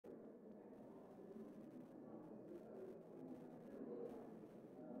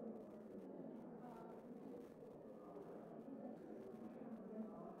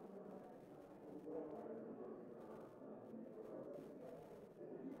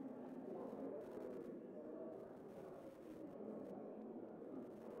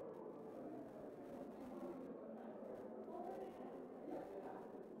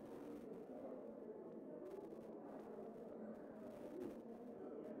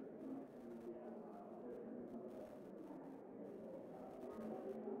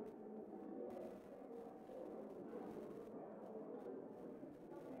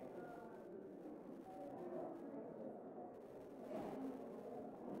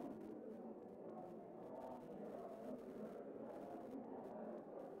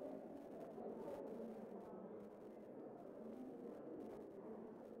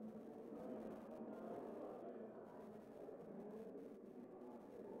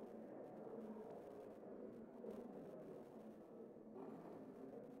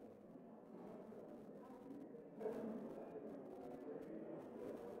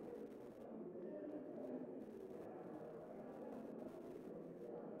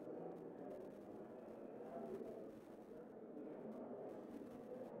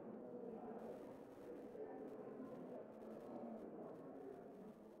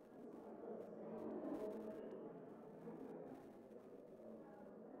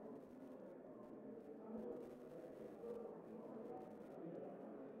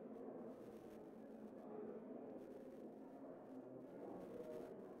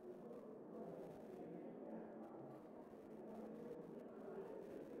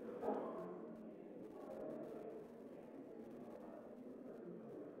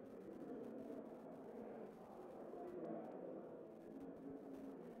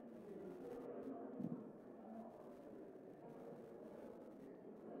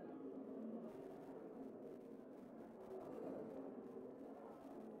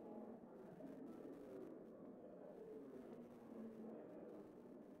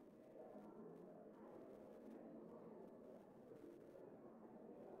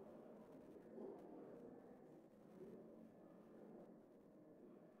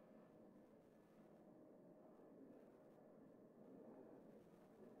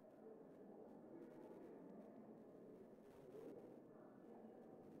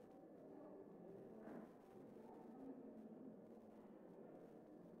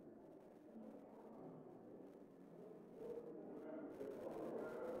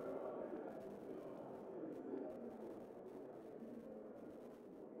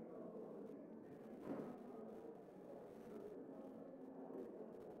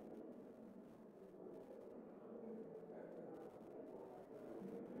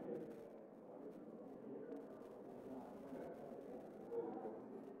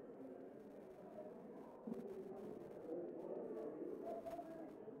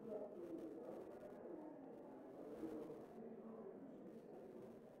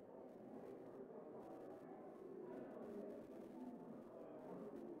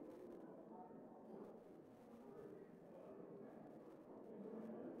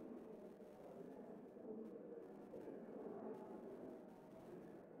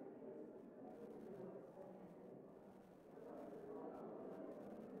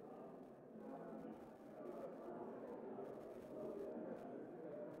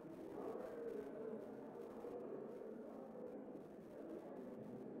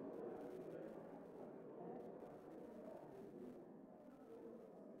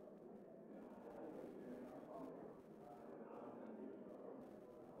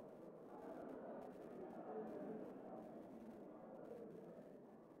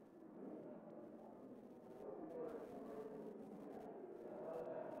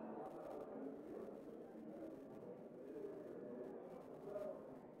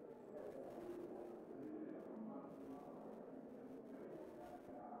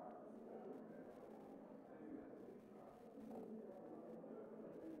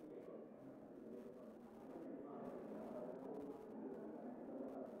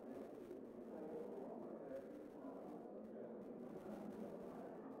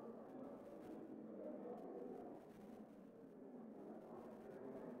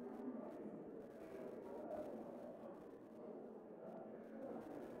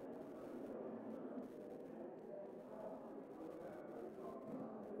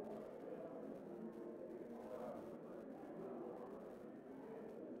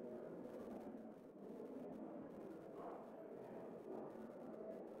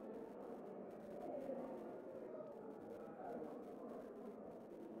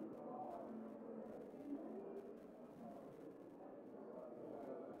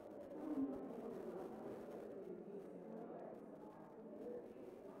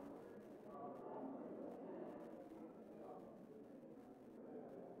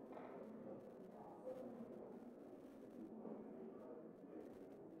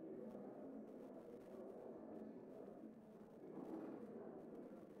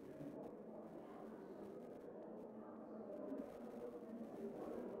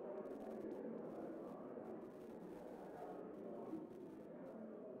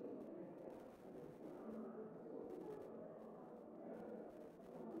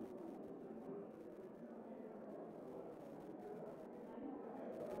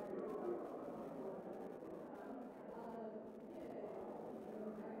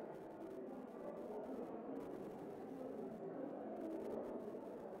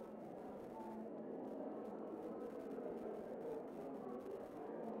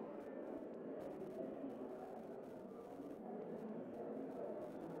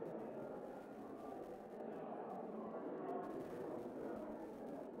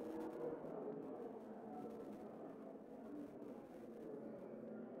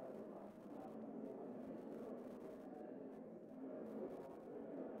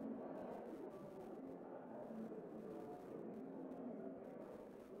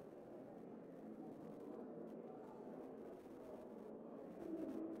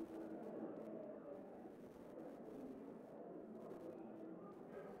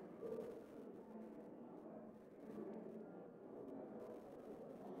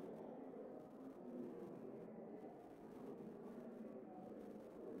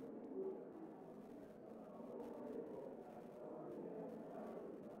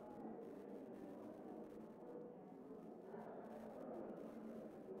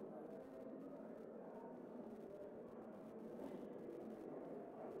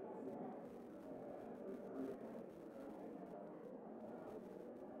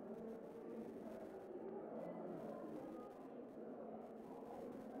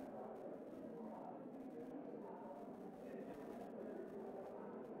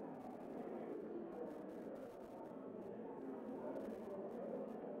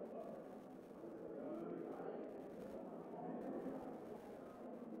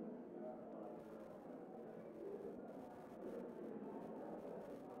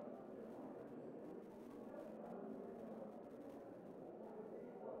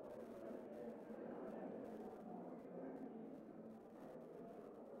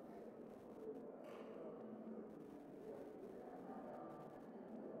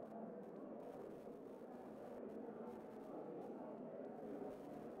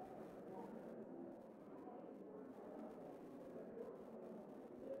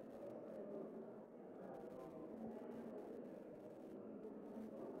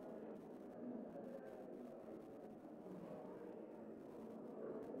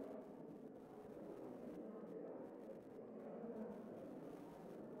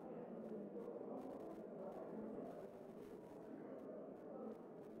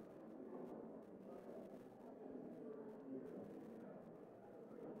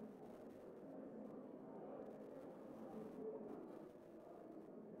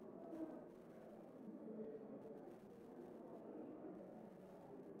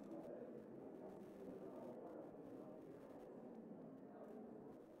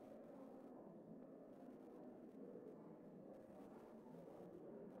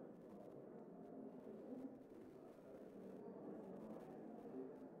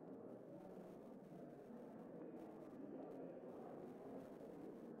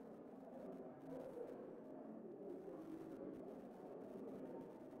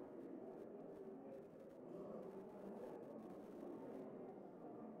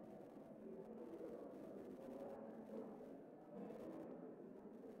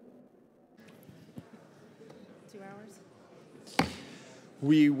hours.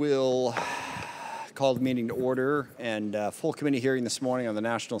 We will call the meeting to order, and full committee hearing this morning on the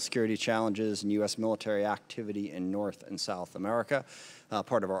national security challenges and U.S. military activity in North and South America,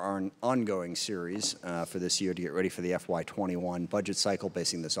 part of our ongoing series for this year to get ready for the FY21 budget cycle,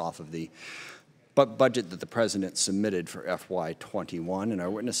 basing this off of the budget that the President submitted for FY21. And our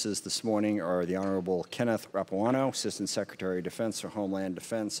witnesses this morning are the Honorable Kenneth Rapuano, Assistant Secretary of Defense for Homeland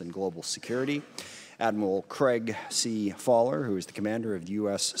Defense and Global Security, Admiral Craig C. Fowler, who is the commander of the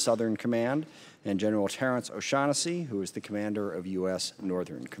U.S. Southern Command, and General Terrence O'Shaughnessy, who is the commander of U.S.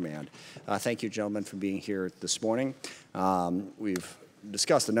 Northern Command. Thank you, gentlemen, for being here this morning. We've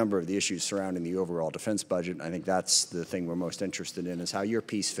discussed a number of the issues surrounding the overall defense budget. I think that's the thing we're most interested in, is how your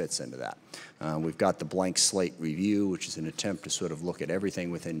piece fits into that. We've got the blank slate review, which is an attempt to sort of look at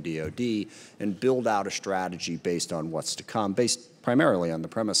everything within DoD and build out a strategy based on what's to come, based primarily on the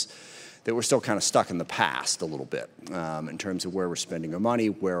premise that we're still kind of stuck in the past a little bit in terms of where we're spending our money,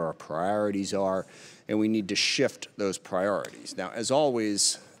 where our priorities are, and we need to shift those priorities. Now, as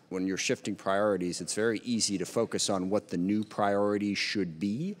always, when you're shifting priorities, it's very easy to focus on what the new priorities should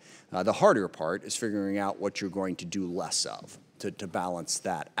be. The harder part is figuring out what you're going to do less of to balance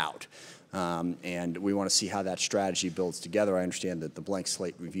that out. And we want to see how that strategy builds together. I understand that the blank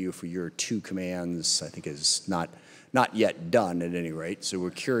slate review for your two commands, I think, is not yet done at any rate. So we're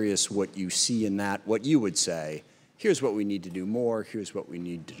curious what you see in that, what you would say, here's what we need to do more, here's what we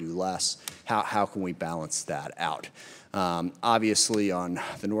need to do less, how can we balance that out? Obviously, on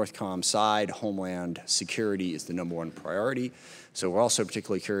the NORTHCOM side, Homeland Security is the #1 priority. So we're also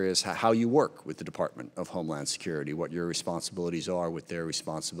particularly curious how you work with the Department of Homeland Security, what your responsibilities are, what their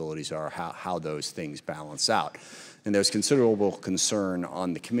responsibilities are, how those things balance out. And there's considerable concern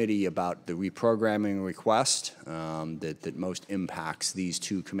on the committee about the reprogramming request that most impacts these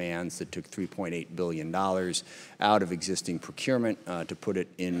two commands that took $3.8 billion out of existing procurement to put it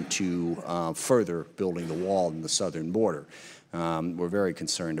into further building the wall in the southern border. We're very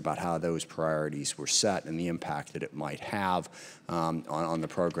concerned about how those priorities were set and the impact that it might have on the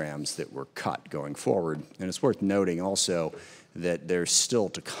programs that were cut going forward. And it's worth noting also that there's still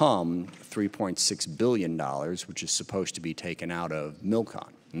to come $3.6 billion, which is supposed to be taken out of MILCON.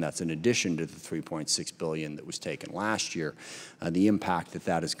 And that's in addition to the $3.6 billion that was taken last year. The impact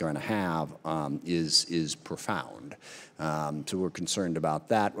that is going to have is profound. So we're concerned about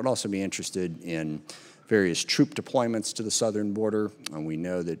that. We'd also be interested in various troop deployments to the southern border. And we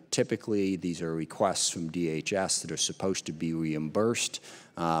know that typically these are requests from DHS that are supposed to be reimbursed.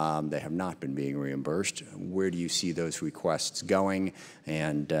 They have not been being reimbursed. Where do you see those requests going?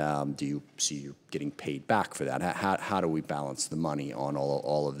 And do you see you getting paid back for that? How do we balance the money on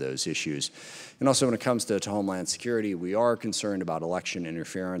all of those issues? And also when it comes to Homeland Security, we are concerned about election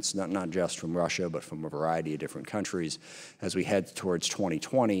interference, not just from Russia, but from a variety of different countries. As we head towards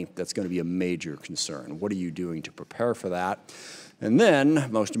 2020, that's going to be a major concern. What are you doing to prepare for that? And then,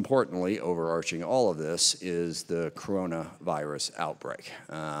 most importantly, overarching all of this is the coronavirus outbreak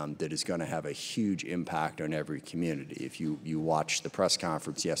that is going to have a huge impact on every community. If you watched the press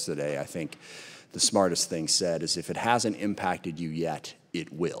conference yesterday, I think the smartest thing said is if it hasn't impacted you yet,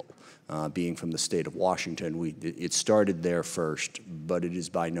 it will. Being from the state of Washington, it started there first, but it is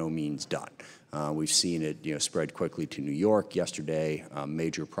by no means done. We've seen it spread quickly to New York yesterday, a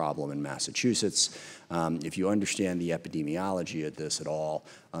major problem in Massachusetts. If you understand the epidemiology of this at all,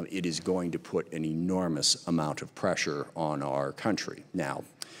 it is going to put an enormous amount of pressure on our country. Now,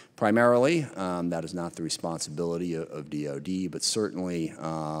 primarily, that is not the responsibility of DoD, but certainly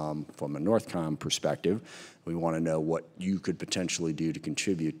from a NORTHCOM perspective, we want to know what you could potentially do to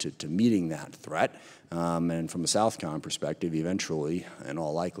contribute to meeting that threat. And from a SouthCom perspective, eventually, in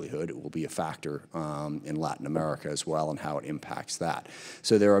all likelihood, it will be a factor in Latin America as well and how it impacts that.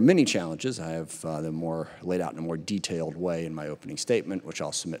 So there are many challenges. I have them laid out in a more detailed way in my opening statement, which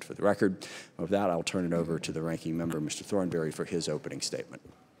I'll submit for the record. With that, I'll turn it over to the ranking member, Mr. Thornberry, for his opening statement.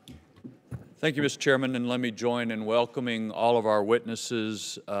 Thank you, Mr. Chairman, and let me join in welcoming all of our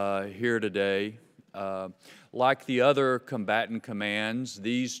witnesses here today. Like the other combatant commands,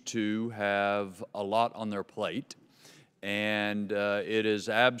 these two have a lot on their plate, and it is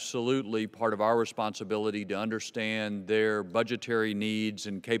absolutely part of our responsibility to understand their budgetary needs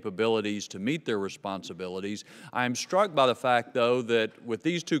and capabilities to meet their responsibilities. I am struck by the fact, though, that with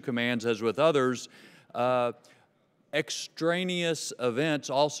these two commands, as with others, extraneous events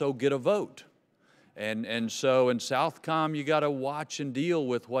also get a vote. And so in Southcom, you got to watch and deal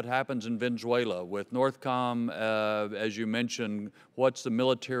with what happens in Venezuela. With Northcom, as you mentioned, what's the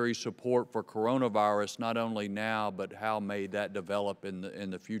military support for coronavirus, not only now, but how may that develop in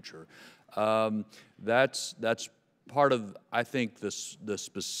the future? That's part of, I think, the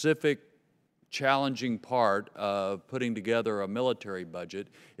specific challenging part of putting together a military budget.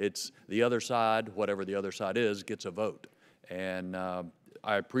 It's the other side, whatever the other side is, gets a vote. And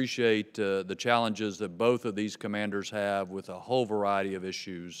I appreciate the challenges that both of these commanders have with a whole variety of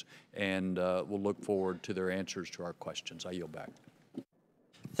issues, and we'll look forward to their answers to our questions. I yield back.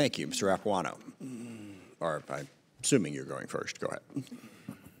 Thank you, Mr. Rapuano. Or I'm assuming you're going first. Go ahead.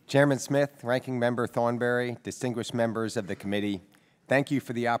 Chairman Smith, Ranking Member Thornberry, distinguished members of the committee, thank you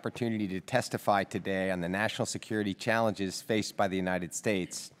for the opportunity to testify today on the national security challenges faced by the United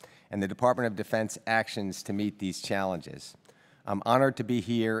States and the Department of Defense actions to meet these challenges. I'm honored to be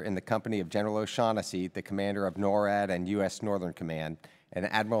here in the company of General O'Shaughnessy, the commander of NORAD and U.S. Northern Command, and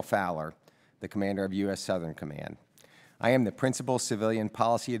Admiral Fowler, the commander of U.S. Southern Command. I am the principal civilian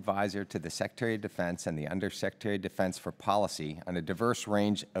policy advisor to the Secretary of Defense and the Undersecretary of Defense for Policy on a diverse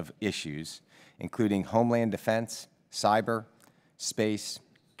range of issues, including homeland defense, cyber, space,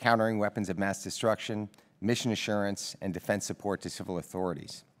 countering weapons of mass destruction, mission assurance, and defense support to civil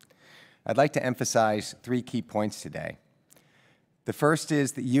authorities. I'd like to emphasize 3 key points today. The first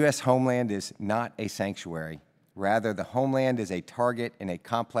is the U.S. homeland is not a sanctuary. Rather, the homeland is a target in a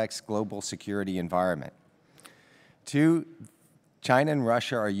complex global security environment. 2, China and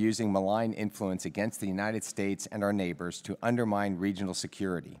Russia are using malign influence against the United States and our neighbors to undermine regional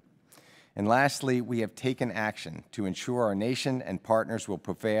security. And lastly, we have taken action to ensure our nation and partners will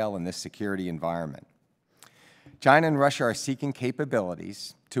prevail in this security environment. China and Russia are seeking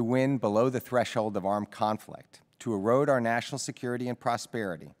capabilities to win below the threshold of armed conflict, to erode our national security and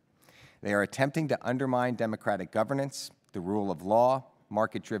prosperity. They are attempting to undermine democratic governance, the rule of law,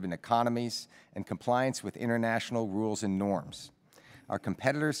 market-driven economies, and compliance with international rules and norms. Our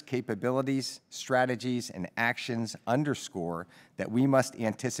competitors' capabilities, strategies, and actions underscore that we must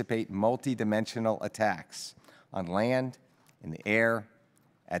anticipate multidimensional attacks on land, in the air,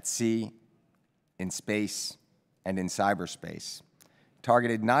 at sea, in space, and in cyberspace,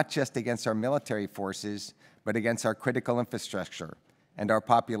 targeted not just against our military forces, but against our critical infrastructure and our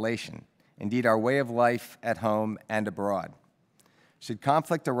population, indeed our way of life at home and abroad. Should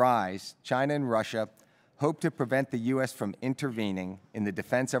conflict arise, China and Russia hope to prevent the U.S. from intervening in the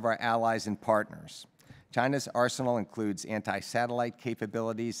defense of our allies and partners. China's arsenal includes anti-satellite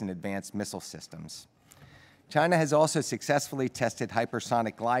capabilities and advanced missile systems. China has also successfully tested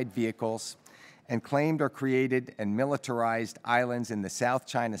hypersonic glide vehicles and claimed or created and militarized islands in the South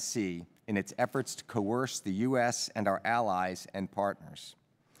China Sea in its efforts to coerce the U.S. and our allies and partners.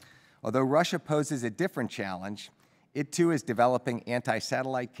 Although Russia poses a different challenge, it too is developing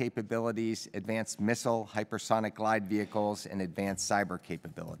anti-satellite capabilities, advanced missile, hypersonic glide vehicles, and advanced cyber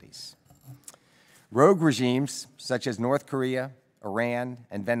capabilities. Rogue regimes such as North Korea, Iran,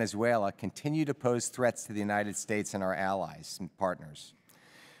 and Venezuela continue to pose threats to the United States and our allies and partners.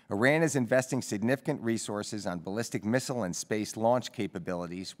 Iran is investing significant resources on ballistic missile and space launch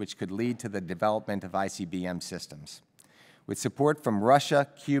capabilities, which could lead to the development of ICBM systems. With support from Russia,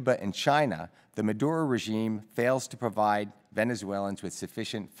 Cuba, and China, the Maduro regime fails to provide Venezuelans with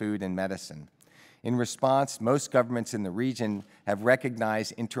sufficient food and medicine. In response, most governments in the region have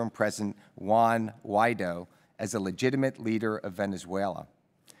recognized interim President Juan Guaido as a legitimate leader of Venezuela.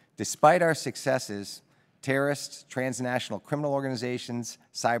 Despite our successes, terrorists, transnational criminal organizations,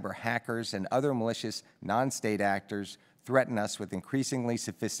 cyber hackers, and other malicious non-state actors threaten us with increasingly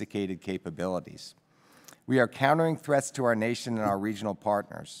sophisticated capabilities. We are countering threats to our nation and our regional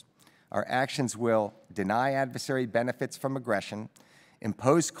partners. Our actions will deny adversary benefits from aggression,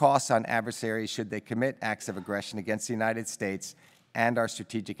 impose costs on adversaries should they commit acts of aggression against the United States and our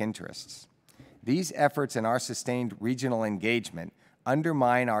strategic interests. These efforts and our sustained regional engagement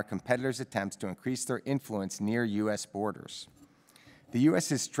undermine our competitors' attempts to increase their influence near U.S. borders. The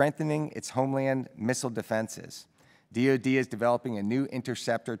U.S. is strengthening its homeland missile defenses. DoD is developing a new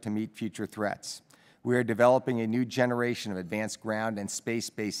interceptor to meet future threats. We are developing a new generation of advanced ground and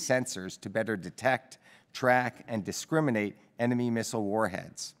space-based sensors to better detect, track, and discriminate enemy missile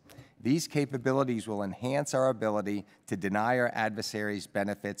warheads. These capabilities will enhance our ability to deny our adversaries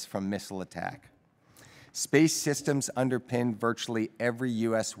benefits from missile attack. Space systems underpin virtually every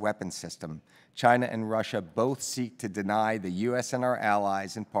U.S. weapon system. China and Russia both seek to deny the U.S. and our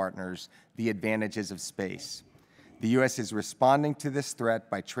allies and partners the advantages of space. The U.S. is responding to this threat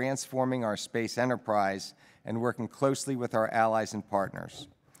by transforming our space enterprise and working closely with our allies and partners.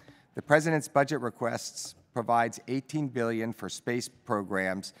 The President's budget requests provides $18 billion for space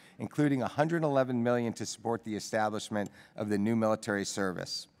programs, including $111 million to support the establishment of the new military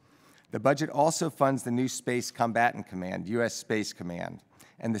service. The budget also funds the new Space Combatant Command, U.S. Space Command,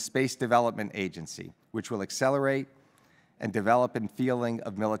 and the Space Development Agency, which will accelerate and develop and fielding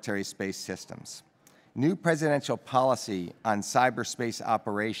of military space systems. New presidential policy on cyberspace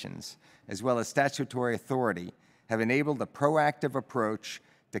operations, as well as statutory authority, have enabled a proactive approach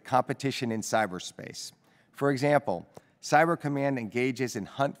to competition in cyberspace. For example, Cyber Command engages in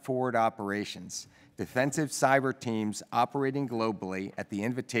hunt-forward operations, defensive cyber teams operating globally at the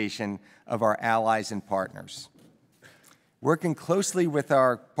invitation of our allies and partners. Working closely with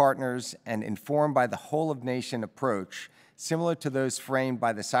our partners and informed by the whole-of-nation approach, similar to those framed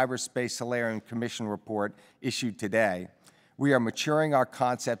by the Cyberspace Solarium Commission report issued today, we are maturing our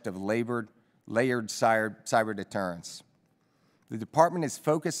concept of layered cyber deterrence. The Department is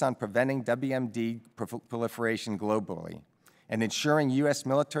focused on preventing WMD proliferation globally and ensuring U.S.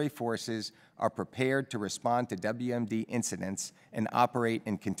 military forces are prepared to respond to WMD incidents and operate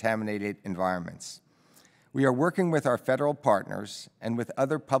in contaminated environments. We are working with our federal partners and with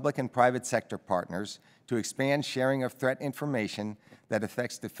other public and private sector partners to expand sharing of threat information that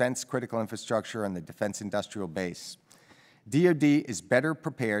affects defense critical infrastructure and the defense industrial base. DoD is better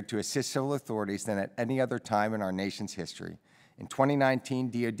prepared to assist civil authorities than at any other time in our nation's history. In 2019,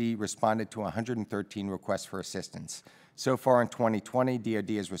 DoD responded to 113 requests for assistance. So far in 2020, DoD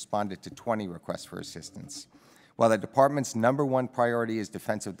has responded to 20 requests for assistance. While the Department's #1 priority is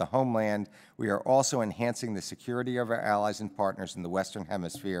defense of the homeland, we are also enhancing the security of our allies and partners in the Western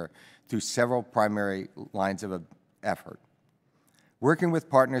Hemisphere through several primary lines of effort. Working with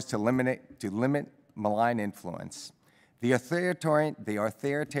partners to limit malign influence. The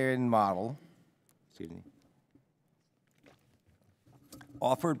authoritarian model,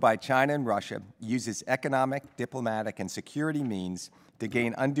 offered by China and Russia uses economic, diplomatic, and security means to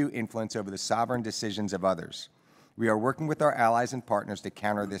gain undue influence over the sovereign decisions of others. We are working with our allies and partners to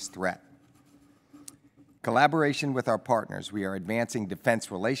counter this threat. Collaboration with our partners. We are advancing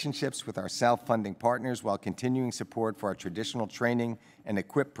defense relationships with our self-funding partners while continuing support for our traditional training and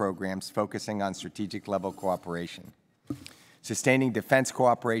equip programs focusing on strategic level cooperation. Sustaining defense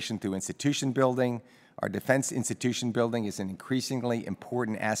cooperation through institution building. Our defense institution building is an increasingly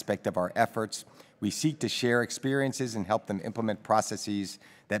important aspect of our efforts. We seek to share experiences and help them implement processes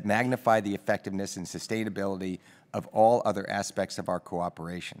that magnify the effectiveness and sustainability of all other aspects of our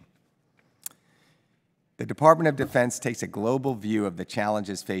cooperation. The Department of Defense takes a global view of the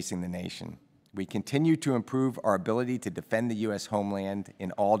challenges facing the nation. We continue to improve our ability to defend the U.S. homeland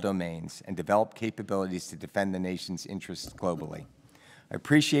in all domains and develop capabilities to defend the nation's interests globally. I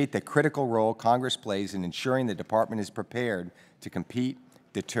appreciate the critical role Congress plays in ensuring the Department is prepared to compete,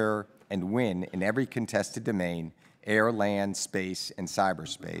 deter, and win in every contested domain, air, land, space, and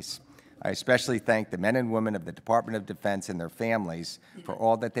cyberspace. I especially thank the men and women of the Department of Defense and their families for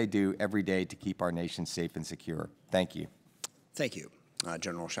all that they do every day to keep our nation safe and secure. Thank you. Thank you.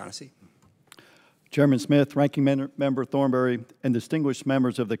 General O'Shaughnessy. Chairman Smith, Ranking Member Thornberry, and distinguished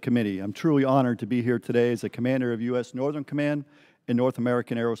members of the committee, I'm truly honored to be here today as the commander of U.S. Northern Command and North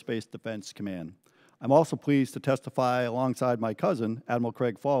American Aerospace Defense Command. I'm also pleased to testify alongside my cousin, Admiral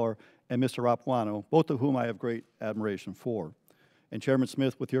Craig Fowler, and Mr. Rapuano, both of whom I have great admiration for. And Chairman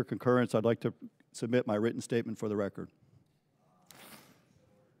Smith, with your concurrence, I'd like to submit my written statement for the record.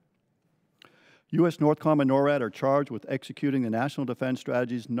 U.S. NORTHCOM and NORAD are charged with executing the National Defense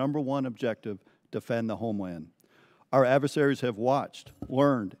Strategy's #1 objective, defend the homeland. Our adversaries have watched,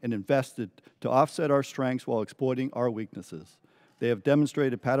 learned, and invested to offset our strengths while exploiting our weaknesses. They have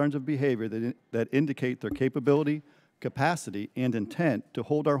demonstrated patterns of behavior that indicate their capability, capacity, and intent to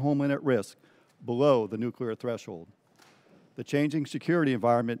hold our homeland at risk below the nuclear threshold. The changing security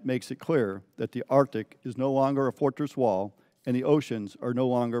environment makes it clear that the Arctic is no longer a fortress wall and the oceans are no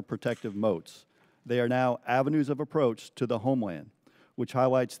longer protective moats. They are now avenues of approach to the homeland, which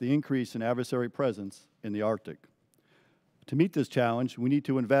highlights the increase in adversary presence in the Arctic. To meet this challenge, we need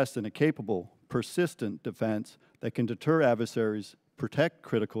to invest in a capable, persistent defense that can deter adversaries, protect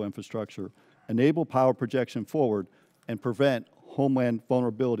critical infrastructure, enable power projection forward, and prevent homeland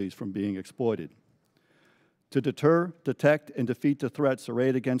vulnerabilities from being exploited. To deter, detect, and defeat the threats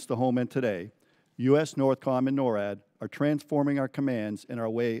arrayed against the homeland today, U.S. NORTHCOM and NORAD are transforming our commands and our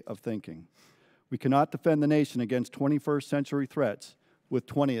way of thinking. We cannot defend the nation against 21st century threats with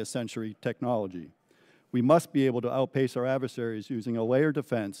 20th century technology. We must be able to outpace our adversaries using a layered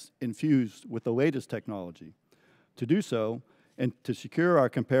defense infused with the latest technology. To do so, and to secure our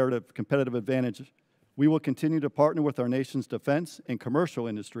competitive advantage, We will continue to partner with our nation's defense and commercial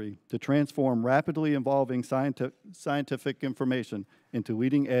industry to transform rapidly evolving scientific information into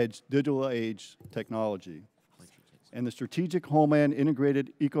leading-edge digital age technology. And the Strategic Homeland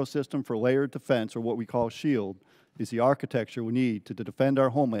Integrated Ecosystem for Layered Defense, or what we call SHIELD, is the architecture we need to defend our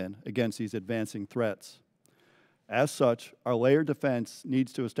homeland against these advancing threats. As such, our layered defense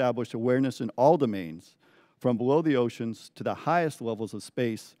needs to establish awareness in all domains, from below the oceans to the highest levels of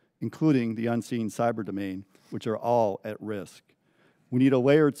space, including the unseen cyber domain, which are all at risk. We need a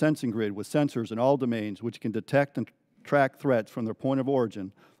layered sensing grid with sensors in all domains which can detect and track threats from their point of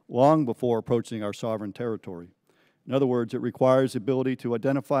origin long before approaching our sovereign territory. In other words, it requires the ability to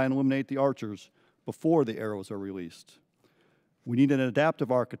identify and eliminate the archers before the arrows are released. We need an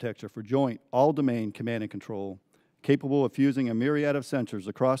adaptive architecture for joint, all-domain command and control, capable of fusing a myriad of sensors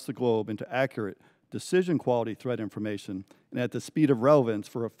across the globe into accurate, decision-quality threat information and at the speed of relevance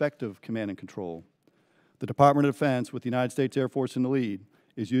for effective command and control. The Department of Defense, with the United States Air Force in the lead,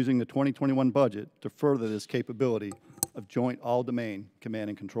 is using the 2021 budget to further this capability of joint all-domain command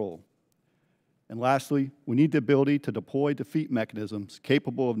and control. And lastly, we need the ability to deploy defeat mechanisms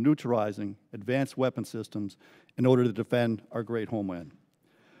capable of neutralizing advanced weapon systems in order to defend our great homeland.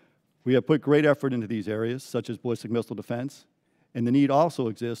 We have put great effort into these areas, such as ballistic missile defense, and the need also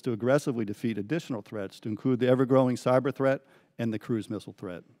exists to aggressively defeat additional threats, to include the ever-growing cyber threat and the cruise missile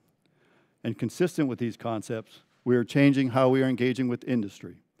threat. And consistent with these concepts, we are changing how we are engaging with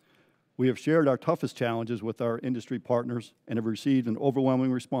industry. We have shared our toughest challenges with our industry partners and have received an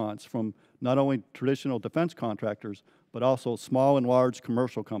overwhelming response from not only traditional defense contractors, but also small and large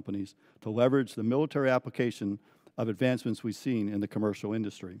commercial companies to leverage the military application of advancements we've seen in the commercial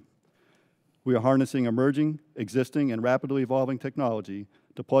industry. We are harnessing emerging, existing, and rapidly evolving technology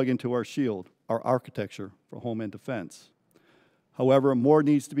to plug into our SHIELD, our architecture for homeland defense. However, more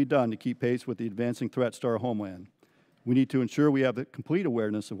needs to be done to keep pace with the advancing threats to our homeland. We need to ensure we have the complete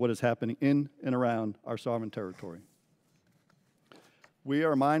awareness of what is happening in and around our sovereign territory. We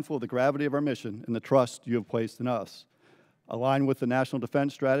are mindful of the gravity of our mission and the trust you have placed in us. Aligned with the National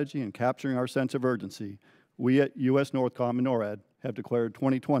Defense Strategy and capturing our sense of urgency, we at U.S. NORTHCOM and NORAD have declared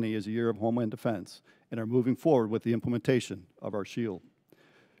 2020 as a year of Homeland Defense and are moving forward with the implementation of our SHIELD.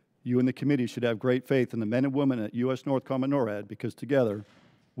 You and the committee should have great faith in the men and women at U.S. NORTHCOM and NORAD, because together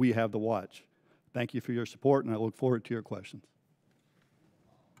we have the watch. Thank you for your support, and I look forward to your questions.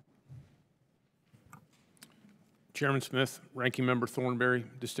 Chairman Smith, Ranking Member Thornberry,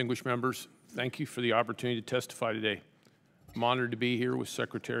 distinguished members, thank you for the opportunity to testify today. I'm honored to be here with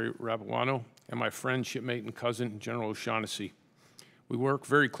Secretary Rapuano and my friend, shipmate, and cousin, General O'Shaughnessy. We work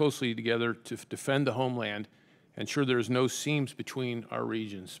very closely together to defend the homeland and ensure there is no seams between our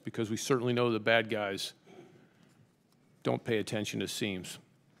regions, because we certainly know the bad guys don't pay attention to seams.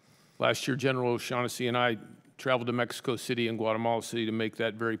 Last year, General O'Shaughnessy and I traveled to Mexico City and Guatemala City to make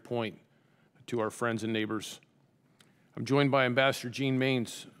that very point to our friends and neighbors. I'm joined by Ambassador Jean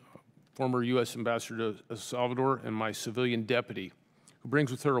Maines, former U.S. Ambassador to El Salvador, and my civilian deputy, who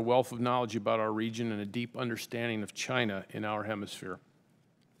brings with her a wealth of knowledge about our region and a deep understanding of China in our hemisphere.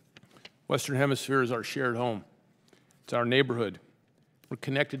 Western Hemisphere is our shared home. It's our neighborhood. We're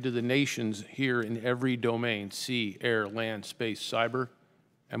connected to the nations here in every domain: sea, air, land, space, cyber,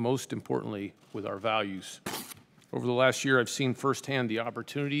 and most importantly, with our values. Over the last year, I've seen firsthand the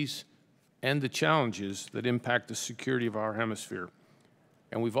opportunities and the challenges that impact the security of our hemisphere.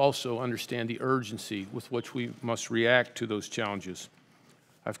 And we've also understand the urgency with which we must react to those challenges.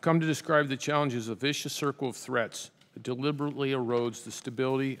 I've come to describe the challenges as a vicious circle of threats that deliberately erodes the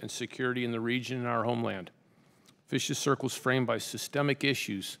stability and security in the region and our homeland. Vicious circles framed by systemic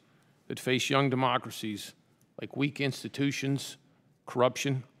issues that face young democracies, like weak institutions,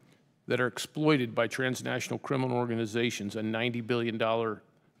 corruption, that are exploited by transnational criminal organizations, a $90 billion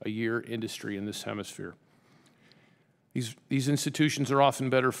a year industry in this hemisphere. These institutions are often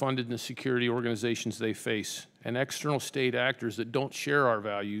better funded than the security organizations they face, and external state actors that don't share our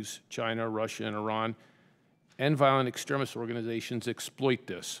values, China, Russia, and Iran, and violent extremist organizations exploit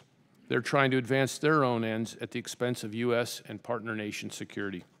this. They're trying to advance their own ends at the expense of U.S. and partner nation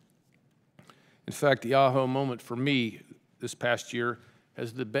security. In fact, the aha moment for me this past year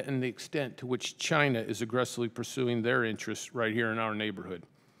has been the extent to which China is aggressively pursuing their interests right here in our neighborhood.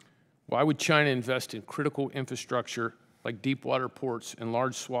 Why would China invest in critical infrastructure like deep water ports and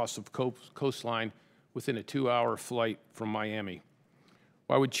large swaths of coastline within a 2-hour flight from Miami?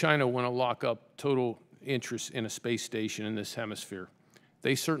 Why would China want to lock up total interest in a space station in this hemisphere?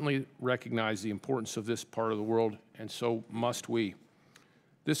 They certainly recognize the importance of this part of the world, and so must we.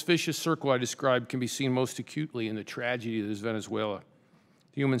 This vicious circle I described can be seen most acutely in the tragedy that is Venezuela.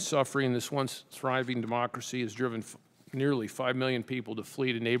 The human suffering in this once thriving democracy has driven nearly 5 million people to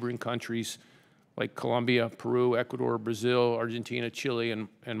flee to neighboring countries like Colombia, Peru, Ecuador, Brazil, Argentina, Chile,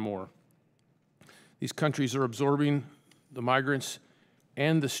 and more. These countries are absorbing the migrants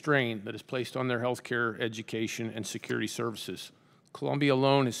and the strain that is placed on their health care, education, and security services. Colombia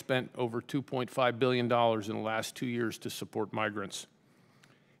alone has spent over $2.5 billion in the last 2 years to support migrants.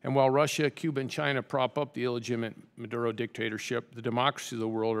 And while Russia, Cuba, and China prop up the illegitimate Maduro dictatorship, the democracies of the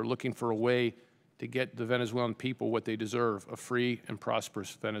world are looking for a way to get the Venezuelan people what they deserve, a free and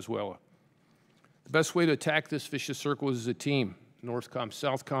prosperous Venezuela. The best way to attack this vicious circle is as a team, Northcom,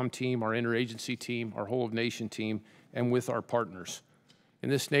 Southcom team, our interagency team, our whole-of-nation team, and with our partners. In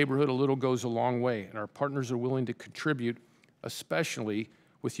this neighborhood, a little goes a long way, and our partners are willing to contribute, especially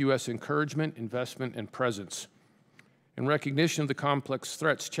with U.S. encouragement, investment, and presence. In recognition of the complex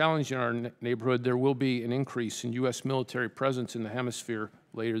threats challenging our neighborhood, there will be an increase in U.S. military presence in the hemisphere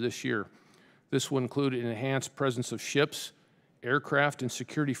later this year. This will include an enhanced presence of ships, aircraft, and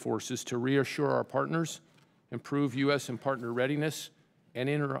security forces to reassure our partners, improve U.S. and partner readiness and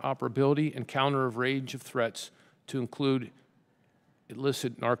interoperability, and counter a range of threats to include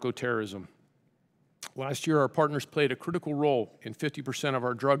illicit narco-terrorism. Last year, our partners played a critical role in 50% of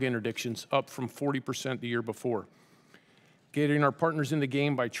our drug interdictions, up from 40% the year before. Getting our partners in the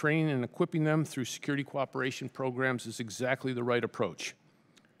game by training and equipping them through security cooperation programs is exactly the right approach.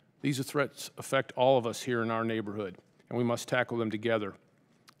 These threats affect all of us here in our neighborhood, and we must tackle them together.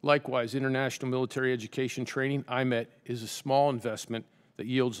 Likewise, international military education training, IMET, is a small investment that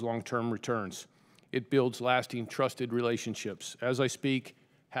yields long-term returns. It builds lasting, trusted relationships. As I speak,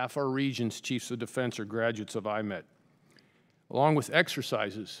 half our region's chiefs of defense are graduates of IMET. Along with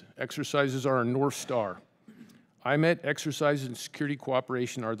exercises are a North Star. IMET, exercises, and security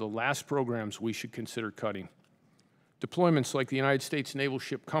cooperation are the last programs we should consider cutting. Deployments like the United States Naval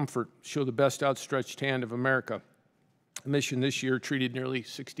Ship Comfort show the best outstretched hand of America. The mission this year treated nearly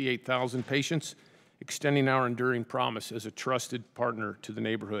 68,000 patients, extending our enduring promise as a trusted partner to the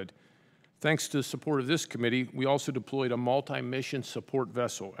neighborhood. Thanks to the support of this committee, we also deployed a multi-mission support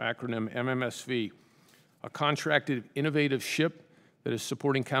vessel, acronym MMSV, a contracted innovative ship that is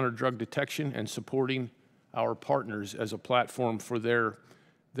supporting counter-drug detection and supporting our partners as a platform for their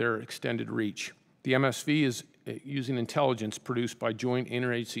extended reach. The MSV is using intelligence produced by Joint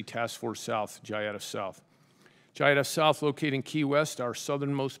Interagency Task Force South, JIATF South. JIATF South, located in Key West, our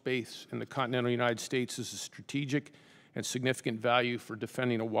southernmost base in the continental United States, is a strategic and significant value for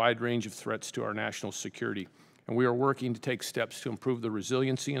defending a wide range of threats to our national security. And we are working to take steps to improve the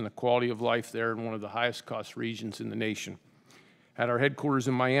resiliency and the quality of life there in one of the highest cost regions in the nation. At our headquarters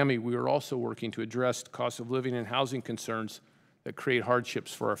in Miami, we are also working to address cost of living and housing concerns that create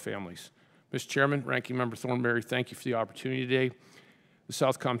hardships for our families. Mr. Chairman, Ranking Member Thornberry, thank you for the opportunity today. The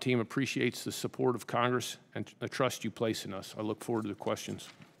Southcom team appreciates the support of Congress and the trust you place in us. I look forward to the questions.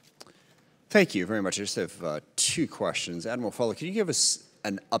 Thank you very much. I just have two questions. Admiral Fuller, can you give us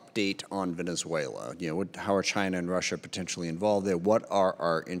an update on Venezuela? How are China and Russia potentially involved there? What are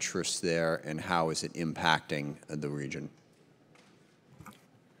our interests there, and how is it impacting the region?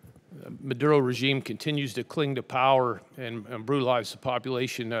 The Maduro regime continues to cling to power and brutalize the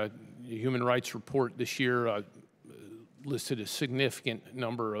population. The Human Rights Report this year listed a significant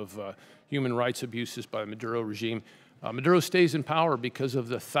number of human rights abuses by the Maduro regime. Maduro stays in power because of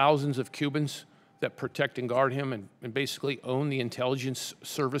the thousands of Cubans that protect and guard him and basically own the intelligence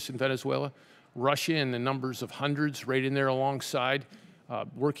service in Venezuela. Russia in the numbers of hundreds right in there alongside,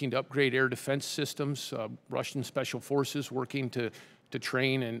 working to upgrade air defense systems, Russian special forces working to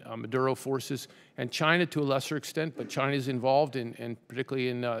train and Maduro forces, and China to a lesser extent, but China is involved in particularly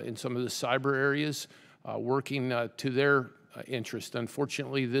in some of the cyber areas, working to their interest.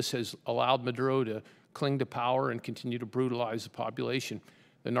 Unfortunately, this has allowed Maduro to cling to power and continue to brutalize the population.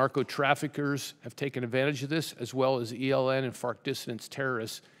 The narco traffickers have taken advantage of this, as well as ELN and FARC dissidents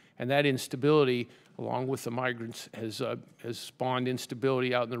terrorists, and that instability, along with the migrants, has spawned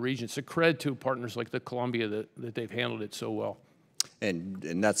instability out in the region. It's a credit to partners like the Colombia that they've handled it so well. And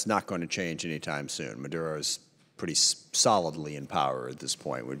that's not going to change anytime soon. Maduro is pretty solidly in power at this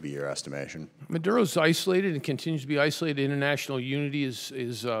point, would be your estimation? Maduro's isolated and continues to be isolated. International unity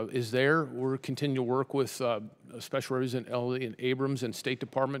is there. We're continuing to work with Special Representative Elliot Abrams and State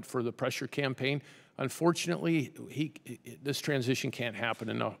Department for the pressure campaign. Unfortunately, this transition can't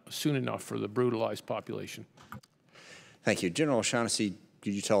happen soon enough for the brutalized population. Thank you. General O'Shaughnessy,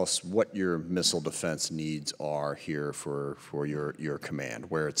 could you tell us what your missile defense needs are here for your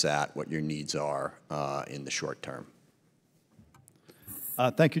command, where it's at, what your needs are in the short term?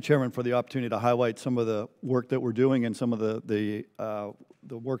 Thank you, Chairman, for the opportunity to highlight some of the work that we're doing and some of the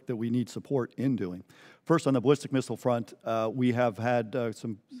the work that we need support in doing. First, on the ballistic missile front, we have had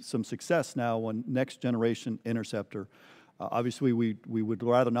some success now on next generation interceptor. Obviously, we would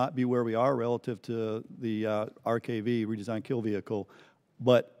rather not be where we are relative to the RKV, redesigned kill vehicle,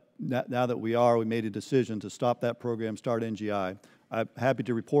 but now that we are, we made a decision to stop that program, start NGI. I'm happy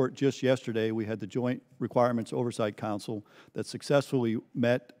to report just yesterday we had the Joint Requirements Oversight Council that successfully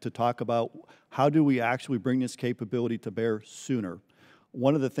met to talk about how do we actually bring this capability to bear sooner.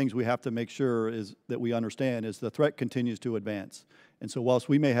 One of the things we have to make sure is that we understand is the threat continues to advance. And so whilst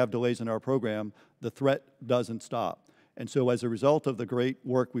we may have delays in our program, the threat doesn't stop. And so as a result of the great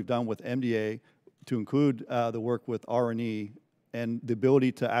work we've done with MDA, to include the work with R&E, and the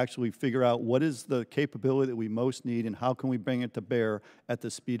ability to actually figure out what is the capability that we most need and how can we bring it to bear at the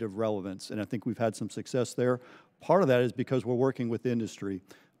speed of relevance. And I think we've had some success there. Part of that is because we're working with industry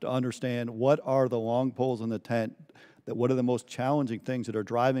to understand what are the long poles in the tent, that what are the most challenging things that are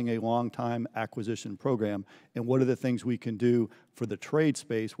driving a long time acquisition program, and what are the things we can do for the trade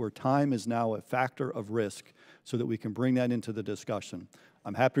space where time is now a factor of risk so that we can bring that into the discussion.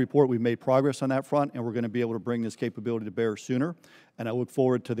 I'm happy to report we've made progress on that front, and we're going to be able to bring this capability to bear sooner. And I look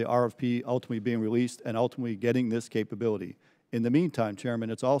forward to the RFP ultimately being released and ultimately getting this capability. In the meantime, Chairman,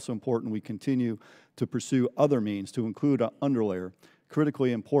 it's also important we continue to pursue other means to include an underlayer.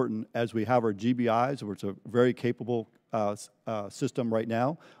 Critically important as we have our GBIs, which are a very capable system right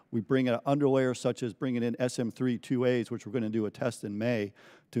now. We bring an underlayer such as bringing in SM-3 2As, which we're going to do a test in May,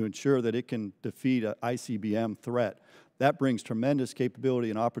 to ensure that it can defeat an ICBM threat. That brings tremendous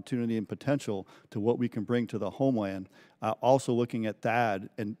capability and opportunity and potential to what we can bring to the homeland. Also looking at THAAD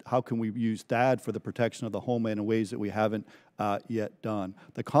and how can we use THAAD for the protection of the homeland in ways that we haven't yet done.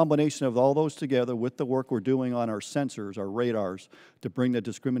 The combination of all those together with the work we're doing on our sensors, our radars, to bring the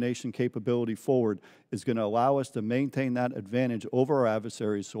discrimination capability forward is going to allow us to maintain that advantage over our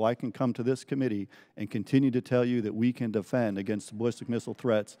adversaries, so I can come to this committee and continue to tell you that we can defend against ballistic missile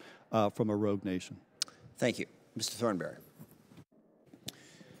threats from a rogue nation. Thank you. Mr. Thornberry.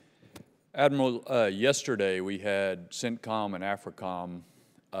 Admiral, yesterday we had CENTCOM and AFRICOM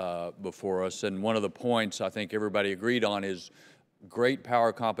before us, and one of the points I think everybody agreed on is great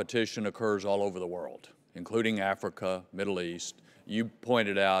power competition occurs all over the world, including Africa, Middle East. You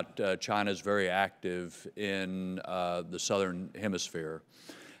pointed out China's very active in the southern hemisphere.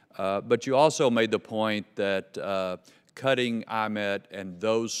 But you also made the point that cutting IMET and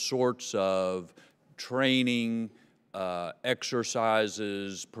those sorts of training,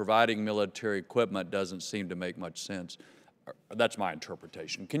 exercises, providing military equipment doesn't seem to make much sense. That's my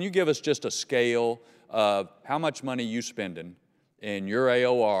interpretation. Can you give us just a scale of how much money you spending in your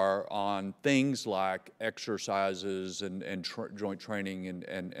AOR on things like exercises and joint training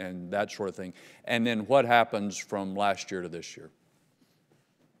and that sort of thing, and then what happens from last year to this year?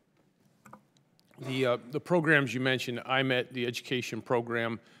 The programs you mentioned, IMET, the education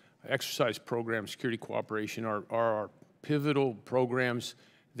program, exercise program, security cooperation, are our pivotal programs.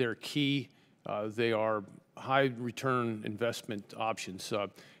 They're key. They are high return investment options.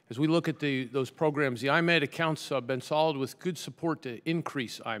 As we look at those programs, the IMET accounts have been solid with good support to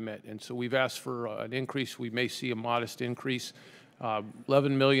increase IMET, and so we've asked for an increase. We may see a modest increase.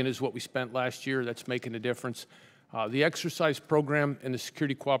 11 million is what we spent last year. That's making a difference. The exercise program and the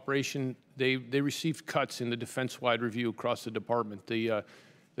security cooperation, they received cuts in the defense-wide review across the department. The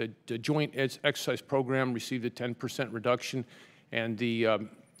joint exercise program received a 10% reduction, and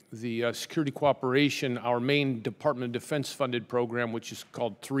the security cooperation, our main Department of Defense funded program, which is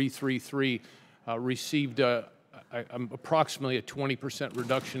called 333, received approximately a 20%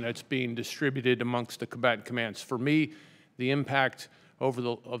 reduction that's being distributed amongst the combatant commands. For me, the impact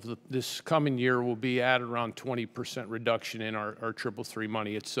over this coming year will be at around 20% reduction in our 333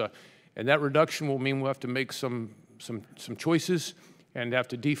 money. And that reduction will mean we'll have to make some choices and have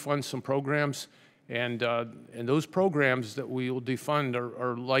to defund some programs. And those programs that we will defund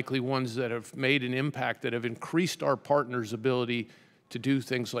are likely ones that have made an impact, that have increased our partners' ability to do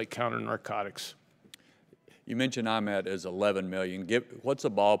things like counter-narcotics. You mentioned IMET as 11 million. What's a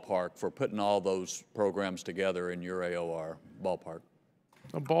ballpark for putting all those programs together in your AOR, ballpark?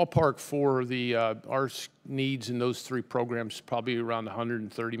 A ballpark for our needs in those three programs, probably around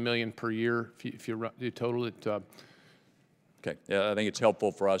 130 million per year if you total it. Okay, yeah, I think it's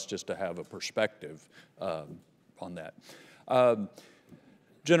helpful for us just to have a perspective on that.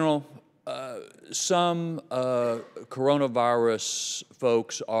 General, some coronavirus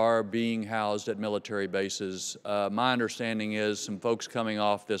folks are being housed at military bases. My understanding is some folks coming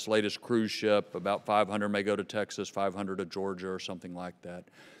off this latest cruise ship, about 500 may go to Texas, 500 to Georgia or something like that.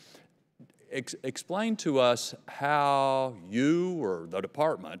 Explain to us how you or the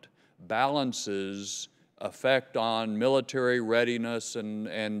department balances effect on military readiness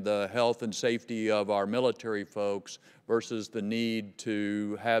and the health and safety of our military folks versus the need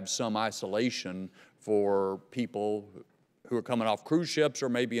to have some isolation for people who are coming off cruise ships or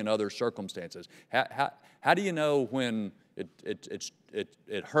maybe in other circumstances. How do you know when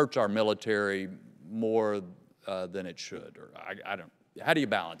it hurts our military more than it should? Or I don't. How do you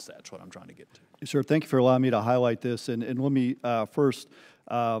balance that? That's what I'm trying to get to. Sure. Thank you for allowing me to highlight this. And let me first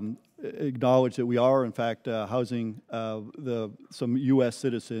acknowledge that we are, in fact, housing some U.S.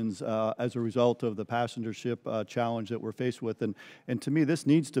 citizens as a result of the passenger ship challenge that we're faced with. And to me, this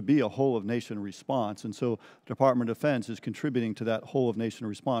needs to be a whole-of-nation response. And so the Department of Defense is contributing to that whole-of-nation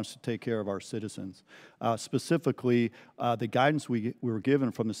response to take care of our citizens. Specifically, the guidance we were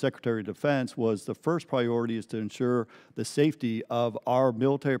given from the Secretary of Defense was the first priority is to ensure the safety of our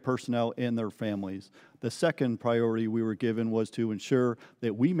military personnel and their families. The second priority we were given was to ensure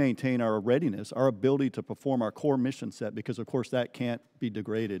that we maintain our readiness, our ability to perform our core mission set, because of course that can't be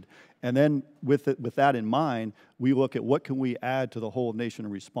degraded. And then with that in mind, we look at what can we add to the whole nation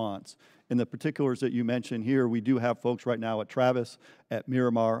response. In the particulars that you mentioned here, we do have folks right now at Travis, at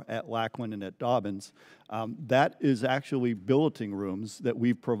Miramar, at Lackland, and at Dobbins. That is actually billeting rooms that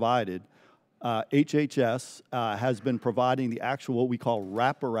we've provided. HHS has been providing the actual, what we call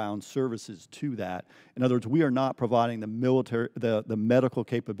wraparound services to that. In other words, we are not providing the military, the medical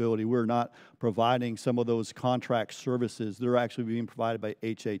capability. We're not providing some of those contract services. They're actually being provided by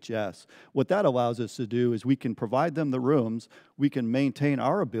HHS. What that allows us to do is we can provide them the rooms, we can maintain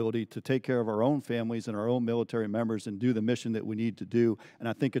our ability to take care of our own families and our own military members and do the mission that we need to do. And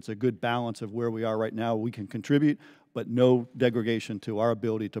I think it's a good balance of where we are right now. We can contribute, but no degradation to our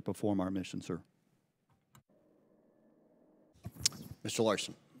ability to perform our mission, sir. Mr.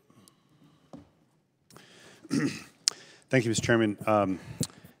 Larson. Thank you, Mr. Chairman.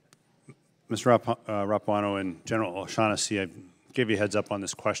 Mr. Rapuano and General O'Shaughnessy, I gave you a heads up on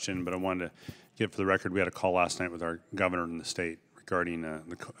this question, but I wanted to get for the record, we had a call last night with our governor in the state regarding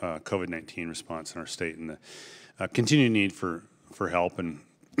the COVID-19 response in our state and the continued need for help. And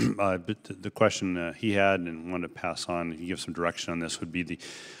but the question he had and wanted to pass on, if you give some direction on this, would be the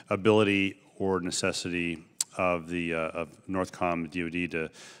ability or necessity of the of NORTHCOM, DoD, to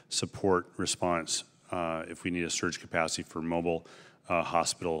support response if we need a surge capacity for mobile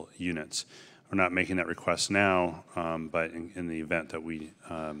hospital units. We're not making that request now, but in the event that we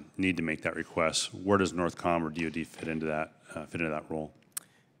need to make that request, where does NORTHCOM or DoD fit into that role?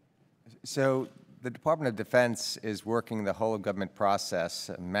 So the Department of Defense is working the whole of government process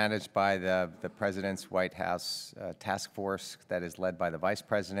managed by the President's White House task force that is led by the Vice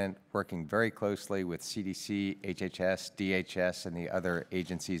President, working very closely with CDC, HHS, DHS, and the other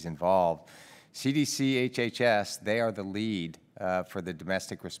agencies involved. CDC, HHS, they are the lead for the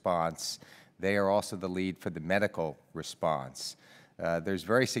domestic response. They are also the lead for the medical response. There's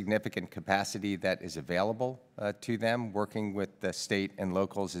very significant capacity that is available to them, working with the state and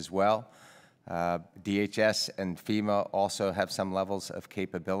locals as well. DHS and FEMA also have some levels of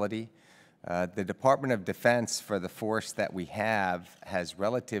capability. The Department of Defense, for the force that we have, has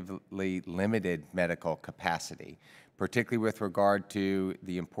relatively limited medical capacity, particularly with regard to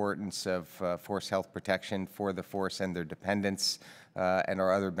the importance of force health protection for the force and their dependents and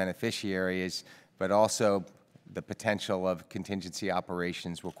our other beneficiaries, but also the potential of contingency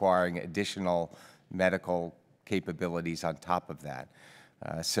operations requiring additional medical capabilities on top of that.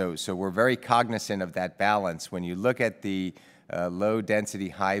 So we're very cognizant of that balance. When you look at the low-density,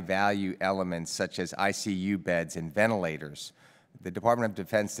 high-value elements such as ICU beds and ventilators, the Department of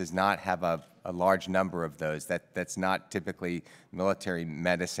Defense does not have a large number of those. That's not typically military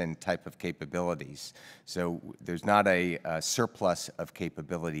medicine type of capabilities. So there's not a surplus of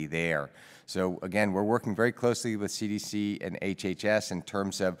capability there. So again, we're working very closely with CDC and HHS in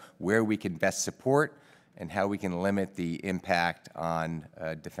terms of where we can best support and how we can limit the impact on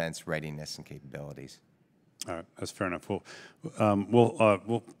defense readiness and capabilities. All right, that's fair enough.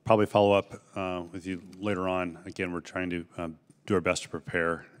 We'll probably follow up with you later on. Again, we're trying to do our best to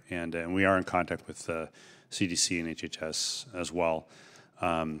prepare, and we are in contact with CDC and HHS as well.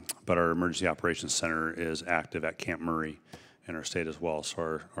 But our Emergency Operations Center is active at Camp Murray in our state as well,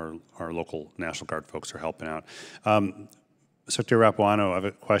 so our local National Guard folks are helping out. Secretary Rapuano, I have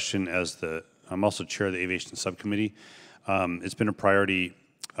a question I'm also chair of the Aviation Subcommittee. It's been a priority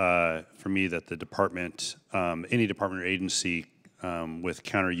for me that the department, any department or agency with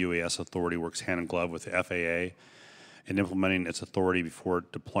counter-UAS authority works hand in glove with the FAA in implementing its authority before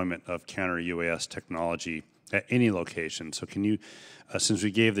deployment of counter-UAS technology at any location. So can you, since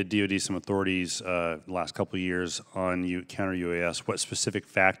we gave the DoD some authorities the last couple of years on counter UAS, what specific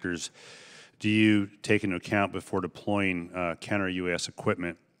factors do you take into account before deploying counter UAS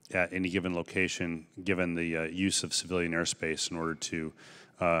equipment at any given location, given the use of civilian airspace in order to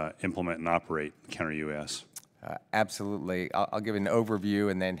implement and operate counter UAS? Absolutely. I'll give an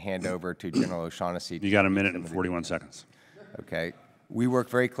overview and then hand over to General O'Shaughnessy. You got a minute and 41 seconds. Okay. We work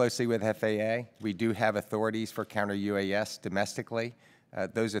very closely with FAA. We do have authorities for counter UAS domestically.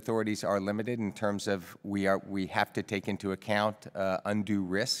 Those authorities are limited in terms of we have to take into account undue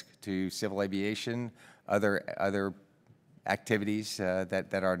risk to civil aviation, other activities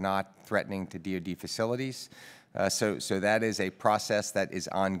that are not threatening to DoD facilities. So that is a process that is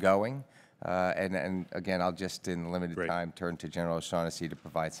ongoing. And again, I'll just, in limited time, turn to General O'Shaughnessy to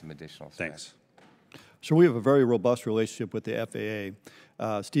provide some additional Thanks. So we have a very robust relationship with the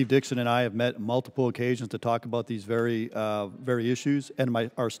FAA. Steve Dixon and I have met on multiple occasions to talk about these very issues,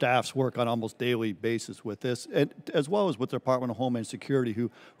 and our staffs work on almost daily basis with this, and as well as with the Department of Homeland Security,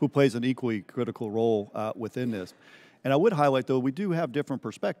 who plays an equally critical role within this. And I would highlight, though, we do have different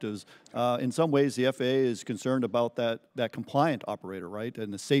perspectives. In some ways, the FAA is concerned about that compliant operator, right,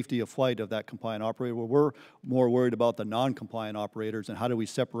 and the safety of flight of that compliant operator, where we're more worried about the non-compliant operators and how do we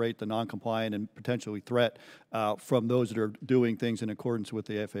separate the non-compliant and potentially threat from those that are doing things in accordance with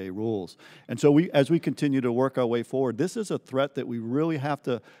the FAA rules. And so as we continue to work our way forward, this is a threat that we really have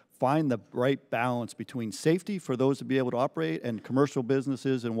to find the right balance between safety for those to be able to operate and commercial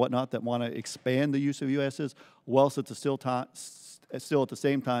businesses and whatnot that want to expand the use of USs, whilst at the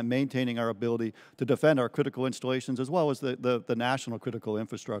same time maintaining our ability to defend our critical installations as well as the national critical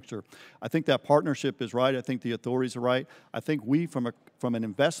infrastructure. I think that partnership is right. I think the authorities are right. I think we, from an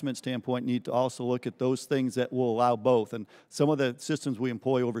investment standpoint, need to also look at those things that will allow both. And some of the systems we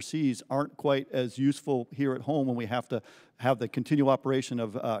employ overseas aren't quite as useful here at home when we have to have the continual operation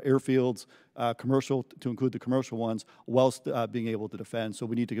of airfields, commercial, to include the commercial ones, whilst being able to defend. So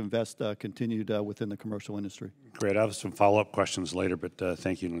we need to invest continued within the commercial industry. Great. I have some follow-up questions later, but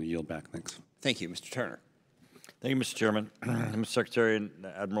thank you, and I'll yield back. Thanks. Thank you. Mr. Turner. Thank you, Mr. Chairman. Mr. Secretary and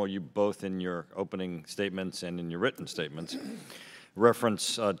Admiral, you both in your opening statements and in your written statements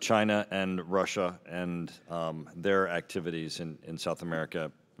reference China and Russia and their activities in South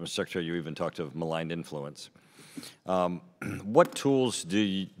America. Mr. Secretary, you even talked of maligned influence. What tools do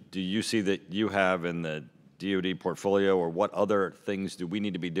you see that you have in the DoD portfolio, or what other things do we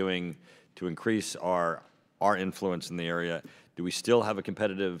need to be doing to increase our influence in the area? Do we still have a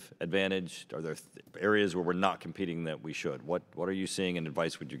competitive advantage? Are there areas where we're not competing that we should? What are you seeing, and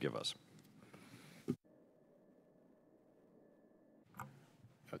advice would you give us?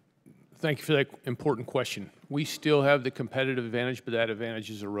 Thank you for that important question. We still have the competitive advantage, but that advantage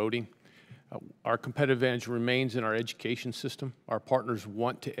is eroding. Our competitive advantage remains in our education system. Our partners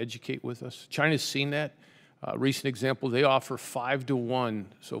want to educate with us. China's seen that. Recent example, they offer 5-to-1.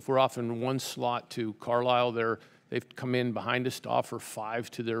 So if we're offering 1 slot to Carlisle, they've come in behind us to offer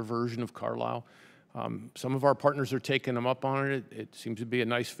 5 to their version of Carlisle. Some of our partners are taking them up on it. It seems to be a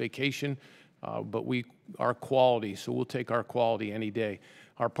nice vacation, but our quality, so we'll take our quality any day.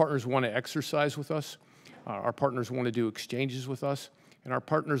 Our partners want to exercise with us. Our partners want to do exchanges with us. And our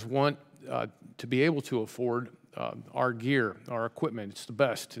partners want to be able to afford our gear, our equipment. It's the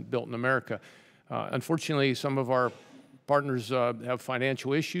best built in America. Unfortunately, some of our partners have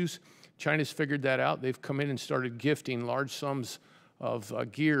financial issues. China's figured that out. They've come in and started gifting large sums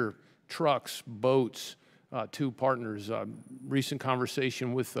of gear, trucks, boats to partners. Recent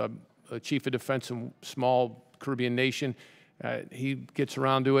conversation with a chief of defense in a small Caribbean nation. He gets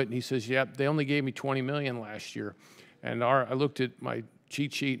around to it and he says, yeah, they only gave me $20 million last year. And I looked at my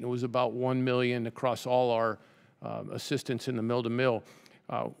cheat sheet, and it was about $1 million across all our assistance in the mill-to-mill.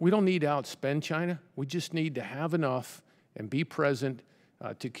 We don't need to outspend China. We just need to have enough and be present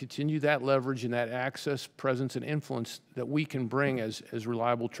to continue that leverage and that access, presence, and influence that we can bring as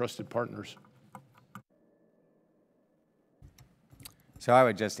reliable, trusted partners. So I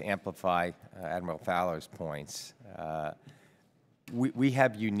would just amplify Admiral Fowler's points. We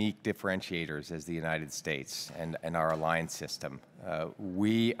have unique differentiators as the United States and our alliance system.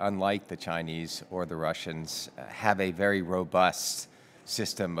 We, unlike the Chinese or the Russians, have a very robust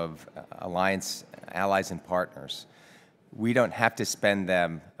system of alliance allies and partners. We don't have to spend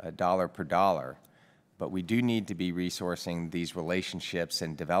them dollar per dollar, but we do need to be resourcing these relationships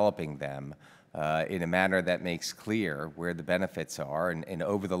and developing them in a manner that makes clear where the benefits are and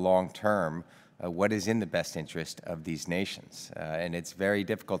over the long term, what is in the best interest of these nations. And it's very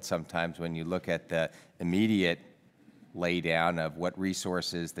difficult sometimes when you look at the immediate laydown of what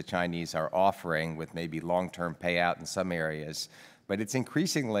resources the Chinese are offering with maybe long-term payout in some areas. But it's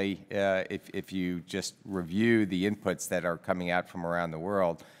increasingly, if you just review the inputs that are coming out from around the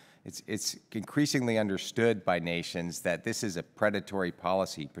world, it's increasingly understood by nations that this is a predatory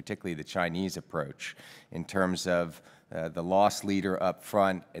policy, particularly the Chinese approach, in terms of the loss leader up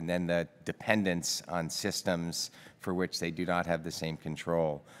front and then the dependence on systems for which they do not have the same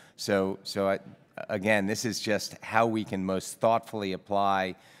control. Again, this is just how we can most thoughtfully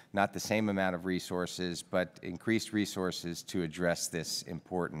apply not the same amount of resources, but increased resources to address this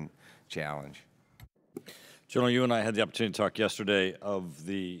important challenge. General, you and I had the opportunity to talk yesterday of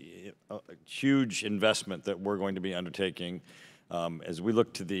the huge investment that we're going to be undertaking. As we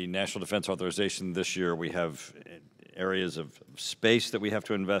look to the National Defense Authorization this year, we have areas of space that we have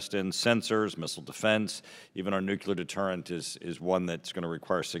to invest in, sensors, missile defense, even our nuclear deterrent is one that's going to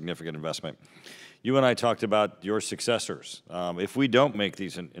require significant investment. You and I talked about your successors. If we don't make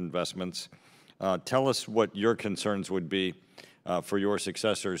these investments, tell us what your concerns would be for your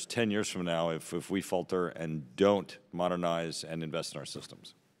successors 10 years from now if we falter and don't modernize and invest in our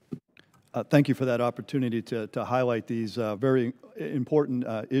systems. Thank you for that opportunity to highlight these very important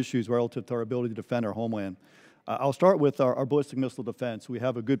issues relative to our ability to defend our homeland. I'll start with our ballistic missile defense. We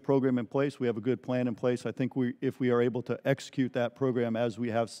have a good program in place. We have a good plan in place. I think if we are able to execute that program as we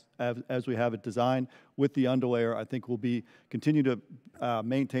have it designed with the underlayer, I think we'll continue to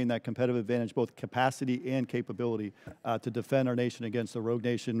maintain that competitive advantage, both capacity and capability, to defend our nation against a rogue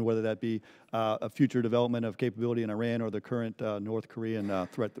nation, whether that be a future development of capability in Iran or the current North Korean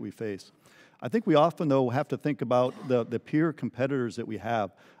threat that we face. I think we often, though, have to think about the peer competitors that we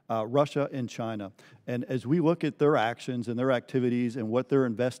have, Russia and China. And as we look at their actions and their activities and what they're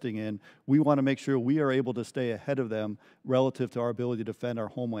investing in, we want to make sure we are able to stay ahead of them relative to our ability to defend our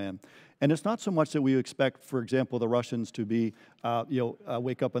homeland. And it's not so much that we expect, for example, the Russians to be,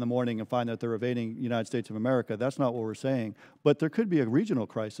 wake up in the morning and find that they're invading the United States of America. That's not what we're saying. But there could be a regional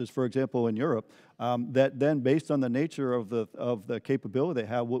crisis, for example, in Europe, that then, based on the nature of the capability they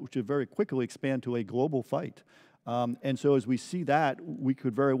have, which would very quickly expand to a global fight. And so as we see that, we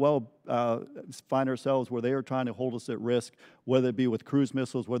could very well find ourselves where they are trying to hold us at risk, whether it be with cruise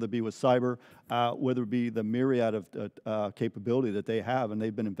missiles, whether it be with cyber, whether it be the myriad of capability that they have and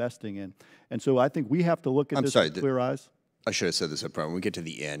they've been investing in. And so I think we have to look at this with clear eyes. I should have said this up front. When we get to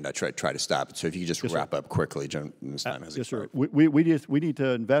the end, I try to stop it. So if you could just wrap up quickly, John, this time has expired. Yes, sir. We need to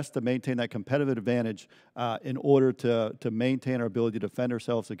invest to maintain that competitive advantage in order to maintain our ability to defend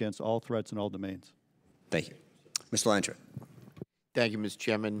ourselves against all threats in all domains. Thank you. Mr. Lantra. Thank you, Mr.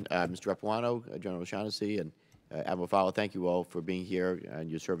 Chairman, Mr. Rapuano, General O'Shaughnessy, and Admiral Fowler. Thank you all for being here and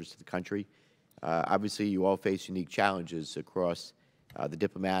your service to the country. Obviously, you all face unique challenges across the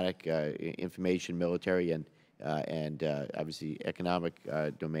diplomatic, information, military, and obviously economic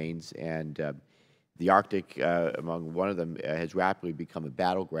domains. And the Arctic, among one of them, has rapidly become a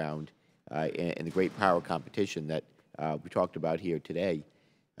battleground in the great power competition that we talked about here today.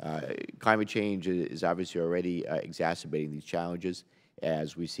 Climate change is obviously already exacerbating these challenges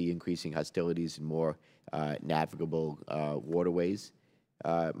as we see increasing hostilities in more navigable waterways.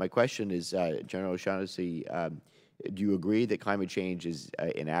 My question is, General O'Shaughnessy, do you agree that climate change is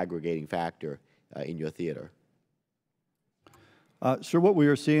an aggregating factor in your theater? Sir, what we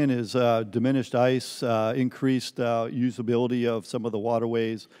are seeing is diminished ice, increased usability of some of the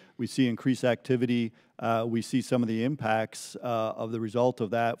waterways. We see increased activity. We see some of the impacts of the result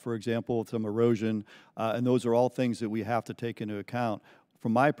of that, for example, some erosion, and those are all things that we have to take into account.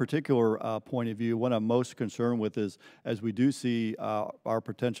 From my particular point of view, what I'm most concerned with is, as we do see our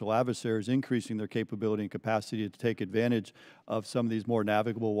potential adversaries increasing their capability and capacity to take advantage of some of these more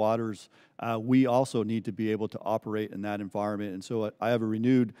navigable waters, we also need to be able to operate in that environment. And so I have a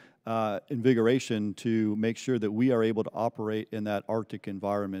renewed invigoration to make sure that we are able to operate in that Arctic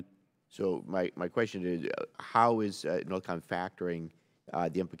environment. So my question is, how is NORTHCOM factoring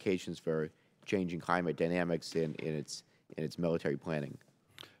the implications for changing climate dynamics in its military planning?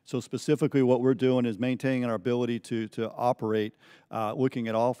 So specifically what we're doing is maintaining our ability to operate, looking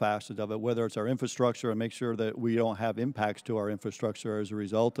at all facets of it, whether it's our infrastructure, and make sure that we don't have impacts to our infrastructure as a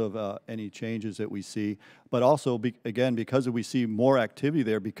result of any changes that we see. But also, again, because we see more activity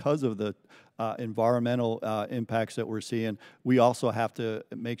there because of the environmental impacts that we're seeing, we also have to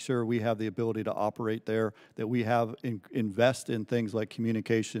make sure we have the ability to operate there, that we have invest in things like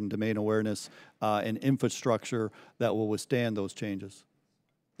communication, domain awareness, and infrastructure that will withstand those changes.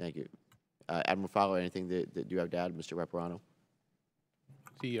 Thank you. Admiral Fowler, anything that you have to add, Mr. Rapuano?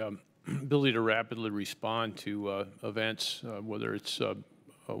 The ability to rapidly respond to events, whether it's a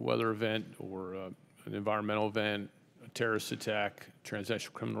weather event or an environmental event, a terrorist attack,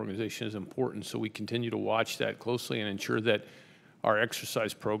 transnational criminal organization is important. So we continue to watch that closely and ensure that our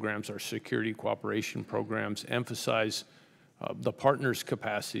exercise programs, our security cooperation programs emphasize the partners'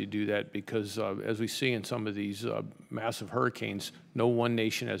 capacity to do that, because as we see in some of these massive hurricanes, no one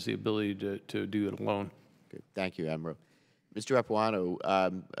nation has the ability to do it alone. Okay. Thank you, Admiral. Mr. Rapuano,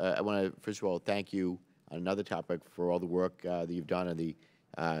 I want to, first of all, thank you on another topic for all the work that you've done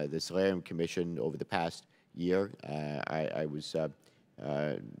on the Solarium Commission over the past year. I was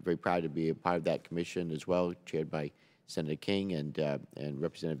very proud to be a part of that commission as well, chaired by Senator King and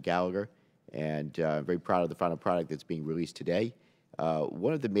Representative Gallagher, and very proud of the final product that's being released today.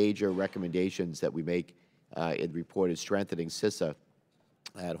 One of the major recommendations that we make in the report is strengthening CISA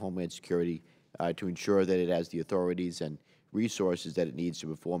at Homeland Security to ensure that it has the authorities and resources that it needs to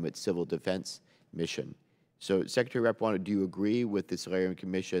perform its civil defense mission. So, Secretary Rapuano, do you agree with the Solarium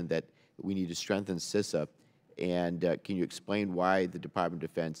Commission that we need to strengthen CISA, and can you explain why the Department of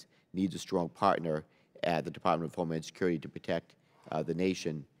Defense needs a strong partner at the Department of Homeland Security to protect the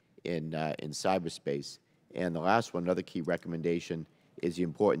nation in cyberspace? And the last one, another key recommendation, is the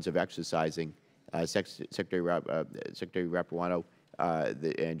importance of exercising. Secretary Rapuano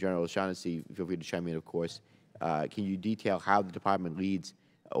and General O'Shaughnessy, feel free to chime in, of course. Can you detail how the department leads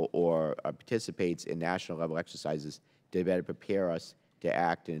or participates in national level exercises to better prepare us to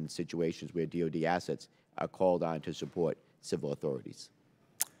act in situations where DoD assets are called on to support civil authorities?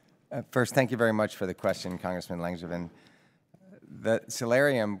 First, thank you very much for the question, Congressman Langevin. The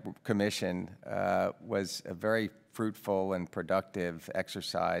Solarium Commission was a very fruitful and productive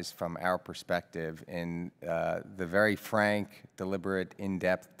exercise from our perspective in the very frank, deliberate,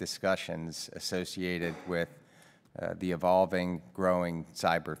 in-depth discussions associated with the evolving, growing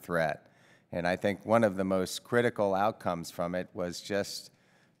cyber threat. And I think one of the most critical outcomes from it was just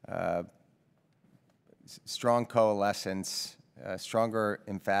strong coalescence, stronger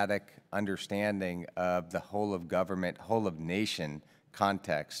emphatic understanding of the whole of government, whole of nation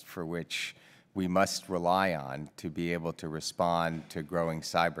context for which we must rely on to be able to respond to growing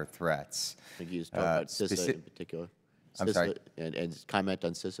cyber threats. I think you just talked about CISA in particular. I'm sorry? And comment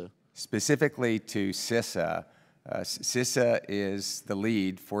on CISA. Specifically to CISA, CISA is the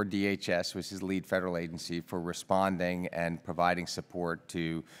lead for DHS, which is the lead federal agency for responding and providing support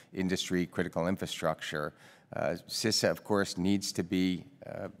to industry critical infrastructure. CISA, of course, needs to be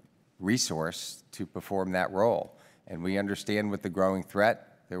resourced to perform that role. And we understand with the growing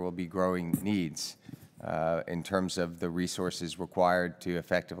threat, there will be growing needs in terms of the resources required to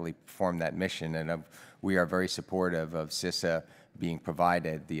effectively perform that mission. And we are very supportive of CISA being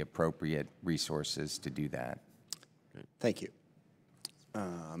provided the appropriate resources to do that. Thank you.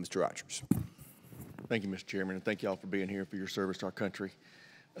 Mr. Rogers. Thank you, Mr. Chairman, and thank you all for being here, for your service to our country.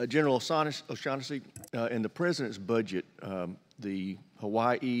 General O'Shaughnessy, in the President's budget, the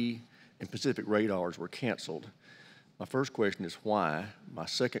Hawaii and Pacific radars were canceled. My first question is why? My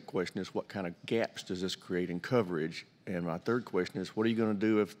second question is what kind of gaps does this create in coverage? And my third question is what are you going to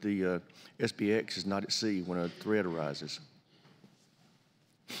do if the SBX is not at sea when a threat arises?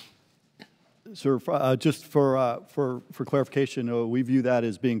 Sir, just for clarification, we view that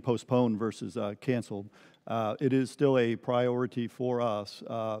as being postponed versus canceled. It is still a priority for us.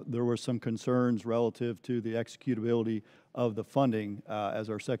 There were some concerns relative to the executability of the funding, as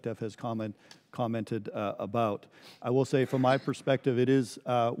our SecDef has commented about. I will say, from my perspective, it is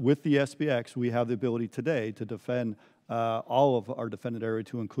with the SBX, we have the ability today to defend all of our defended area,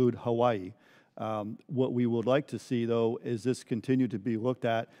 to include Hawaii. What we would like to see, though, is this continue to be looked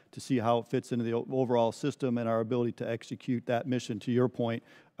at to see how it fits into the overall system and our ability to execute that mission, to your point,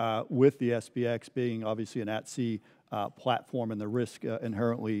 with the SBX being obviously an at-sea platform and the risk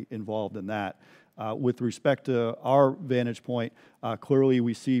inherently involved in that. With respect to our vantage point, clearly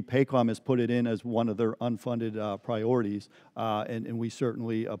we see PACOM has put it in as one of their unfunded priorities, and we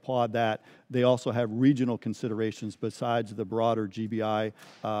certainly applaud that. They also have regional considerations besides the broader GBI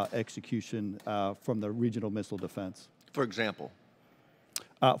execution from the regional missile defense. For example?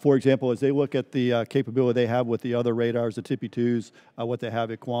 For example, as they look at the capability they have with the other radars, the TPY-2s, what they have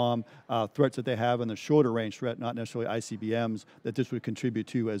at Guam, threats that they have in the shorter range threat, not necessarily ICBMs, that this would contribute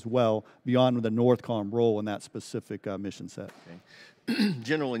to as well, beyond the NORTHCOM role in that specific mission set. Okay.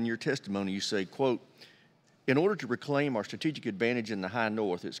 General, in your testimony, you say, quote, in order to reclaim our strategic advantage in the high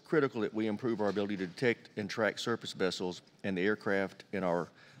north, it's critical that we improve our ability to detect and track surface vessels and the aircraft in our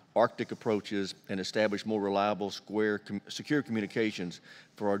Arctic approaches and establish more reliable, secure communications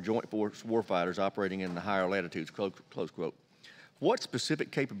for our joint force warfighters operating in the higher latitudes, close quote. What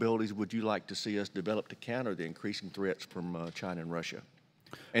specific capabilities would you like to see us develop to counter the increasing threats from China and Russia?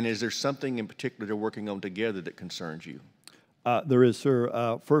 And is there something in particular they're working on together that concerns you? There is,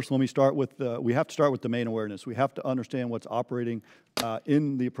 sir. First, let me start with, we have to start with domain awareness. We have to understand what's operating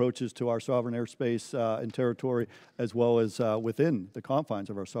in the approaches to our sovereign airspace and territory, as well as within the confines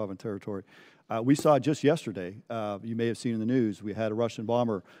of our sovereign territory. We saw just yesterday, you may have seen in the news, we had a Russian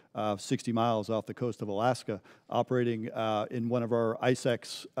bomber 60 miles off the coast of Alaska operating in one of our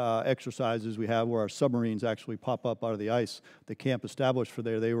ICEX exercises we have where our submarines actually pop up out of the ice. The camp established for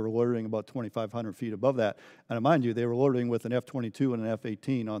there, they were loitering about 2,500 feet above that. And mind you, they were loitering with an F-22 and an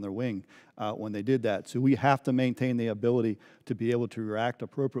F-18 on their wing when they did that. So we have to maintain the ability to be able to react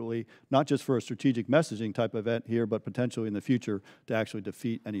appropriately, not just for a strategic messaging type event here, but potentially in the future to actually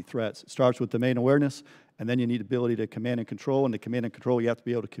defeat any threats. It starts with domain awareness, and then you need ability to command and control, and to command and control, you have to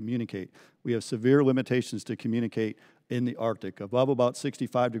be able to communicate. We have severe limitations to communicate in the Arctic. Above about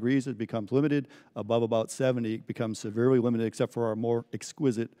 65 degrees, it becomes limited. Above about 70, it becomes severely limited, except for our more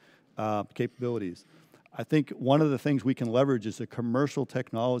exquisite capabilities. I think one of the things we can leverage is the commercial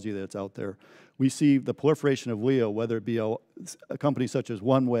technology that's out there. We see the proliferation of LEO, whether it be a company such as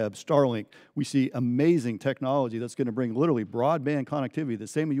OneWeb, Starlink. We see amazing technology that's going to bring literally broadband connectivity, the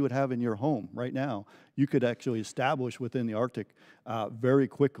same you would have in your home right now. You could actually establish within the Arctic very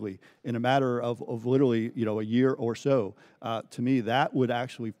quickly in a matter of literally, a year or so. To me, that would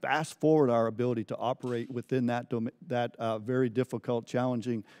actually fast forward our ability to operate within that very difficult,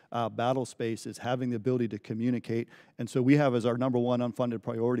 challenging battle space, is having the ability to communicate. And so we have as our number one unfunded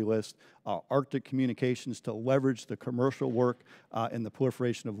priority list Arctic communications to leverage the commercial work and the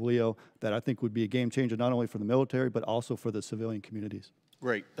proliferation of LEO that I think would be a game changer not only for the military but also for the civilian communities.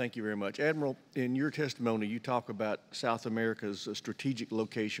 Great, thank you very much. Admiral, in your testimony, you talk about South America's strategic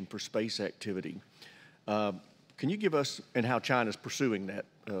location for space activity. Can you give us, and how China's pursuing that,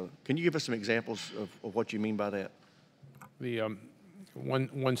 can you give us some examples of what you mean by that? The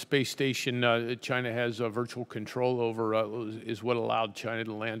one space station China has virtual control over is what allowed China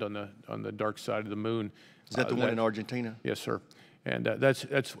to land on the dark side of the moon. Is that the one in Argentina? Yes, sir. And that's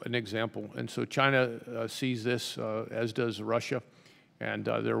an example. And so China sees this, as does Russia, and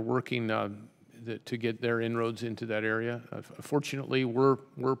they're working to get their inroads into that area. Fortunately,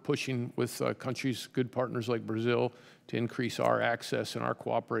 we're pushing with countries, good partners like Brazil, to increase our access and our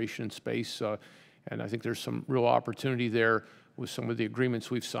cooperation in space. And I think there's some real opportunity there with some of the agreements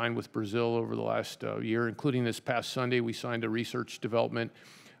we've signed with Brazil over the last year, including this past Sunday. We signed a research development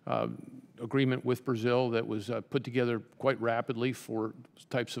agreement with Brazil that was put together quite rapidly for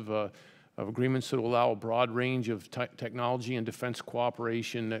types of agreements that will allow a broad range of technology and defense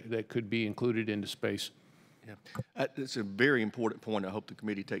cooperation that could be included into space. Yeah, it's a very important point I hope the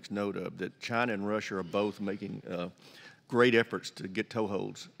committee takes note of, that China and Russia are both making great efforts to get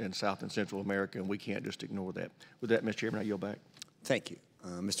toeholds in South and Central America, and we can't just ignore that. With that, Mr. Chairman, I yield back. Thank you.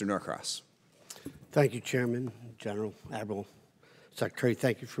 Mr. Norcross. Thank you, Chairman, General, Admiral, Secretary.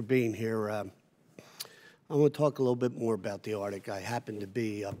 Thank you for being here. I want to talk a little bit more about the Arctic. I happened to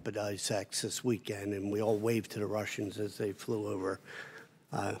be up at ICEX this weekend, and we all waved to the Russians as they flew over.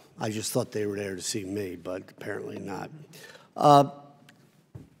 I just thought they were there to see me, but apparently not.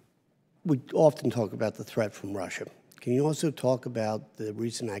 We often talk about the threat from Russia. Can you also talk about the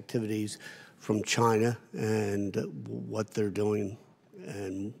recent activities from China and what they're doing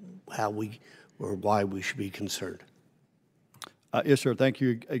and how or why we should be concerned? Yes, sir. Thank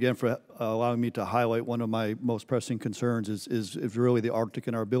you again for allowing me to highlight one of my most pressing concerns is really the Arctic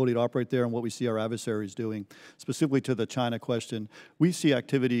and our ability to operate there and what we see our adversaries doing. Specifically to the China question, we see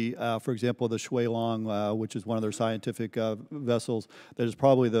activity, for example, the Shuilong, which is one of their scientific vessels, that is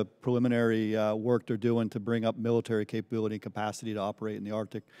probably the preliminary work they're doing to bring up military capability and capacity to operate in the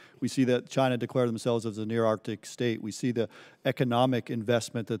Arctic. We see that China declare themselves as a near-Arctic state. We see the economic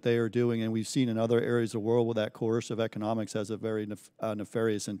investment that they are doing, and we've seen in other areas of the world where that coercive economics has a very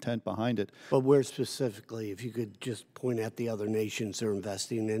nefarious intent behind it. But where specifically, if you could just point out the other nations they're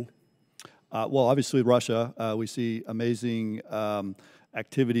investing in? Well, obviously Russia. We see amazing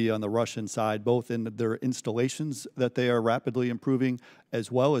activity on the Russian side, both in their installations that they are rapidly improving,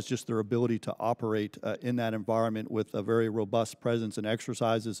 as well as just their ability to operate in that environment with a very robust presence in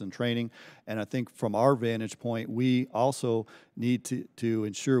exercises and training. And I think from our vantage point, we also need to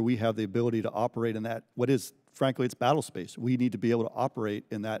ensure we have the ability to operate in that, what is, frankly, it's battle space. We need to be able to operate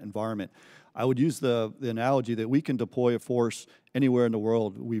in that environment. I would use the analogy that we can deploy a force anywhere in the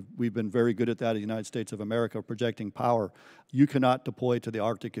world. We've been very good at that in the United States of America, projecting power. You cannot deploy to the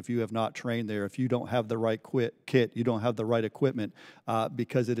Arctic if you have not trained there, if you don't have the right kit, you don't have the right equipment,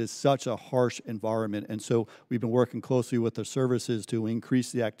 because it is such a harsh environment. And so we've been working closely with the services to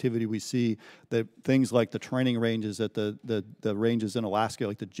increase the activity we see, the things like the training ranges at the ranges in Alaska,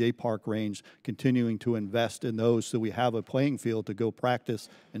 like the Jay Park range, continuing to invest in those so we have a playing field to go practice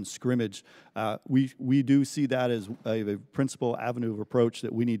and scrimmage. We do see that as a principal avenue of approach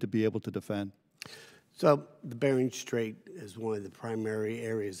that we need to be able to defend. So the Bering Strait is one of the primary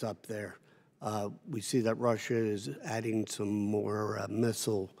areas up there. We see that Russia is adding some more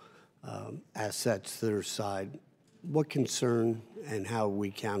missile assets to their side. What concern and how are we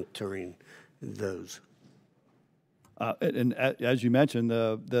countering those? And as you mentioned,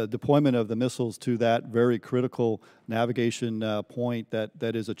 the deployment of the missiles to that very critical navigation point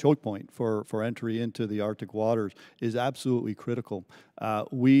that is a choke point for entry into the Arctic waters is absolutely critical.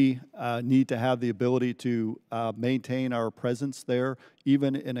 We need to have the ability to maintain our presence there,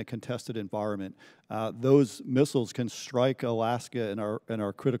 even in a contested environment. Those missiles can strike Alaska and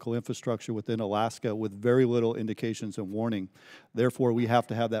our critical infrastructure within Alaska with very little indications and warning. Therefore, we have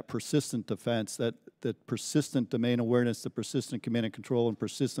to have that persistent defense, that persistent domain awareness, the persistent command and control, and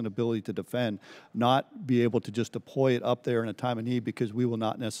persistent ability to defend, not be able to just deploy it up there in a time of need, because we will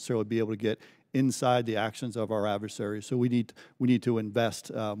not necessarily be able to get inside the actions of our adversaries. So we need to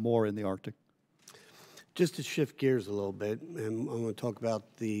invest more in the Arctic. Just to shift gears a little bit, and I want to talk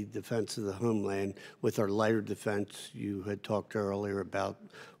about the defense of the homeland with our lighter defense. You had talked earlier about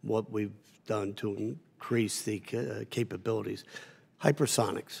what we've done to increase the capabilities.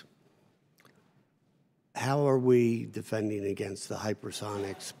 Hypersonics. How are we defending against the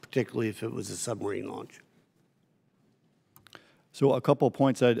hypersonics, particularly if it was a submarine launch? So a couple of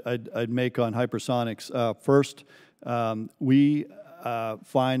points I'd make on hypersonics. First, we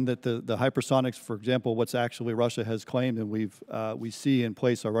find that the hypersonics, for example, what's actually Russia has claimed, and we see in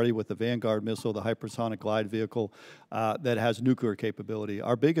place already with the Vanguard missile, the hypersonic glide vehicle that has nuclear capability.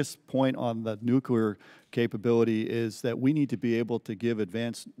 Our biggest point on the nuclear capability is that we need to be able to give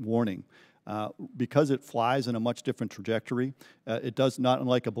advanced warning. Because it flies in a much different trajectory, it does not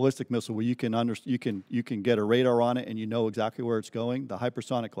unlike a ballistic missile where you can get a radar on it and you know exactly where it's going. The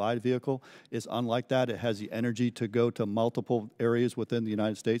hypersonic glide vehicle is unlike that. It has the energy to go to multiple areas within the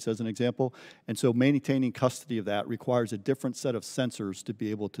United States, as an example, and so maintaining custody of that requires a different set of sensors to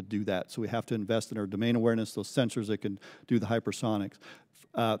be able to do that. So we have to invest in our domain awareness, those sensors that can do the hypersonics.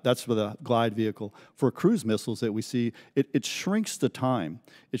 That's for the glide vehicle. For cruise missiles that we see, it shrinks the time.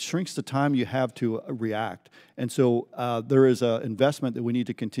 It shrinks the time you have to react. And so there is an investment that we need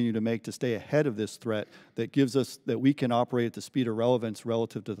to continue to make to stay ahead of this threat that gives us, that we can operate at the speed of relevance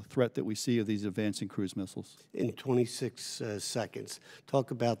relative to the threat that we see of these advancing cruise missiles. In 26 seconds,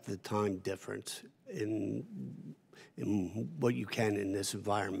 talk about the time difference in what you can in this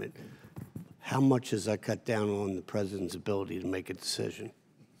environment. How much does that cut down on the president's ability to make a decision?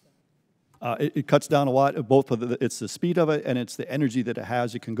 It cuts down a lot. It's the speed of it and it's the energy that it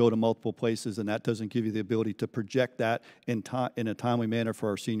has. It can go to multiple places, and that doesn't give you the ability to project that in a timely manner for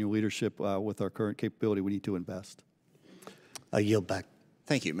our senior leadership. With our current capability, we need to invest. I yield back.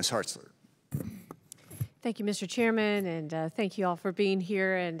 Thank you. Ms. Hartzler. Thank you, Mr. Chairman, and thank you all for being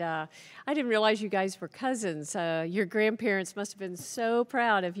here. And I didn't realize you guys were cousins. Your grandparents must have been so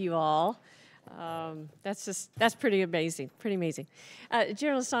proud of you all. That's pretty amazing,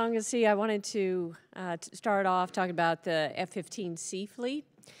 General Songacy, I wanted to start off talking about the F-15C fleet.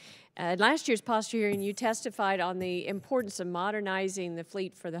 Last year's posture hearing, you testified on the importance of modernizing the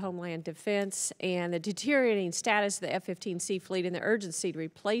fleet for the Homeland Defense and the deteriorating status of the F-15C fleet and the urgency to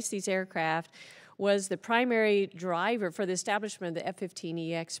replace these aircraft was the primary driver for the establishment of the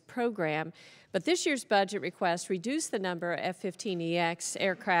F-15EX program. But this year's budget request reduced the number of F-15EX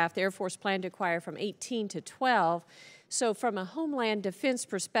aircraft the Air Force planned to acquire from 18 to 12. So from a Homeland Defense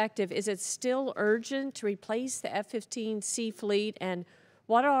perspective, is it still urgent to replace the F-15C fleet? And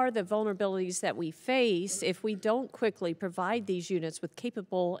what are the vulnerabilities that we face if we don't quickly provide these units with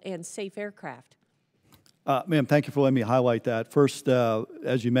capable and safe aircraft? Ma'am, thank you for letting me highlight that. First,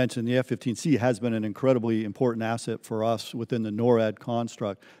 as you mentioned, the F-15C has been an incredibly important asset for us within the NORAD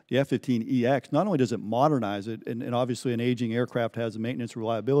construct. The F-15EX, not only does it modernize it, and obviously an aging aircraft has maintenance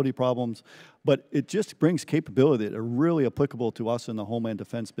reliability problems, but it just brings capability that are really applicable to us in the Homeland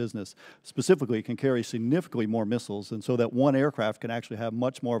Defense business. Specifically, it can carry significantly more missiles, and so that one aircraft can actually have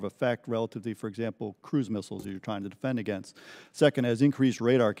much more of effect relative to, for example, cruise missiles that you're trying to defend against. Second, has increased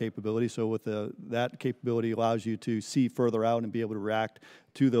radar capability, so with that capability allows you to see further out and be able to react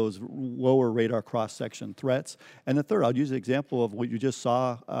to those lower radar cross-section threats. And the third, I'll use the example of what you just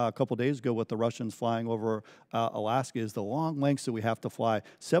saw a couple days ago with the Russians flying over Alaska, is the long lengths that we have to fly,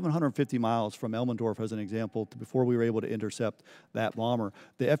 750 miles from Elmendorf as an example, before we were able to intercept that bomber.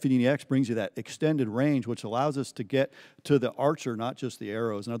 The F-15X brings you that extended range, which allows us to get to the Archer, not just the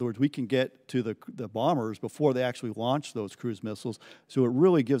arrows. In other words, we can get to the bombers before they actually launch those cruise missiles. So it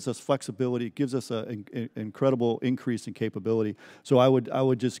really gives us flexibility. It gives us an incredible increase in capability. So I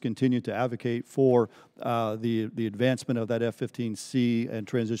would just continue to advocate for the advancement of that F-15C and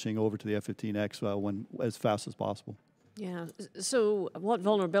transitioning over to the F-15X as fast as possible. Yeah. So what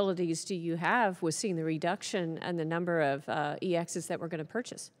vulnerabilities do you have with seeing the reduction and the number of EXs that we're going to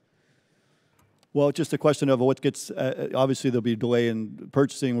purchase? Well, it's just a question of what gets, obviously there'll be a delay in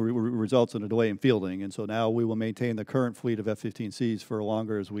purchasing results in a delay in fielding. And so now we will maintain the current fleet of F-15Cs for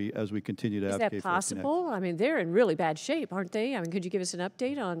longer as we continue to advocate. Is that possible? I mean, they're in really bad shape, aren't they? I mean, could you give us an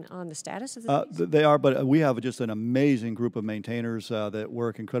update on the status of these? They are, but we have just an amazing group of maintainers that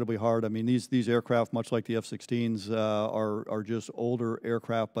work incredibly hard. I mean, these aircraft, much like the F-16s, are just older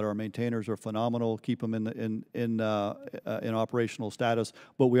aircraft, but our maintainers are phenomenal, keep them in operational status.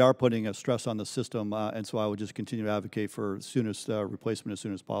 But we are putting a stress on the system, and so I would just continue to advocate for soonest replacement as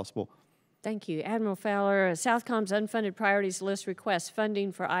soon as possible. Thank you. Admiral Fowler, Southcom's unfunded priorities list requests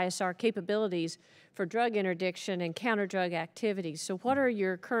funding for ISR capabilities for drug interdiction and counter-drug activities. So what are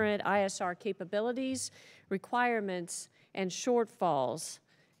your current ISR capabilities, requirements, and shortfalls?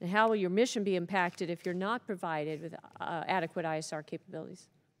 And how will your mission be impacted if you're not provided with adequate ISR capabilities?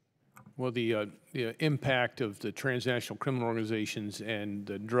 Well, the impact of the transnational criminal organizations and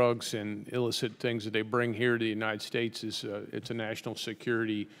the drugs and illicit things that they bring here to the United States is it's a national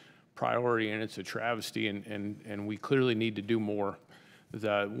security priority, and it's a travesty, and we clearly need to do more.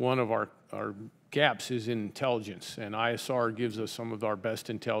 One of our gaps is in intelligence, and ISR gives us some of our best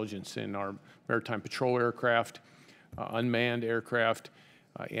intelligence in our maritime patrol aircraft, unmanned aircraft,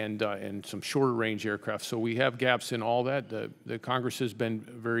 and some shorter range aircraft. So we have gaps in all that. The Congress has been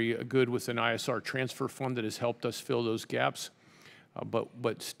very good with an ISR transfer fund that has helped us fill those gaps.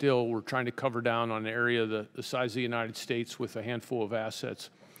 But still, we're trying to cover down on an area the size of the United States with a handful of assets.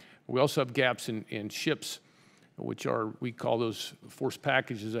 We also have gaps in ships, which we call those force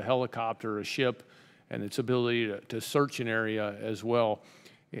packages, a helicopter, a ship, and its ability to search an area as well.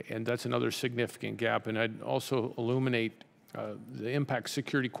 And that's another significant gap. And I'd also illuminate the impact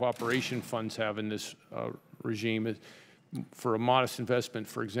security cooperation funds have in this regime. For a modest investment,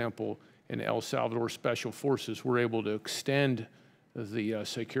 for example, in El Salvador Special Forces, we're able to extend the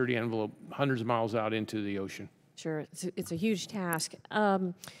security envelope hundreds of miles out into the ocean. Sure, it's a huge task.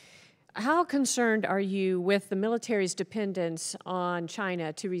 How concerned are you with the military's dependence on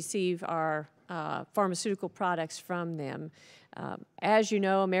China to receive our pharmaceutical products from them? As you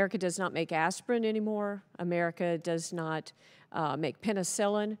know, America does not make aspirin anymore. America does not make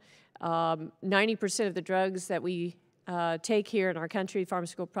penicillin. 90% of the drugs that we take here in our country,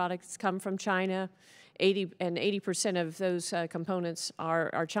 pharmaceutical products, come from China. 80% of those components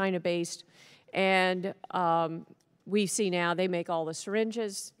are China-based. And we see now they make all the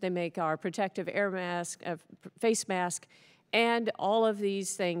syringes, they make our protective air mask, face mask, and all of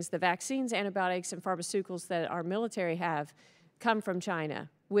these things, the vaccines, antibiotics, and pharmaceuticals that our military have come from China.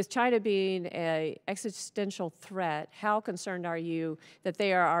 With China being an existential threat, how concerned are you that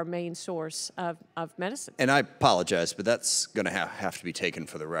they are our main source of medicine? And I apologize, but that's going to have to be taken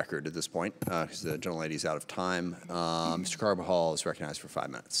for the record at this point because the gentlelady's out of time. Mr. Carbajal is recognized for 5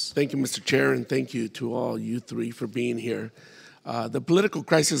 minutes. Thank you, Mr. Chair, and thank you to all you three for being here. The political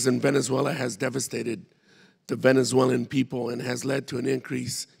crisis in Venezuela has devastated the Venezuelan people and has led to an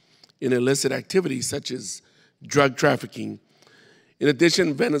increase in illicit activities such as drug trafficking. In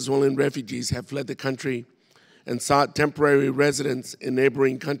addition, Venezuelan refugees have fled the country and sought temporary residence in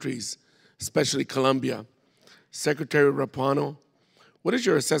neighboring countries, especially Colombia. Secretary Rapuano, what is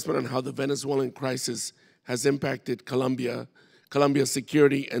your assessment on how the Venezuelan crisis has impacted Colombia's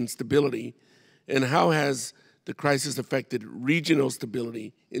security and stability, and how has the crisis affected regional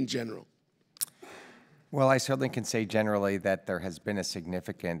stability in general? Well, I certainly can say generally that there has been a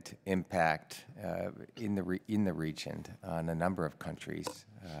significant impact in the region on a number of countries.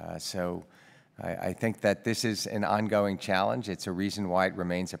 So I think that this is an ongoing challenge. It's a reason why it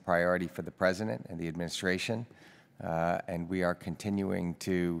remains a priority for the President and the administration. And we are continuing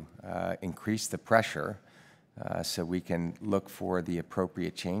to increase the pressure so we can look for the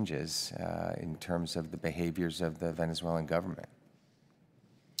appropriate changes in terms of the behaviors of the Venezuelan government.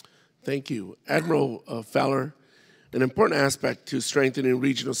 Thank you. Admiral Fowler, an important aspect to strengthening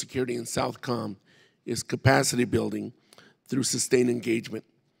regional security in Southcom is capacity building through sustained engagement.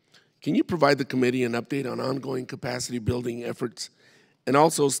 Can you provide the committee an update on ongoing capacity building efforts and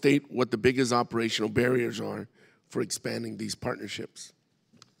also state what the biggest operational barriers are for expanding these partnerships?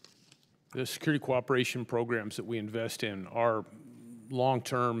 The security cooperation programs that we invest in are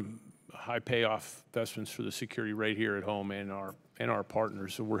long-term, high payoff investments for the security right here at home and our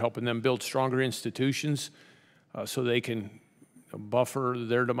partners. So we're helping them build stronger institutions so they can buffer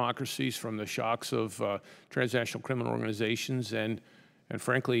their democracies from the shocks of transnational criminal organizations and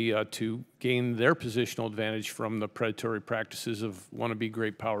frankly, to gain their positional advantage from the predatory practices of wannabe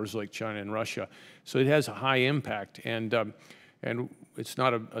great powers like China and Russia. So it has a high impact, and it's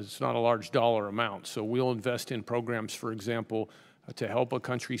not a large dollar amount. So we'll invest in programs, for example, to help a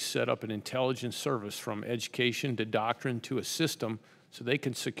country set up an intelligence service from education to doctrine to a system so they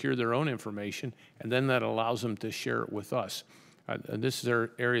can secure their own information, and then that allows them to share it with us. And this is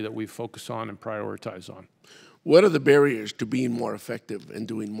our area that we focus on and prioritize on. What are the barriers to being more effective and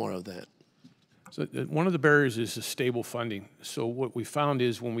doing more of that? So one of the barriers is the stable funding. So what we found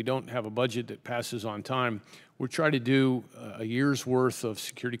is when we don't have a budget that passes on time, we try to do a year's worth of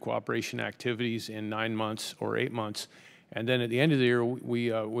security cooperation activities in 9 months or 8 months. And then at the end of the year,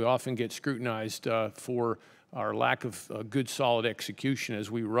 we often get scrutinized for our lack of good, solid execution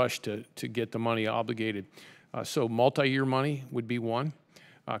as we rush to get the money obligated. So multi-year money would be one.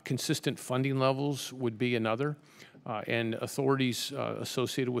 Consistent funding levels would be another, and authorities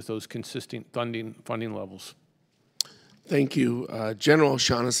associated with those consistent funding levels. Thank you. General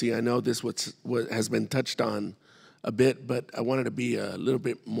O'Shaughnessy, I know this has been touched on a bit, but I wanted to be a little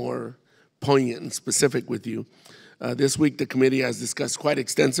bit more poignant and specific with you. This week, the committee has discussed quite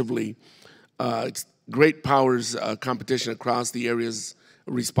extensively great powers competition across the areas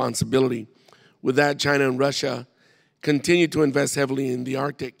of responsibility. With that, China and Russia continue to invest heavily in the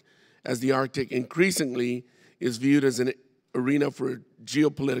Arctic, as the Arctic increasingly is viewed as an arena for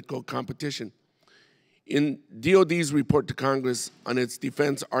geopolitical competition. In DOD's report to Congress on its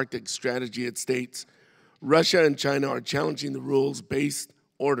Defense Arctic strategy, it states, Russia and China are challenging the rules-based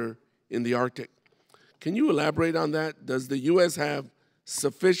order in the Arctic. Can you elaborate on that? Does the U.S. have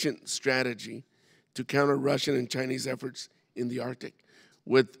sufficient strategy to counter Russian and Chinese efforts in the Arctic,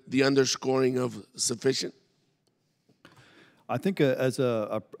 with the underscoring of sufficient? I think as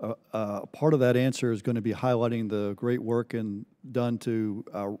a part of that answer is going to be highlighting the great work done to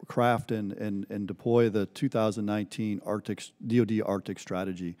craft and deploy the 2019 DoD Arctic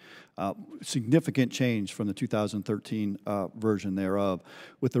strategy. Significant change from the 2013 version thereof,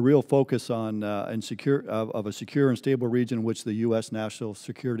 with the real focus on of a secure and stable region in which the U.S. national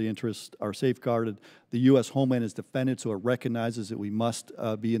security interests are safeguarded. The U.S. homeland is defended, so it recognizes that we must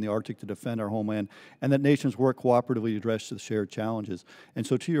be in the Arctic to defend our homeland, and that nations work cooperatively to address the shared challenges. And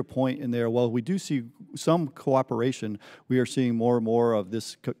so to your point in there, while we do see some cooperation, we are seeing more and more of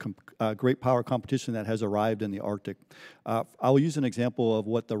this great power competition that has arrived in the Arctic. I'll use an example of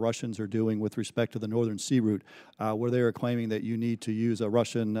what the Russians are doing with respect to the Northern Sea Route, where they are claiming that you need to use a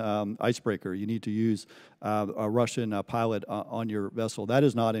Russian icebreaker, you need to use a Russian pilot on your vessel. That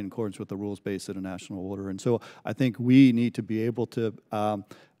is not in accordance with the rules-based international order. And so I think we need to be able to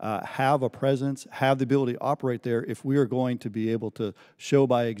have a presence, have the ability to operate there if we are going to be able to show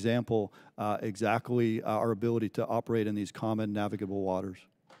by example exactly our ability to operate in these common navigable waters.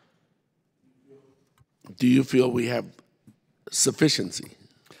 Do you feel we have sufficiency?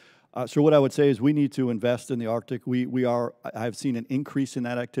 So what I would say is we need to invest in the Arctic. I've seen an increase in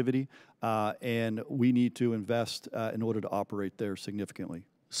that activity, and we need to invest in order to operate there significantly.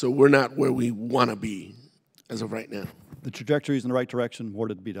 So we're not where we want to be as of right now. The trajectory is in the right direction, more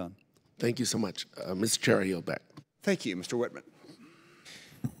to be done. Thank you so much. Mr. Chair, I yield back. Thank you, Mr. Whitman.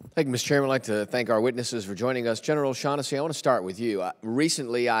 Thank you, Mr. Chairman. I'd like to thank our witnesses for joining us. General O'Shaughnessy, I want to start with you.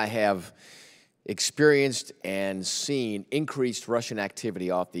 Recently, I have experienced and seen increased Russian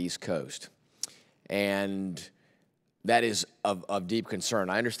activity off the East Coast, and that is of deep concern.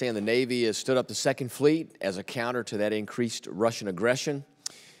 I understand the Navy has stood up the Second Fleet as a counter to that increased Russian aggression,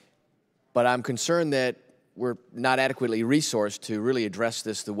 but I'm concerned that we're not adequately resourced to really address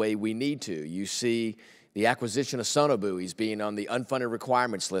this the way we need to. You see the acquisition of sonobuoys being on the unfunded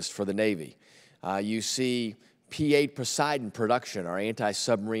requirements list for the Navy. You see P-8 Poseidon production, our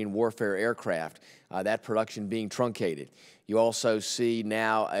anti-submarine warfare aircraft, that production being truncated. You also see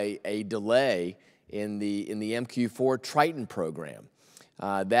now a delay in the MQ-4 Triton program.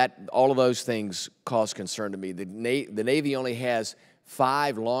 All of those things cause concern to me. The Navy only has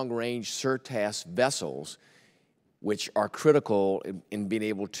 5 long-range SIRTAS vessels, which are critical in being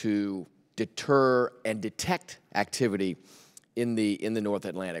able to deter and detect activity in the North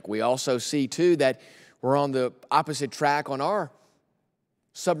Atlantic. We also see, too, that We're on the opposite track on our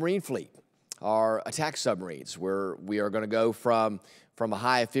submarine fleet, our attack submarines, where we are going to go from a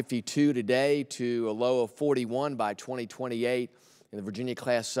high of 52 today to a low of 41 by 2028 in the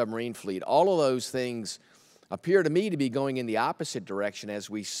Virginia-class submarine fleet. All of those things appear to me to be going in the opposite direction as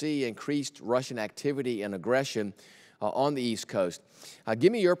we see increased Russian activity and aggression on the East Coast.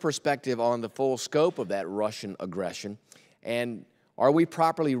 Give me your perspective on the full scope of that Russian aggression, and are we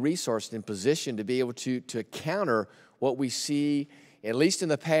properly resourced and positioned to be able to counter what we see, at least in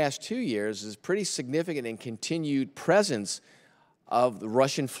the past 2 years, is pretty significant and continued presence of the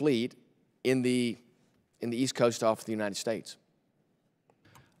Russian fleet in the East Coast off the United States?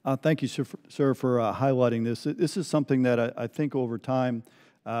 Thank you, sir, for highlighting this. This is something that I think over time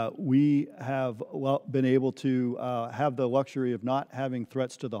we have been able to have the luxury of not having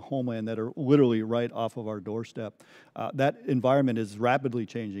threats to the homeland that are literally right off of our doorstep. That environment is rapidly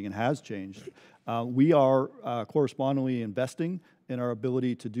changing and has changed. We are correspondingly investing in our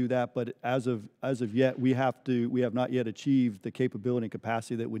ability to do that, but as of yet, we have not yet achieved the capability and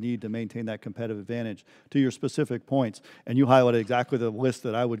capacity that we need to maintain that competitive advantage. To your specific points, and you highlighted exactly the list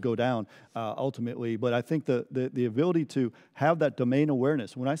that I would go down ultimately, but I think the ability to have that domain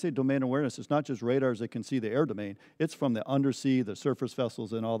awareness. When I say domain awareness, it's not just radars that can see the air domain. It's from the undersea, the surface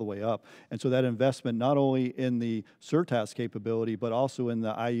vessels, and all the way up. And so that investment not only in the SIRTAS capability, but also in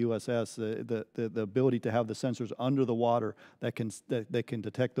the IUSS, the ability to have the sensors under the water that can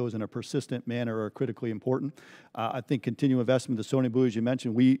detect those in a persistent manner are critically important. I think continued investment, the Sony buoys you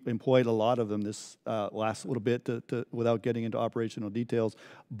mentioned, we employed a lot of them this last little bit without getting into operational details.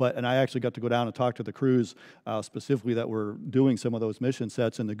 And I actually got to go down and talk to the crews specifically that were doing some of those mission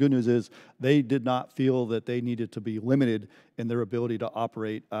sets. And the good news is they did not feel that they needed to be limited in their ability to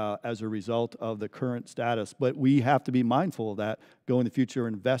operate as a result of the current status. But we have to be mindful of that, go in the future,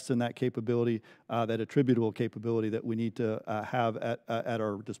 invest in that capability, that attributable capability that we need to have at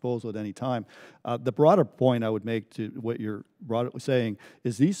our disposal at any time. The broader point I would make to what you're saying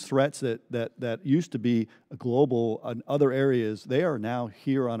is these threats that used to be global in other areas, they are now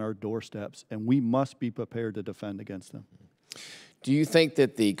here on our doorsteps, and we must be prepared to defend against them. Do you think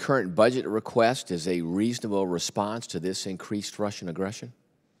that the current budget request is a reasonable response to this increased Russian aggression?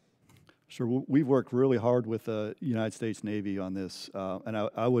 Sure. We've worked really hard with the United States Navy on this, and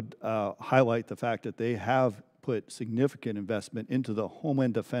I would highlight the fact that they have put significant investment into the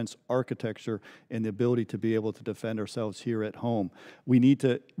Homeland Defense architecture and the ability to be able to defend ourselves here at home. We need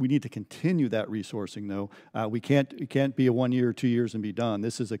to continue that resourcing, though. It can't be a 1 year or 2 years and be done.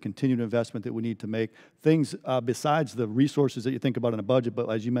 This is a continued investment that we need to make. Things besides the resources that you think about in a budget, but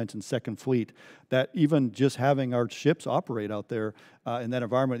as you mentioned, Second Fleet, that even just having our ships operate out there in that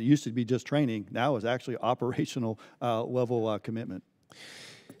environment that used to be just training, now is actually operational level commitment.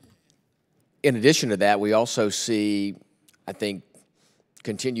 In addition to that, we also see, I think,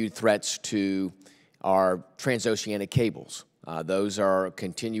 continued threats to our transoceanic cables. Those are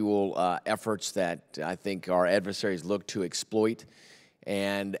continual efforts that I think our adversaries look to exploit.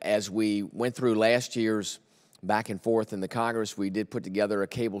 And as we went through last year's back and forth in the Congress, we did put together a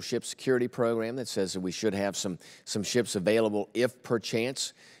cable ship security program that says that we should have some ships available if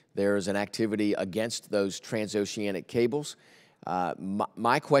perchance there is an activity against those transoceanic cables.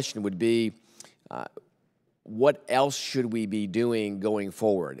 My question would be, what else should we be doing going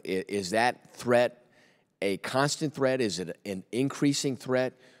forward? Is that threat a constant threat? Is it an increasing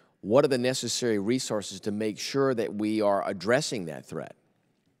threat? What are the necessary resources to make sure that we are addressing that threat?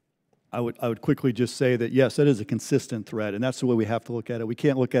 I would quickly just say that, yes, that is a consistent threat, and that's the way we have to look at it. We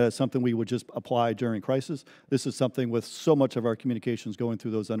can't look at it as something we would just apply during crisis. This is something with so much of our communications going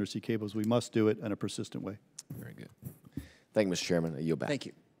through those undersea cables, we must do it in a persistent way. Very good. Thank you, Mr. Chairman. I yield back. Thank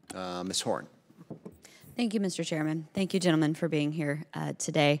you. Ms. Horn. Thank you, Mr. Chairman. Thank you, gentlemen, for being here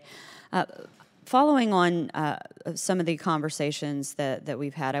today. Following on some of the conversations that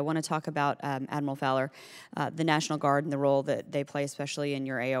we've had, I want to talk about Admiral Fowler, the National Guard, and the role that they play, especially in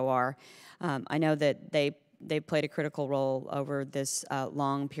your AOR. I know that they played a critical role over this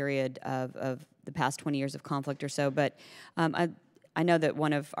long period of the past 20 years of conflict or so, but I know that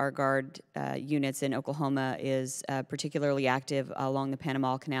one of our Guard units in Oklahoma is particularly active along the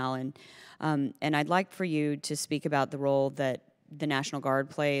Panama Canal, and I'd like for you to speak about the role that the National Guard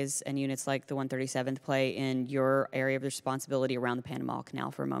plays and units like the 137th play in your area of responsibility around the Panama Canal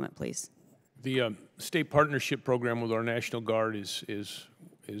for a moment, please. The state partnership program with our National Guard is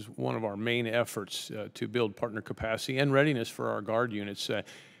one of our main efforts to build partner capacity and readiness for our Guard units.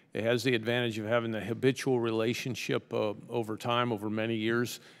 It has the advantage of having the habitual relationship over time, over many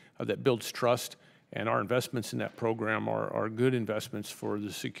years, that builds trust. And our investments in that program are good investments for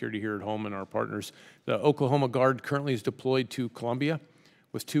the security here at home and our partners. The Oklahoma Guard currently is deployed to Colombia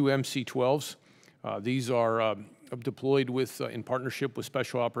with 2 MC-12s. These are deployed in partnership with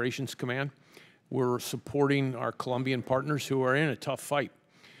Special Operations Command. We're supporting our Colombian partners who are in a tough fight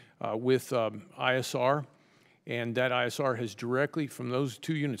with ISR. And that ISR has directly from those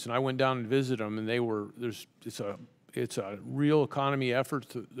 2 units, and I went down and visited them, and it's a real economy effort.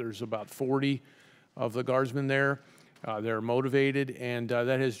 There's about 40 of the guardsmen there. They're motivated, and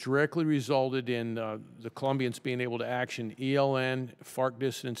that has directly resulted in the Colombians being able to action ELN, FARC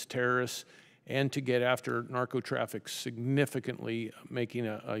dissidents, terrorists, and to get after narco traffic, significantly making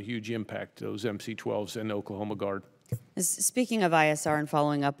a huge impact, those MC-12s and the Oklahoma Guard. Speaking of ISR and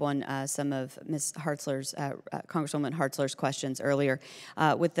following up on some of Ms. Hartzler's, Congresswoman Hartzler's questions earlier,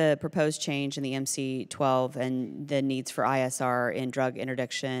 with the proposed change in the MC-12 and the needs for ISR in drug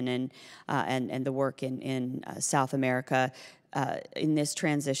interdiction and the work in South America, in this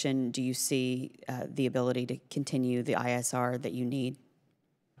transition, do you see the ability to continue the ISR that you need?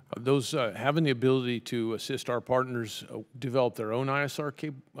 Those having the ability to assist our partners develop their own ISR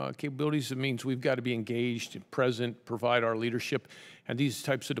capabilities, it means we've got to be engaged, present, provide our leadership, and these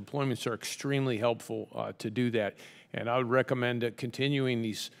types of deployments are extremely helpful to do that. And I would recommend continuing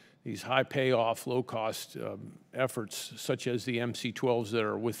these high payoff, low cost efforts, such as the MC-12s that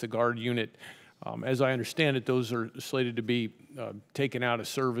are with the Guard unit. As I understand it, those are slated to be taken out of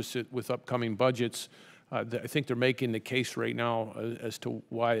service with upcoming budgets. I think they're making the case right now as to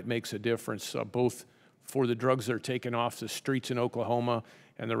why it makes a difference, both for the drugs that are taken off the streets in Oklahoma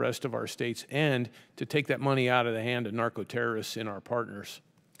and the rest of our states, and to take that money out of the hand of narco-terrorists in our partners'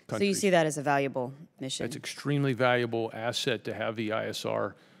 countries. So you see that as a valuable mission? It's extremely valuable asset to have the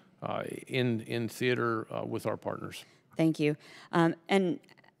ISR in theater with our partners. Thank you. And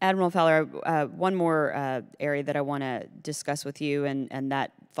Admiral Fowler, one more area that I want to discuss with you, and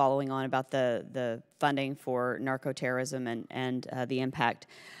that following on about the funding for narco-terrorism and the impact.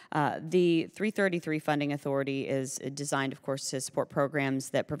 The 333 Funding Authority is designed, of course, to support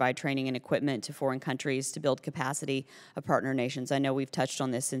programs that provide training and equipment to foreign countries to build capacity of partner nations. I know we've touched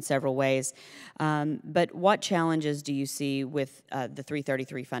on this in several ways, but what challenges do you see with the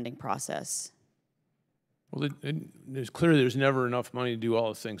 333 funding process? Well, there's clearly there's never enough money to do all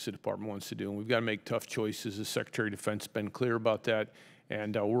the things the department wants to do, and we've got to make tough choices. The Secretary of Defense has been clear about that,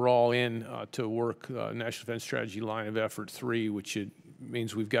 and we're all in to work National Defense Strategy Line of Effort 3, which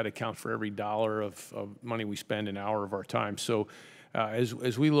means we've got to account for every dollar of money we spend, an hour of our time. So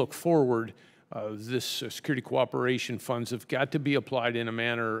as we look forward, this security cooperation funds have got to be applied in a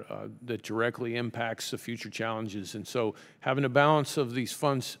manner that directly impacts the future challenges. And so having a balance of these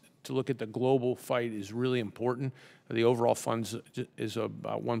funds to look at the global fight is really important. The overall funds is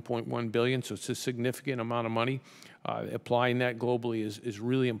about $1.1 billion, so it's a significant amount of money. Applying that globally is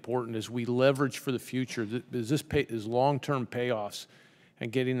really important as we leverage for the future. This is long-term payoffs,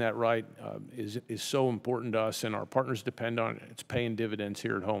 and getting that right is so important to us, and our partners depend on it. It's paying dividends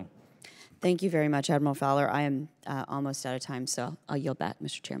here at home. Thank you very much, Admiral Fowler. I am almost out of time, so I'll yield back,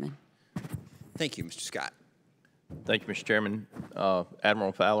 Mr. Chairman. Thank you, Mr. Scott. Thank you, Mr. Chairman.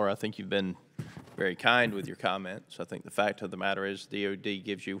 Admiral Fowler, I think you've been very kind with your comments. I think the fact of the matter is DOD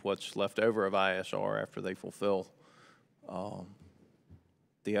gives you what's left over of ISR after they fulfill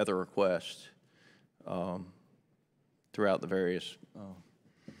the other requests throughout the various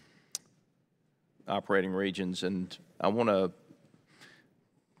operating regions. And I want to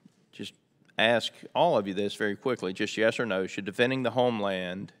just ask all of you this very quickly, just yes or no. Should defending the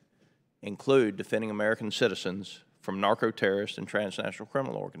homeland include defending American citizens from narco-terrorists and transnational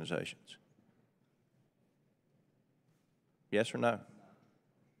criminal organizations? Yes or no?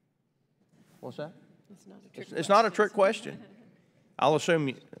 What's that? It's not a trick question. I'll assume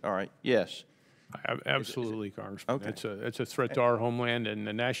you, all right, yes. Absolutely, Congressman. Okay. It's a threat to our homeland, and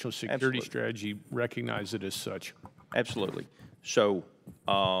the national security strategy recognizes it as such. Absolutely. So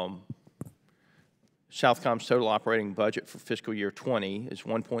Southcom's total operating budget for fiscal year 20 is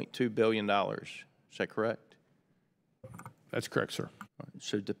 $1.2 billion. Is that correct? That's correct, sir.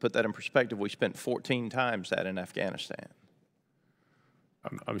 So to put that in perspective, we spent 14 times that in Afghanistan.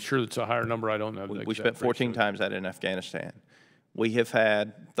 I'm sure it's a higher number. I don't know. We spent 14 times that in Afghanistan. We have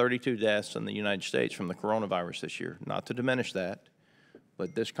had 32 deaths in the United States from the coronavirus this year. Not to diminish that,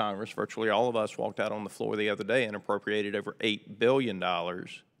 but this Congress, virtually all of us, walked out on the floor the other day and appropriated over $8 billion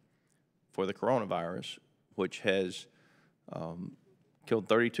for the coronavirus, which has killed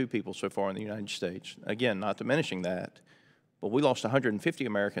 32 people so far in the United States. Again, not diminishing that, but we lost 150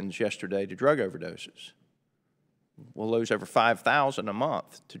 Americans yesterday to drug overdoses. We'll lose over 5,000 a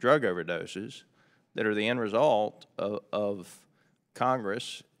month to drug overdoses. that are the end result of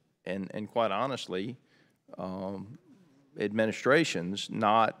Congress and quite honestly, administrations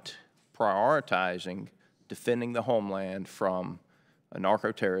not prioritizing defending the homeland from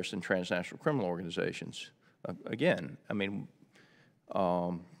narco-terrorist and transnational criminal organizations. Again, I mean,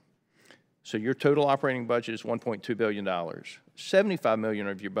 so your total operating budget is $1.2 billion. $75 million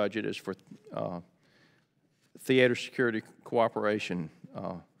of your budget is for theater security cooperation.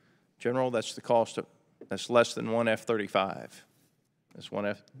 General, that's the cost of, that's less than one F-35. That's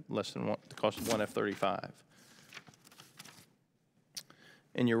less than the cost of one F-35.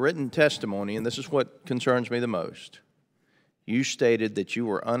 In your written testimony, and this is what concerns me the most, you stated that you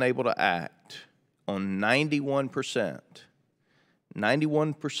were unable to act on 91%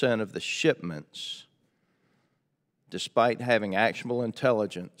 of the shipments, despite having actionable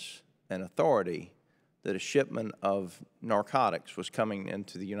intelligence and authority that a shipment of narcotics was coming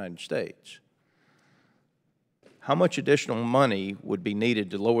into the United States. How much additional money would be needed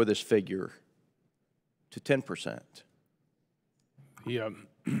to lower this figure to 10%? Yeah,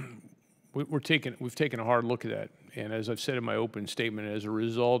 we've taken a hard look at that. And as I've said in my open statement, as a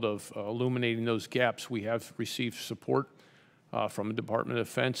result of illuminating those gaps, we have received support from the Department of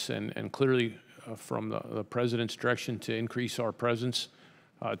Defense and clearly from the President's direction to increase our presence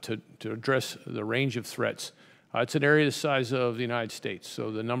to address the range of threats. It's an area the size of the United States, so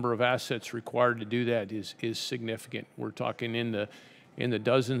the number of assets required to do that is significant. We're talking in the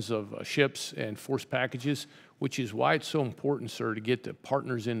dozens of ships and force packages, which is why it's so important, sir, to get the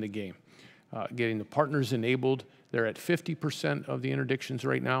partners in the game. Getting the partners enabled. They're at 50% of the interdictions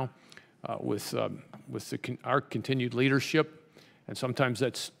right now with our continued leadership, and sometimes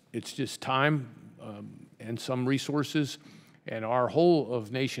it's just time and some resources, and our whole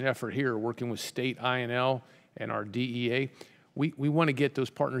of nation effort here, working with state INL and our DEA, we want to get those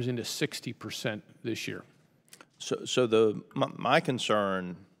partners into 60% this year. So my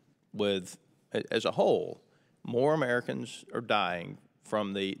concern with, as a whole, more Americans are dying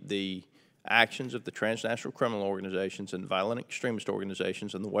from the actions of the transnational criminal organizations and violent extremist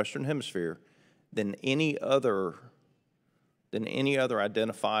organizations in the Western Hemisphere than any other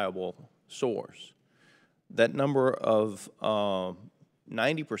identifiable source. That number of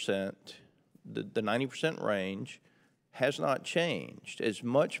 90%, the 90% range, has not changed. As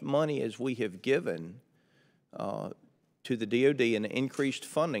much money as we have given to the DOD and increased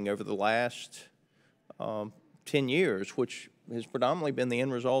funding over the last 10 years, which has predominantly been the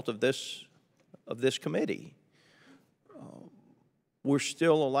end result of this committee, we're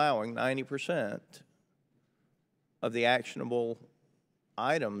still allowing 90% of the actionable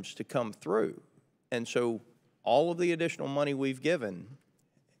items to come through. And so all of the additional money we've given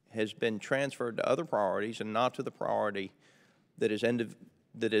has been transferred to other priorities and not to the priority that is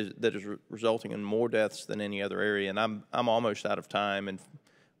resulting in more deaths than any other area. And I'm almost out of time,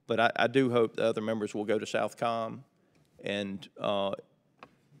 but I do hope the other members will go to Southcom and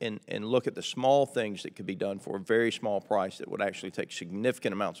look at the small things that could be done for a very small price that would actually take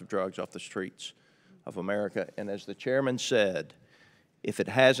significant amounts of drugs off the streets of America. And as the chairman said, if it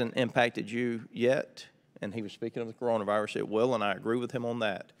hasn't impacted you yet, and he was speaking of the coronavirus, it will, and I agree with him on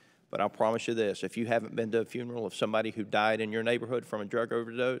that. But I'll promise you this, if you haven't been to a funeral of somebody who died in your neighborhood from a drug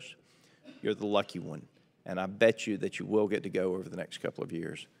overdose, you're the lucky one. And I bet you that you will get to go over the next couple of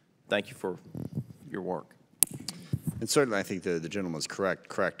years. Thank you for your work. And certainly I think the gentleman's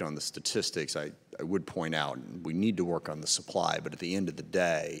correct on the statistics. I would point out we need to work on the supply, but at the end of the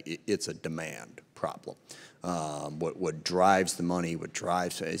day, it's a demand problem. What drives the money, what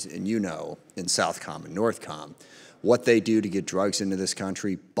drives, and you know, in Southcom and Northcom, what they do to get drugs into this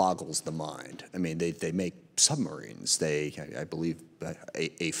country boggles the mind. I mean, they make submarines. I believe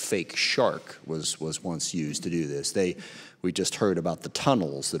a fake shark was once used to do this. We just heard about the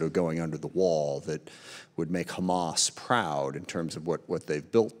tunnels that are going under the wall that would make Hamas proud in terms of what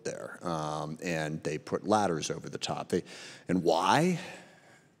they've built there. And they put ladders over the top. And why?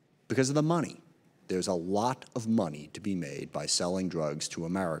 Because of the money. There's a lot of money to be made by selling drugs to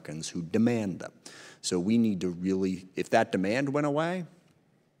Americans who demand them. So we need to really, if that demand went away,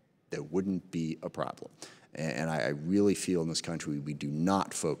 there wouldn't be a problem. And I really feel in this country we do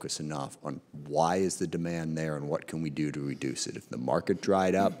not focus enough on why is the demand there and what can we do to reduce it. If the market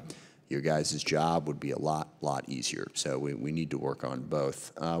dried up, your guys' job would be a lot easier. So we need to work on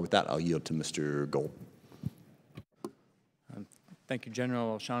both. With that, I'll yield to Mr. Gold. Thank you,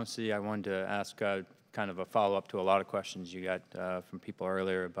 General O'Shaughnessy. I wanted to ask kind of a follow-up to a lot of questions you got from people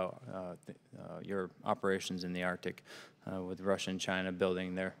earlier about your operations in the Arctic with Russia and China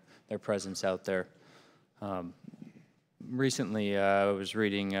building their presence out there. recently, I was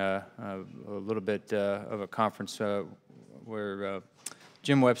reading a little bit of a conference where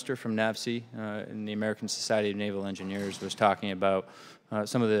Jim Webster from NAVSEA in the American Society of Naval Engineers was talking about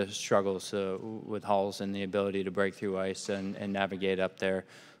some of the struggles with hulls and the ability to break through ice and navigate up there.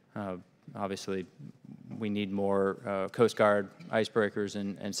 Obviously, we need more Coast Guard icebreakers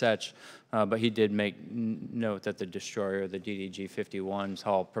and such, but he did make note that the destroyer, the DDG-51's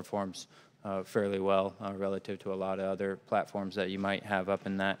hull, performs fairly well relative to a lot of other platforms that you might have up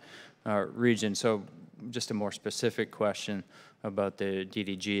in that region. So just a more specific question about the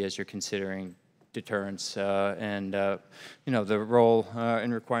DDG as you're considering deterrence and you know, the role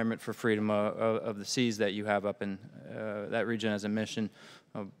and requirement for freedom of the seas that you have up in that region as a mission.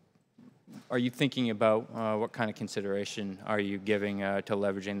 Are you thinking about what kind of consideration are you giving to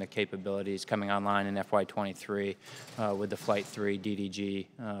leveraging the capabilities coming online in FY23 with the Flight 3 DDG,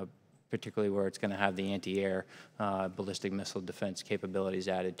 particularly where it's going to have the anti-air ballistic missile defense capabilities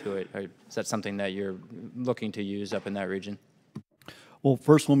added to it? Is that something that you're looking to use up in that region? Well,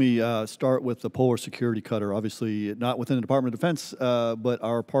 first, let me start with the Polar Security Cutter. Obviously, not within the Department of Defense, but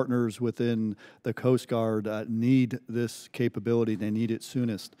our partners within the Coast Guard need this capability. They need it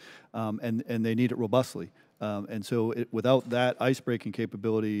soonest, and they need it robustly. And so without that ice-breaking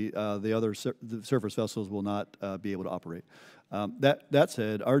capability, the other the surface vessels will not be able to operate. That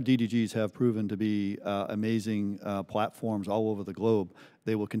said, our DDGs have proven to be amazing platforms all over the globe.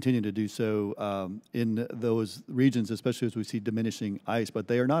 They will continue to do so in those regions, especially as we see diminishing ice, but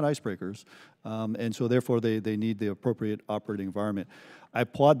they are not icebreakers, and so therefore they need the appropriate operating environment. I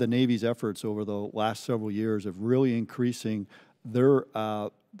applaud the Navy's efforts over the last several years of really increasing their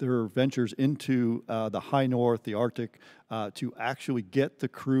ventures into the high north, the Arctic, to actually get the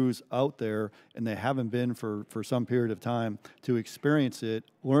crews out there, and they haven't been for some period of time, to experience it,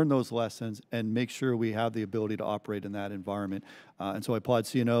 learn those lessons, and make sure we have the ability to operate in that environment. And so I applaud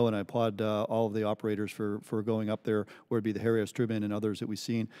CNO and I applaud all of the operators for going up there, whether it be the Harry S. Truman and others that we've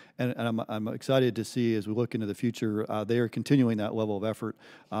seen. And I'm excited to see as we look into the future, they are continuing that level of effort,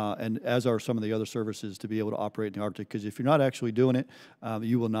 and as are some of the other services to be able to operate in the Arctic, because if you're not actually doing it,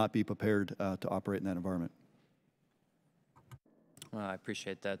 you will not be prepared to operate in that environment. Well, I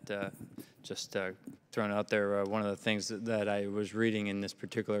appreciate that. Just throwing out there, one of the things that I was reading in this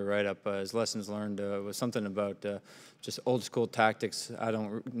particular write-up as lessons learned was something about just old school tactics. I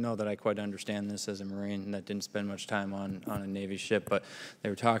don't know that I quite understand this as a Marine that didn't spend much time on a Navy ship, but they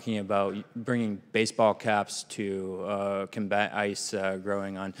were talking about bringing baseball caps to combat ice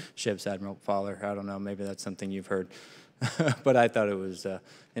growing on ships. Admiral Fowler, I don't know, maybe that's something you've heard. But I thought it was an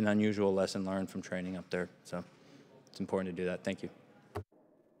unusual lesson learned from training up there. So it's important to do that. Thank you.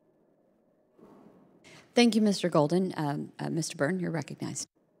 Thank you, Mr. Golden. Mr. Byrne, you're recognized.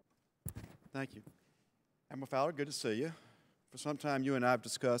 Thank you. Admiral Fowler, good to see you. For some time, you and I have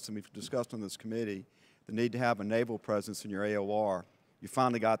discussed, and we've discussed on this committee, the need to have a naval presence in your AOR. You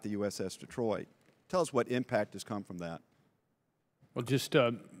finally got the USS Detroit. Tell us what impact has come from that. Well, just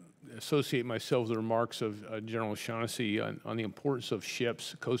associate myself with the remarks of General O'Shaughnessy on the importance of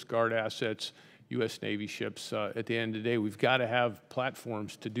ships, Coast Guard assets, U.S. Navy ships. At the end of the day, we've got to have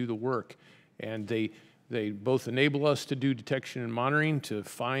platforms to do the work, and they both enable us to do detection and monitoring, to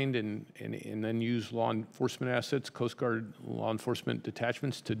find and then use law enforcement assets, Coast Guard law enforcement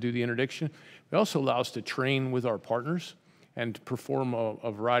detachments to do the interdiction. It also allow us to train with our partners and perform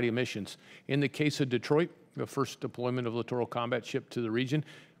a variety of missions. In the case of Detroit, the first deployment of littoral combat ship to the region,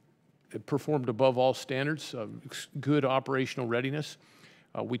 it performed above all standards, good operational readiness.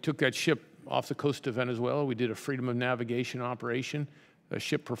 We took that ship off the coast of Venezuela. We did a freedom of navigation operation. The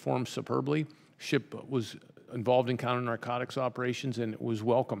ship performed superbly. Ship was involved in counter-narcotics operations, and it was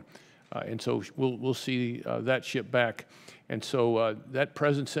welcome. And so we'll see that ship back. And so that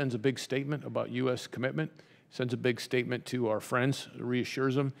presence sends a big statement about U.S. commitment, sends a big statement to our friends,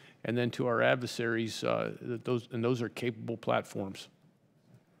 reassures them, and then to our adversaries that those are capable platforms.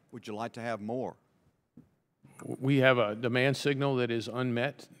 Would you like to have more? We have a demand signal that is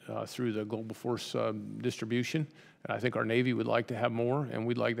unmet through the global force distribution. And I think our Navy would like to have more, and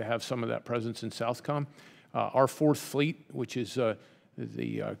we'd like to have some of that presence in Southcom. Our 4th Fleet, which is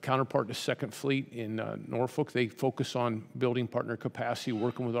the counterpart to 2nd Fleet in Norfolk, they focus on building partner capacity,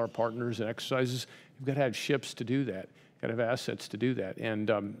 working with our partners and exercises. We've got to have ships to do that, got to have assets to do that. And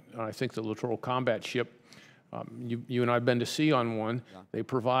I think the littoral combat ship, you and I have been to sea on one. Yeah. They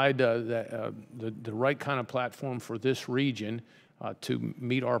provide the right kind of platform for this region to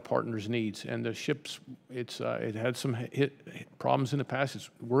meet our partners' needs. And the ships, it had some problems in the past. It's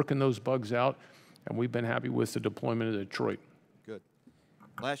working those bugs out, and we've been happy with the deployment of Detroit. Good.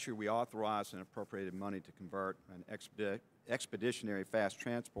 Last year, we authorized and appropriated money to convert an expeditionary fast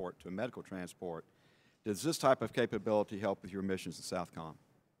transport to a medical transport. Does this type of capability help with your missions in Southcom?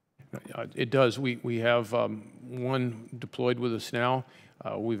 It does. We have one deployed with us now.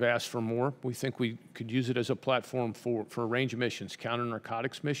 We've asked for more. We think we could use it as a platform for a range of missions,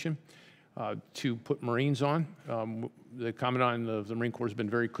 counter-narcotics mission, to put Marines on. The Commandant of the Marine Corps has been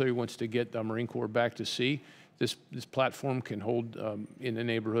very clear he wants to get the Marine Corps back to sea. This platform can hold in the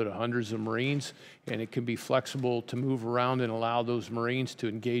neighborhood of hundreds of Marines, and it can be flexible to move around and allow those Marines to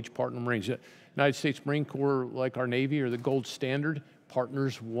engage partner Marines. The United States Marine Corps, like our Navy, are the gold standard.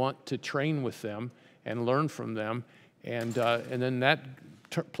 Partners want to train with them and learn from them, and then that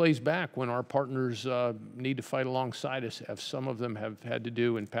plays back when our partners need to fight alongside us, as some of them have had to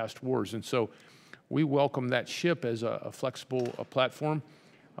do in past wars. And so we welcome that ship as a flexible platform.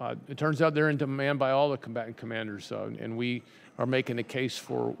 It turns out they're in demand by all the combatant commanders, and we are making a case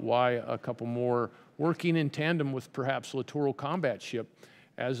for why a couple more working in tandem with perhaps littoral combat ship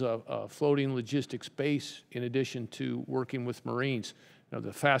as a floating logistics base in addition to working with Marines. Now,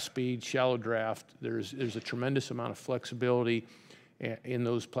 the fast speed, shallow draft, there's a tremendous amount of flexibility in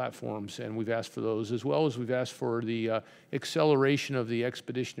those platforms, and we've asked for those, as well as we've asked for the acceleration of the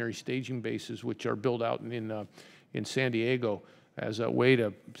expeditionary staging bases, which are built out in San Diego, as a way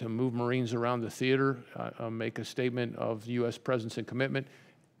to move Marines around the theater, make a statement of U.S. presence and commitment,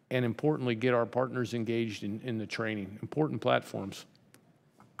 and importantly, get our partners engaged in the training. Important platforms.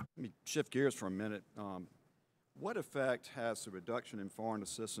 Let me shift gears for a minute. What effect has the reduction in foreign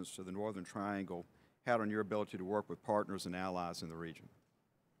assistance to the Northern Triangle had on your ability to work with partners and allies in the region?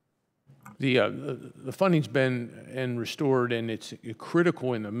 The funding's been restored, and it's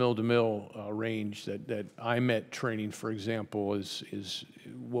critical in the mill-to-mill range that IMET training, for example, is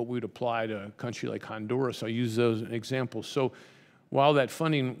what we'd apply to a country like Honduras. I'll use those as examples. So while that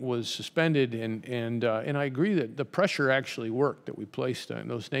funding was suspended, and I agree that the pressure actually worked that we placed, and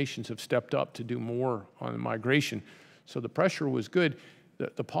those nations have stepped up to do more on migration. So the pressure was good.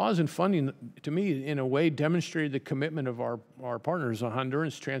 The pause in funding, to me, in a way, demonstrated the commitment of our partners.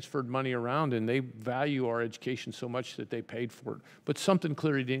 Hondurans transferred money around, and they value our education so much that they paid for it. But something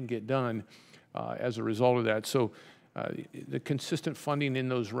clearly didn't get done as a result of that. So the consistent funding in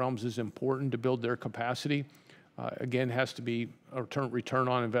those realms is important to build their capacity. Again, has to be a return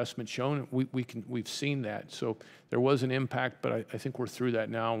on investment shown. We've seen that. So there was an impact, but I think we're through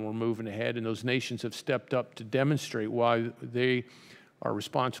that now, and we're moving ahead. And those nations have stepped up to demonstrate why they are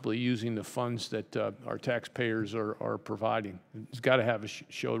responsibly using the funds that our taxpayers are providing. It's got to have a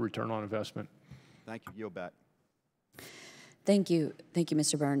show return on investment. Thank you. Yield back. Thank you,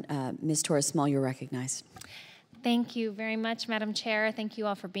 Mr. Byrne. Ms. Torres-Small, you're recognized. Thank you very much, Madam Chair. Thank you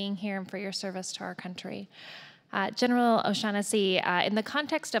all for being here and for your service to our country. General O'Shaughnessy, in the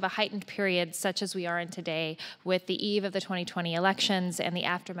context of a heightened period such as we are in today, with the eve of the 2020 elections and the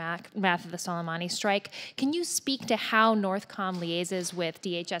aftermath of the Soleimani strike, can you speak to how NORTHCOM liaises with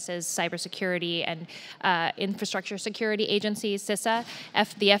DHS's cybersecurity and infrastructure security agencies, CISA,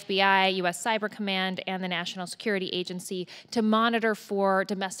 the FBI, U.S. Cyber Command, and the National Security Agency to monitor for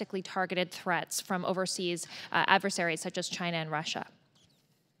domestically targeted threats from overseas adversaries such as China and Russia?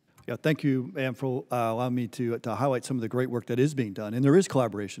 Yeah, thank you, ma'am, for allowing me to highlight some of the great work that is being done. And there is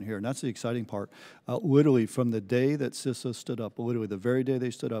collaboration here, and that's the exciting part. Literally, from the day that CISA stood up, literally the very day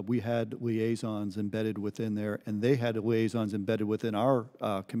they stood up, we had liaisons embedded within there, and they had liaisons embedded within our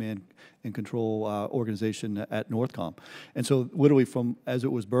command and control organization at NORTHCOM. And so literally from as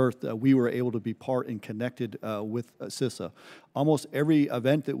it was birthed, we were able to be part and connected with CISA. Almost every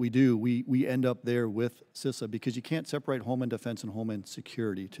event that we do, we end up there with CISA, because you can't separate Homeland Defense and Homeland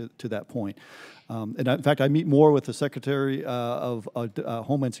Security to that point. And in fact, I meet more with the Secretary of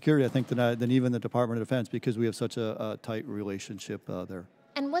Homeland Security, I think, than even the Department of Defense, because we have such a tight relationship there.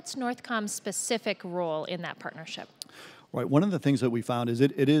 And what's NORTHCOM's specific role in that partnership? Right. One of the things that we found is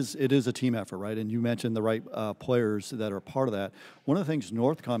it is a team effort, right? And you mentioned the right players that are part of that. One of the things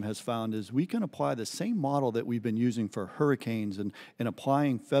NORTHCOM has found is we can apply the same model that we've been using for hurricanes and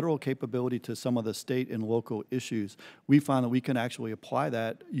applying federal capability to some of the state and local issues. We found that we can actually apply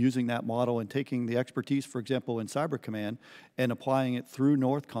that using that model and taking the expertise, for example, in Cyber Command, and applying it through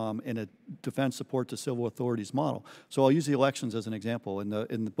NORTHCOM in a defense support to civil authorities model. So I'll use the elections as an example.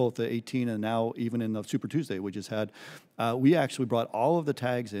 In both the 18 and now even in the Super Tuesday, we just had, we actually brought all of the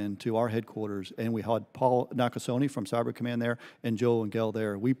tags in to our headquarters, and we had Paul Nakasone from Cyber Command there and Joe and Gail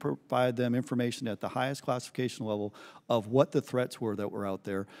there. We provided them information at the highest classification level of what the threats were that were out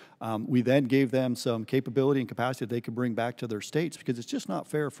there. We then gave them some capability and capacity that they could bring back to their states, because it's just not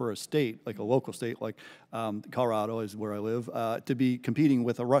fair for a state, like a local state, like Colorado is where I live, to be competing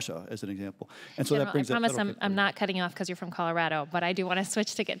with Russia, as an example. And so General, that brings I promise I'm not cutting you off because you're from Colorado, but I do want to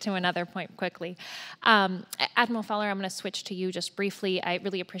switch to get to another point quickly. Admiral Fowler, I'm going to switch to you just briefly. I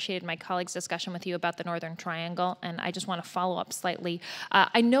really appreciated my colleague's discussion with you about the Northern Triangle, and I just want to follow up slightly.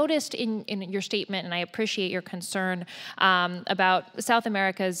 I noticed in your statement, and I appreciate your concern about South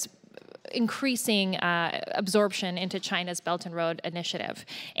America's increasing absorption into China's Belt and Road Initiative.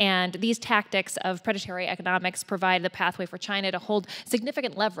 And these tactics of predatory economics provide the pathway for China to hold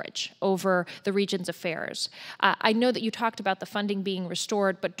significant leverage over the region's affairs. I know that you talked about the funding being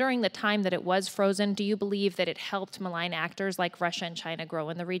restored, but during the time that it was frozen, do you believe that it helped malign actors like Russia and China grow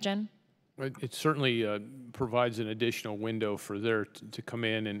in the region? It certainly provides an additional window for there to come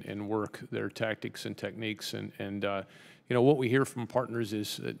in and work their tactics and techniques. And you know, what we hear from partners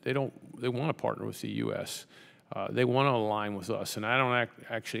is that they want to partner with the U.S. They want to align with us. And I don't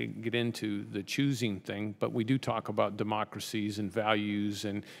actually get into the choosing thing, but we do talk about democracies and values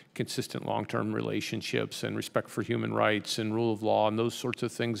and consistent long-term relationships and respect for human rights and rule of law and those sorts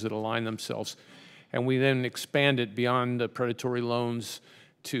of things that align themselves. And we then expand it beyond the predatory loans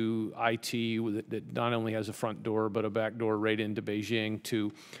to IT that not only has a front door but a back door right into Beijing,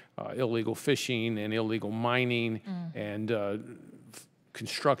 to illegal fishing and illegal mining and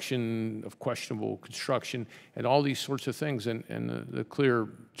construction of questionable construction and all these sorts of things. And the clear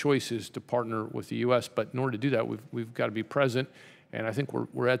choice is to partner with the U.S. But in order to do that, we've got to be present. And I think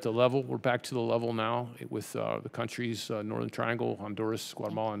we're at the level, we're back to the level now with the countries, Northern Triangle, Honduras,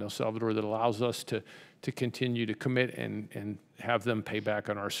 Guatemala, and El Salvador, that allows us to continue to commit and have them pay back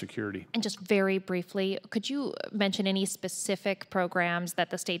on our security. And just very briefly, could you mention any specific programs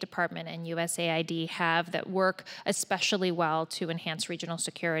that the State Department and USAID have that work especially well to enhance regional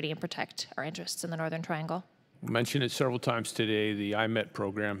security and protect our interests in the Northern Triangle? We mentioned it several times today. The IMET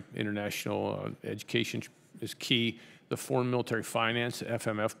program, international education, is key. The Foreign Military Finance,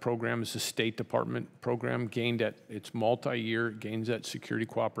 FMF program, is a State Department program, gained at, it's multi-year, gains at security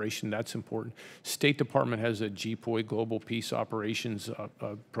cooperation. That's important. State Department has a GPOI, Global Peace Operations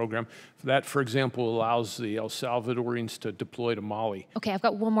program. That, for example, allows the El Salvadorians to deploy to Mali. Okay, I've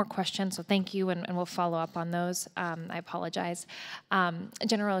got one more question, so thank you, and we'll follow up on those. I apologize.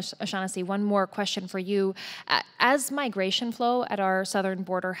 General O'Shaughnessy, one more question for you. As migration flow at our southern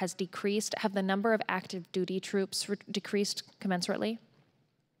border has decreased, have the number of active duty troops decreased commensurately?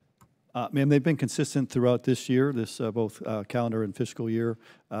 Ma'am, they've been consistent throughout this year, both calendar and fiscal year,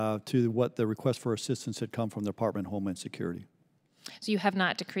 to what the request for assistance had come from the Department of Homeland Security. So you have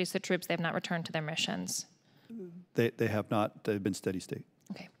not decreased the troops, they have not returned to their missions? They have not, they've been steady state.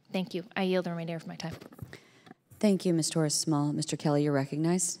 Okay, thank you. I yield the remainder of my time. Thank you, Ms. Torres-Small. Mr. Kelly, you're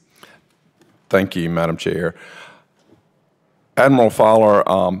recognized. Thank you, Madam Chair. Admiral Fowler,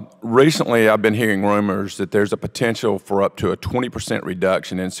 recently I've been hearing rumors that there's a potential for up to a 20%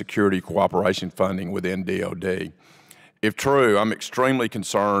 reduction in security cooperation funding within DOD. If true, I'm extremely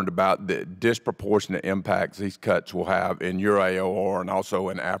concerned about the disproportionate impacts these cuts will have in your AOR and also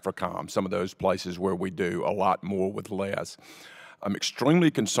in AFRICOM, some of those places where we do a lot more with less. I'm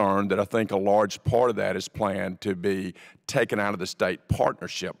extremely concerned that I think a large part of that is planned to be taken out of the state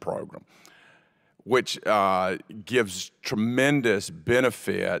partnership program, which gives tremendous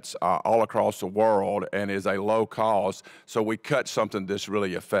benefits all across the world and is a low cost, so we cut something that's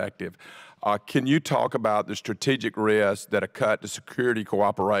really effective. Can you talk about the strategic risk that a cut to security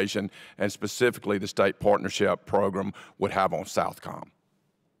cooperation and specifically the state partnership program would have on Southcom?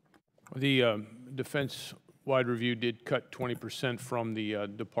 The Defense-wide review did cut 20% from the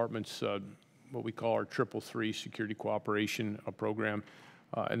department's, what we call our 333 security cooperation program.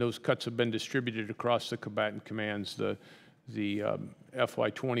 And those cuts have been distributed across the combatant commands. The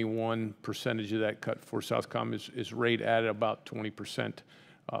FY21 percentage of that cut for Southcom is rate at about 20%.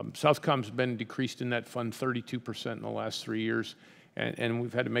 Southcom's been decreased in that fund 32% in the last 3 years, and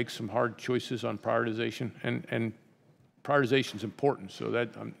we've had to make some hard choices on prioritization, and prioritization is important, so that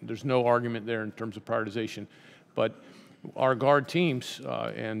there's no argument there in terms of prioritization. But our Guard teams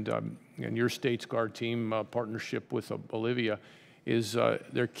and your state's Guard team partnership with Bolivia is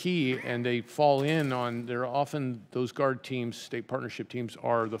they're key, and they fall in on, they're often, those Guard teams, state partnership teams,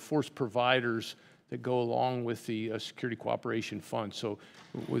 are the force providers that go along with the Security Cooperation Fund. So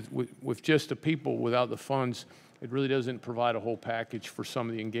with just the people without the funds, it really doesn't provide a whole package for some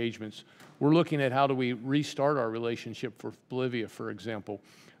of the engagements. We're looking at how do we restart our relationship for Bolivia, for example,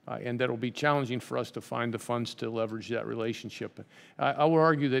 and that'll be challenging for us to find the funds to leverage that relationship. I will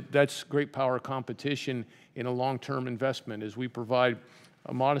argue that that's great power competition in a long-term investment as we provide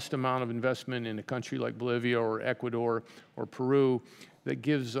a modest amount of investment in a country like Bolivia or Ecuador or Peru that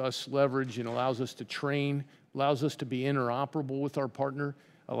gives us leverage and allows us to train, allows us to be interoperable with our partner,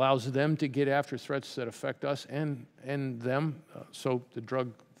 allows them to get after threats that affect us and them. So the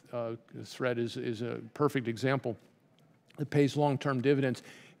drug threat is a perfect example. It pays long-term dividends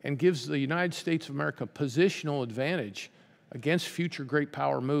and gives the United States of America positional advantage against future great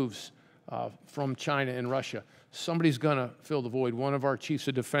power moves from China and Russia. Somebody's going to fill the void. One of our chiefs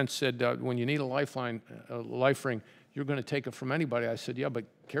of defense said, when you need a lifeline, a life ring, you're going to take it from anybody. I said, yeah, but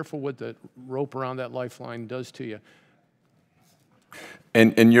careful what the rope around that lifeline does to you.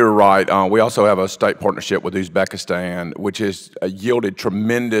 And you're right. We also have a state partnership with Uzbekistan, which has yielded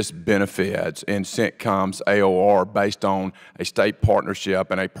tremendous benefits in CENTCOM's AOR based on a state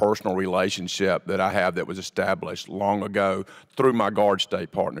partnership and a personal relationship that I have that was established long ago through my Guard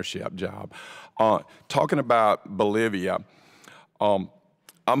state partnership job. Talking about Bolivia,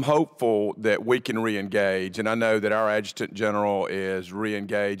 I'm hopeful that we can re-engage, and I know that our Adjutant General is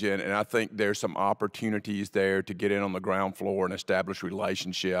re-engaging, and I think there's some opportunities there to get in on the ground floor and establish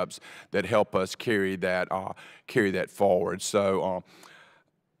relationships that help us carry that forward. So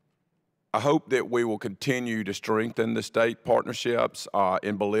I hope that we will continue to strengthen the state partnerships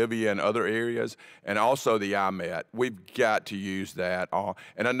in Bolivia and other areas, and also the IMET. We've got to use that.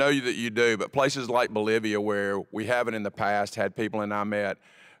 And I know that you do, but places like Bolivia where we haven't in the past had people in IMET,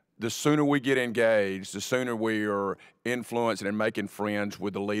 the sooner we get engaged, the sooner we are influencing and making friends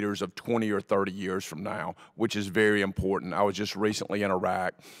with the leaders of 20 or 30 years from now, which is very important. I was just recently in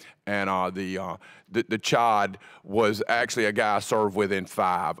Iraq, and the Chad was actually a guy I served with in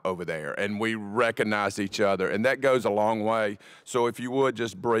 5 over there, and we recognized each other, and that goes a long way. So if you would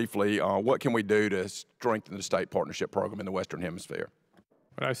just briefly, what can we do to strengthen the state partnership program in the Western Hemisphere?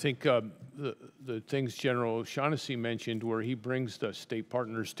 I think the things General O'Shaughnessy mentioned, where he brings the state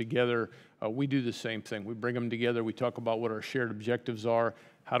partners together, we do the same thing. We bring them together. We talk about what our shared objectives are.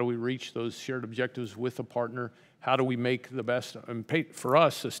 How do we reach those shared objectives with a partner? How do we make the best? And for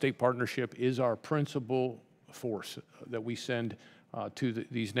us, the state partnership is our principal force that we send to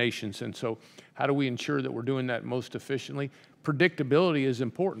these nations. And so how do we ensure that we're doing that most efficiently? Predictability is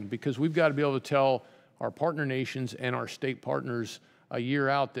important because we've got to be able to tell our partner nations and our state partners a year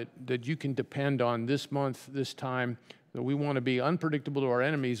out that you can depend on this month, this time, that we want to be unpredictable to our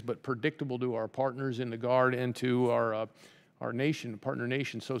enemies, but predictable to our partners in the Guard and to our nation, partner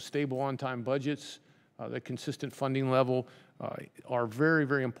nation. So stable on-time budgets, the consistent funding level are very,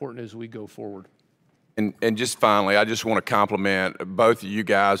 very important as we go forward. And just finally, I just want to compliment both of you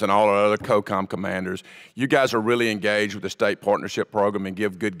guys and all our other COCOM commanders. You guys are really engaged with the state partnership program and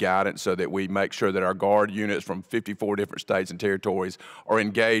give good guidance so that we make sure that our Guard units from 54 different states and territories are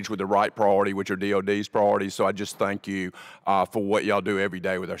engaged with the right priority, which are DOD's priorities. So I just thank you for what y'all do every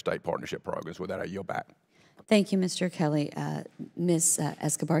day with our state partnership programs. With that, I yield back. Thank you, Mr. Kelly. Ms.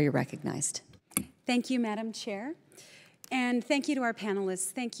 Escobar, you're recognized. Thank you, Madam Chair. And thank you to our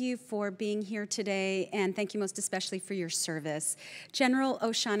panelists. Thank you for being here today, and thank you most especially for your service. General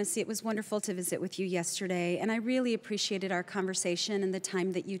O'Shaughnessy, it was wonderful to visit with you yesterday, and I really appreciated our conversation and the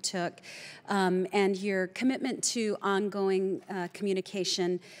time that you took, and your commitment to ongoing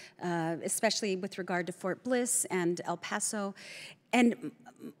communication, especially with regard to Fort Bliss and El Paso. And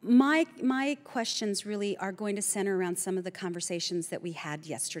my questions really are going to center around some of the conversations that we had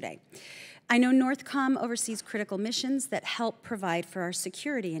yesterday. I know NORTHCOM oversees critical missions that help provide for our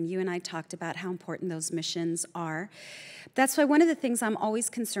security, and you and I talked about how important those missions are. That's why one of the things I'm always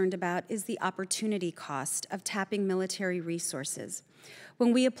concerned about is the opportunity cost of tapping military resources.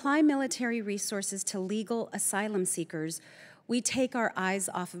 When we apply military resources to legal asylum seekers, we take our eyes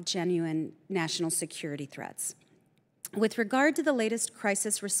off of genuine national security threats. With regard to the latest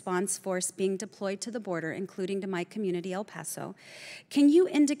crisis response force being deployed to the border, including to my community, El Paso, can you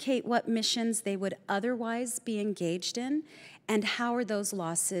indicate what missions they would otherwise be engaged in, and how are those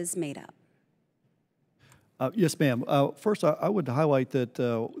losses made up? Yes, ma'am. First, I would highlight that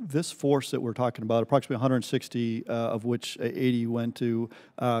this force that we're talking about, approximately 160, of which 80 went to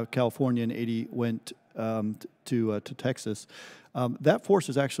California and 80 went to Texas. That force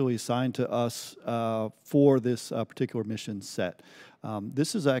is actually assigned to us for this particular mission set.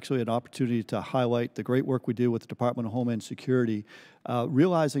 This is actually an opportunity to highlight the great work we do with the Department of Homeland Security,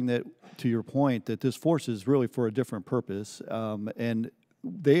 realizing that, to your point, that this force is really for a different purpose, and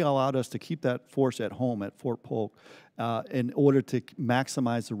they allowed us to keep that force at home at Fort Polk in order to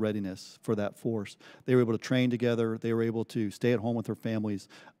maximize the readiness for that force. They were able to train together. They were able to stay at home with their families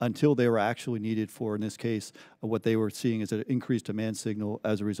until they were actually needed for, in this case, what they were seeing as an increased demand signal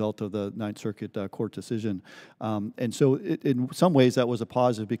as a result of the Ninth Circuit Court decision. And so in some ways that was a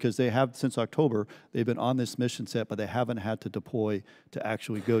positive, because they have, since October, they've been on this mission set, but they haven't had to deploy to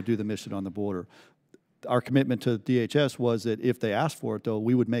actually go do the mission on the border. Our commitment to DHS was that if they asked for it, though,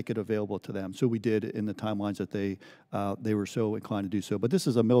 we would make it available to them. So we did in the timelines that they were so inclined to do so. But this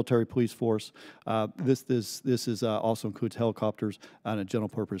is a military police force. This is also includes helicopters and a general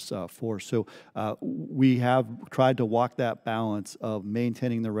purpose force. So we have tried to walk that balance of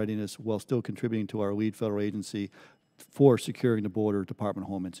maintaining the readiness while still contributing to our lead federal agency for securing the border, Department of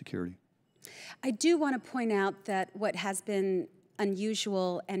Homeland Security. I do want to point out that what has been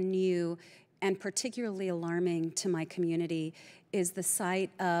unusual and new and particularly alarming to my community is the sight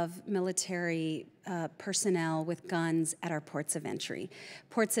of military personnel with guns at our ports of entry.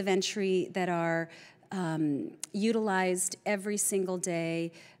 Ports of entry that are utilized every single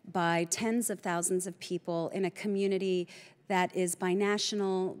day by tens of thousands of people in a community that is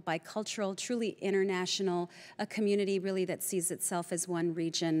binational, bicultural, truly international, a community really that sees itself as one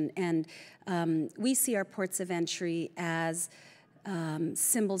region. And we see our ports of entry as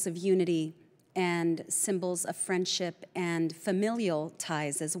symbols of unity and symbols of friendship and familial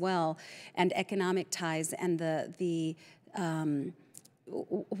ties as well, and economic ties. And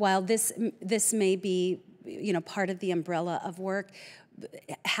while this may be, part of the umbrella of work,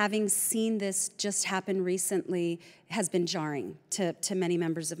 having seen this just happen recently has been jarring to many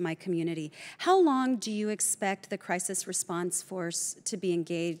members of my community. How long do you expect the crisis response force to be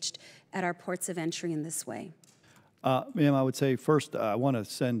engaged at our ports of entry in this way? Ma'am, I would say first I want to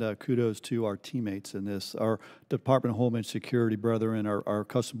send kudos to our teammates in this. Our Department of Homeland Security brethren, our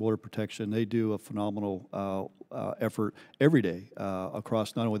Customs Border Protection, they do a phenomenal effort every day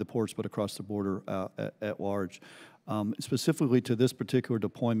across not only the ports but across the border at large. Specifically to this particular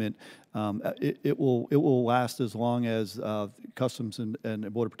deployment, it will last as long as Customs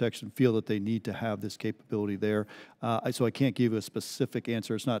and Border Protection feel that they need to have this capability there. So I can't give you a specific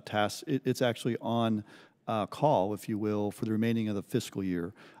answer. It's not tasked. It's actually on call, if you will, for the remaining of the fiscal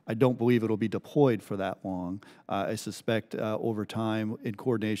year. I don't believe it'll be deployed for that long. I suspect over time, in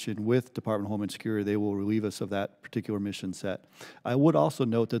coordination with Department of Homeland Security, they will relieve us of that particular mission set. I would also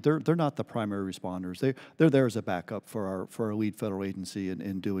note that they're not the primary responders. They're there as a backup for our lead federal agency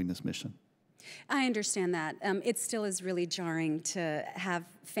in doing this mission. I understand that. It still is really jarring to have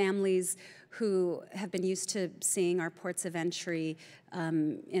families who have been used to seeing our ports of entry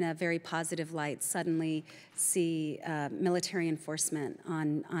in a very positive light suddenly see military enforcement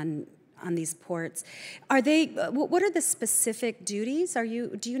on these ports. Are they? What are the specific duties?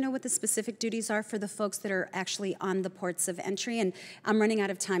 Do you know what the specific duties are for the folks that are actually on the ports of entry? And I'm running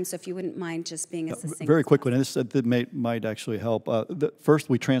out of time, so if you wouldn't mind just being as succinct. Very quickly, and this might actually help. First,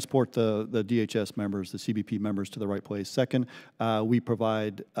 we transport the DHS members, the CBP members, to the right place. Second, we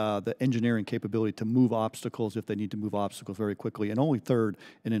provide the engineering capability to move obstacles if they need to move obstacles very quickly. And only third,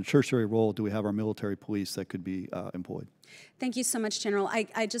 in a tertiary role, do we have our military police that could be employed. Thank you so much, General.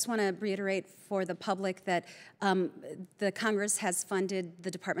 I just want to reiterate for the public that the Congress has funded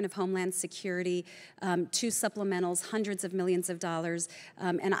the Department of Homeland Security, 2 supplementals, hundreds of millions of dollars,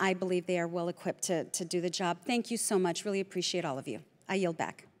 and I believe they are well equipped to do the job. Thank you so much. Really appreciate all of you. I yield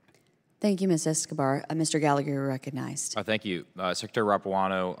back. Thank you, Ms. Escobar. Mr. Gallagher, you're recognized. Thank you. Secretary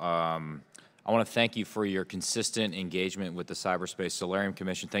Rapuano, I want to thank you for your consistent engagement with the Cyberspace Solarium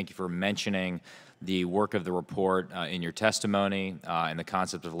Commission. Thank you for mentioning the work of the report in your testimony and the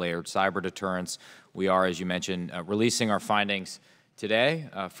concept of layered cyber deterrence. We are, as you mentioned, releasing our findings today.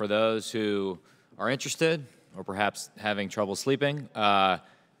 For those who are interested or perhaps having trouble sleeping,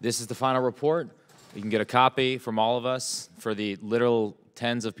 this is the final report. You can get a copy from all of us. For the literal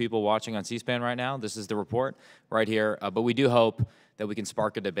tens of people watching on C-SPAN right now, this is the report right here. But we do hope that we can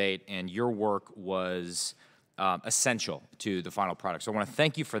spark a debate, and your work was essential to the final product. So I want to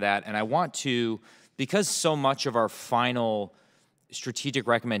thank you for that, and I want to, because so much of our final strategic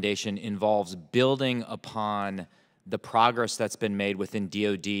recommendation involves building upon the progress that's been made within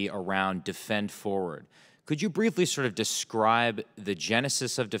DoD around Defend Forward. Could you briefly sort of describe the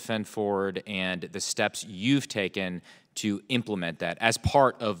genesis of Defend Forward and the steps you've taken to implement that as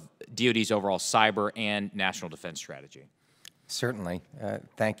part of DoD's overall cyber and national defense strategy? Certainly.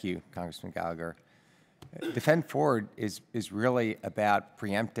 Thank you, Congressman Gallagher. Defend Forward is really about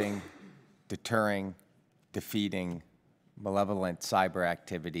preempting, deterring, defeating malevolent cyber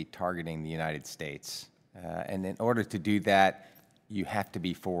activity targeting the United States. And in order to do that, you have to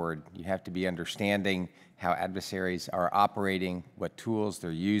be forward. You have to be understanding how adversaries are operating, what tools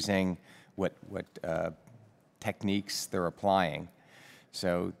they're using, what techniques they're applying.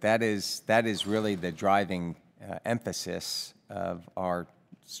 So that is really the driving emphasis of our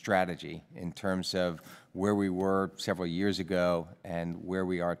strategy in terms of where we were several years ago and where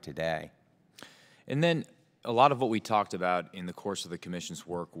we are today. And then a lot of what we talked about in the course of the Commission's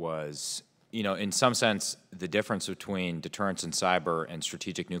work was, you know, in some sense, the difference between deterrence in cyber and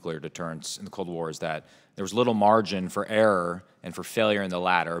strategic nuclear deterrence in the Cold War is that there was little margin for error and for failure in the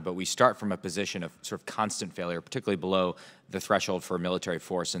latter, but we start from a position of sort of constant failure, particularly below the threshold for military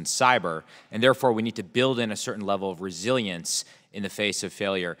force in cyber, and therefore we need to build in a certain level of resilience in the face of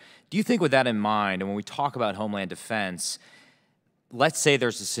failure. Do you think with that in mind, and when we talk about homeland defense, let's say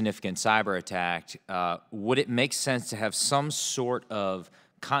there's a significant cyber attack, would it make sense to have some sort of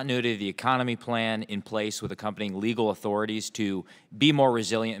continuity of the economy plan in place with accompanying legal authorities to be more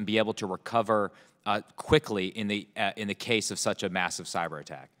resilient and be able to recover quickly in the case of such a massive cyber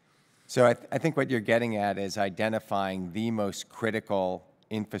attack? So I think what you're getting at is identifying the most critical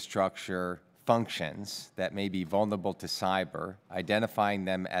infrastructure functions that may be vulnerable to cyber, identifying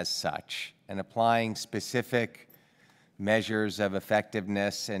them as such, and applying specific measures of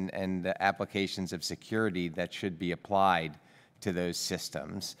effectiveness and the applications of security that should be applied to those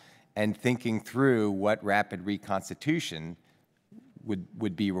systems, and thinking through what rapid reconstitution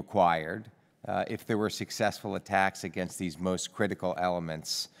would be required if there were successful attacks against these most critical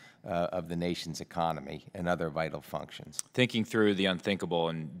elements of the nation's economy and other vital functions. Thinking through the unthinkable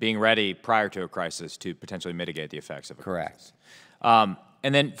and being ready prior to a crisis to potentially mitigate the effects of a crisis. Correct.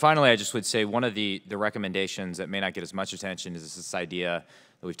 And then finally, I just would say one of the recommendations that may not get as much attention is this idea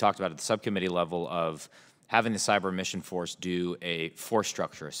that we've talked about at the subcommittee level of having the Cyber Mission Force do a force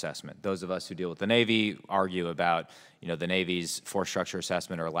structure assessment. Those of us who deal with the Navy argue about, you know, the Navy's force structure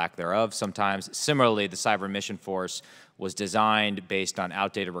assessment or lack thereof sometimes. Similarly, the Cyber Mission Force was designed based on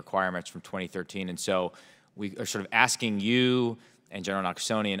outdated requirements from 2013, and so we are sort of asking you and General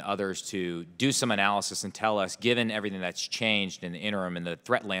Nakasone and others to do some analysis and tell us, given everything that's changed in the interim in the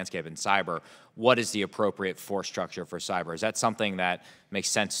threat landscape in cyber, what is the appropriate force structure for cyber? Is that something that makes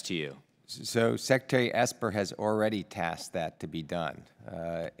sense to you? So Secretary Esper has already tasked that to be done,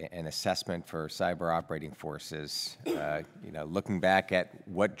 an assessment for cyber operating forces, you know, looking back at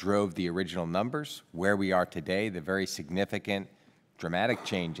what drove the original numbers, where we are today, the very significant dramatic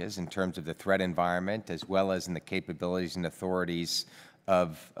changes in terms of the threat environment, as well as in the capabilities and authorities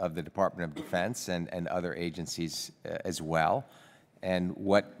of the Department of Defense and other agencies as well. And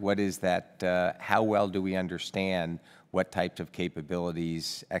what is that, how well do we understand what types of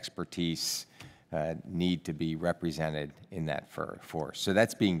capabilities, expertise need to be represented in that force? So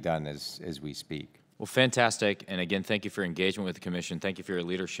that's being done as we speak. Well, fantastic. And again, thank you for your engagement with the Commission. Thank you for your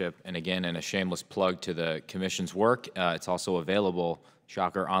leadership. And again, and a shameless plug to the Commission's work. It's also available,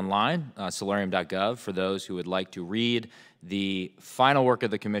 shocker, online, solarium.gov, for those who would like to read the final work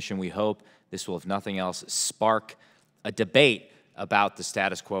of the Commission. We hope this will, if nothing else, spark a debate about the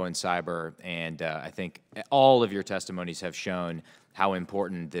status quo in cyber. And I think all of your testimonies have shown how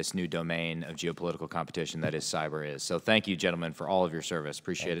important this new domain of geopolitical competition that is cyber is. So thank you, gentlemen, for all of your service.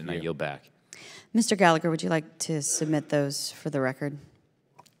 Appreciate it, and I yield back. Mr. Gallagher, would you like to submit those for the record?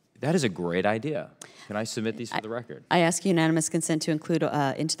 That is a great idea. Can I submit these for the record? I ask unanimous consent to include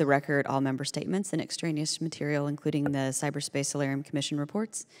into the record all member statements and extraneous material, including the Cyberspace Solarium Commission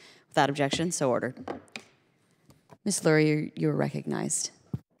reports. Without objection, so ordered. Ms. Lurie, you are recognized.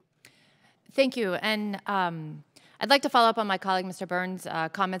 Thank you. And I'd like to follow up on my colleague, Mr. Burns'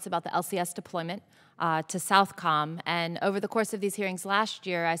 comments about the LCS deployment to Southcom. And over the course of these hearings last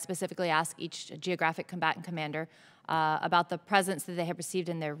year, I specifically asked each geographic combatant commander about the presence that they have received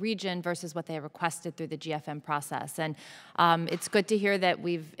in their region versus what they have requested through the GFM process. And it's good to hear that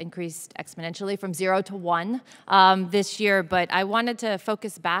we've increased exponentially from 0 to 1 this year, but I wanted to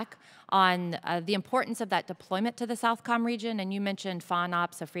focus back on the importance of that deployment to the Southcom region. And you mentioned FON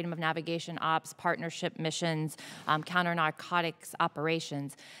ops, so freedom of navigation ops, partnership missions, counter-narcotics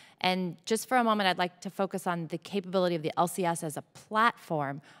operations. And just for a moment, I'd like to focus on the capability of the LCS as a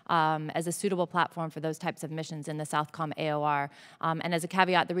platform, as a suitable platform for those types of missions in the Southcom AOR. And as a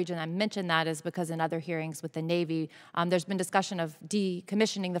caveat, the reason I mentioned that is because in other hearings with the Navy, there's been discussion of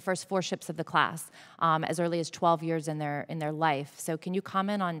decommissioning the first 4 ships of the class as early as 12 years in their life. So can you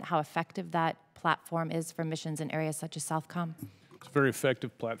comment on how effective that platform is for missions in areas such as Southcom? It's a very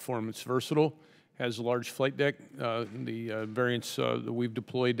effective platform. It's versatile, has a large flight deck. The variants that we've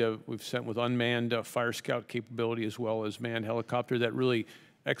deployed, we've sent with unmanned fire scout capability as well as manned helicopter. That really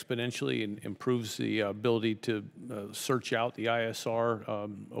exponentially improves the ability to search out the ISR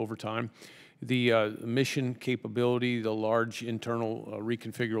over time. The mission capability, the large internal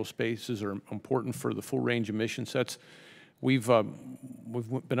reconfigurable spaces are important for the full range of mission sets. We've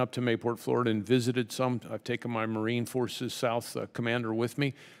been up to Mayport, Florida, and visited some. I've taken my Marine Forces South commander with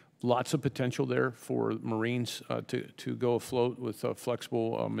me. Lots of potential there for Marines to go afloat with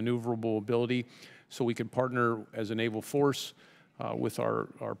flexible, maneuverable ability. So we could partner as a naval force with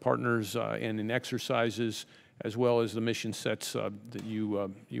our partners and in exercises, as well as the mission sets that you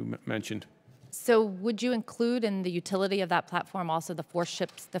mentioned. So would you include in the utility of that platform also the 4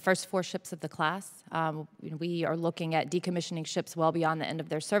 ships, the first 4 ships of the class? We are looking at decommissioning ships well beyond the end of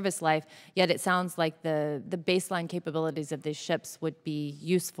their service life, yet it sounds like the baseline capabilities of these ships would be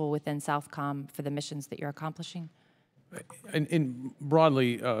useful within Southcom for the missions that you're accomplishing? And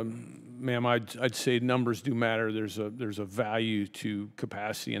broadly, ma'am, I'd say numbers do matter. There's a value to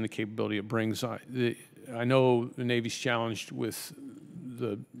capacity and the capability it brings. I know the Navy's challenged with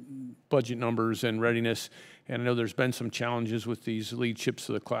the budget numbers and readiness, and I know there's been some challenges with these lead ships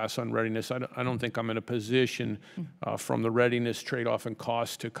of the class on readiness. I don't think I'm in a position from the readiness trade-off and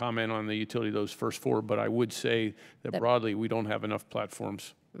cost to comment on the utility of those first 4, but I would say that broadly we don't have enough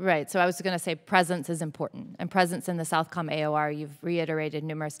platforms. Right, so I was going to say presence is important, and presence in the Southcom AOR, you've reiterated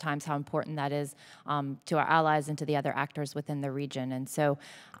numerous times how important that is to our allies and to the other actors within the region. And so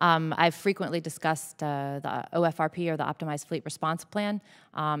I've frequently discussed the OFRP, or the Optimized Fleet Response Plan,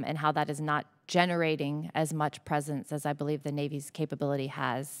 and how that is not generating as much presence as I believe the Navy's capability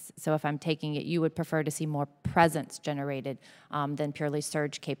has. So if I'm taking it, you would prefer to see more presence generated than purely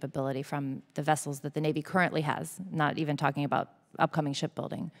surge capability from the vessels that the Navy currently has, not even talking about upcoming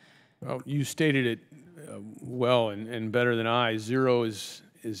shipbuilding. Well, you stated it well and better than I. 0 is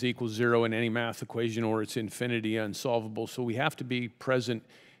equals 0 in any math equation, or it's infinity, unsolvable. So we have to be present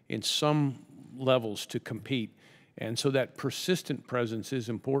in some levels to compete. And so that persistent presence is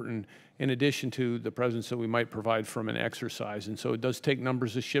important in addition to the presence that we might provide from an exercise. And so it does take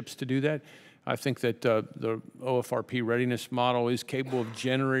numbers of ships to do that. I think that the OFRP readiness model is capable of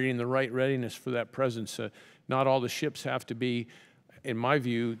generating the right readiness for that presence. Not all the ships have to be, in my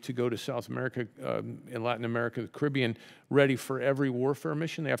view, to go to South America and Latin America, the Caribbean, ready for every warfare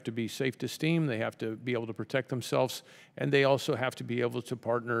mission. They have to be safe to steam, they have to be able to protect themselves, and they also have to be able to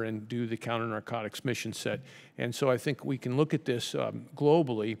partner and do the counter-narcotics mission set. And so I think we can look at this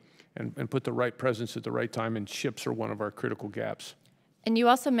globally and put the right presence at the right time, and ships are one of our critical gaps. And you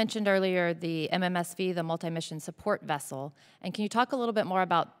also mentioned earlier the MMSV, the multi-mission support vessel. And can you talk a little bit more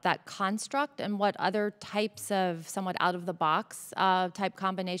about that construct and what other types of somewhat out-of-the-box type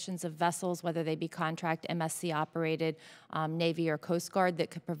combinations of vessels, whether they be contract, MSC operated, Navy or Coast Guard, that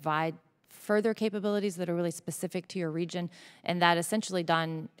could provide further capabilities that are really specific to your region, and that essentially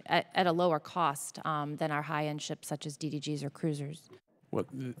done at a lower cost than our high-end ships such as DDGs or cruisers? Well,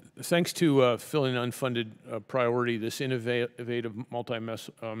 thanks to filling an unfunded priority, this innovative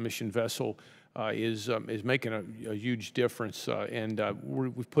multi-mission vessel is making a huge difference, and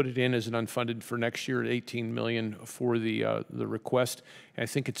we've put it in as an unfunded for next year at $18 million for the request. And I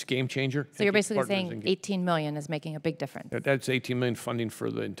think it's a game changer. So you're basically saying $18 million is making a big difference. That's $18 million funding for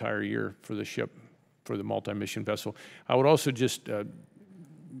the entire year for the ship, for the multi-mission vessel. I would also just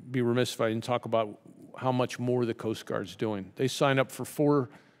be remiss if I didn't talk about how much more the Coast Guard's doing. They sign up for 4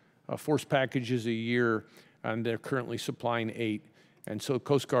 force packages a year, and they're currently supplying 8. And so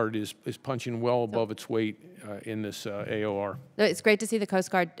Coast Guard is punching well above its weight in this AOR. It's great to see the Coast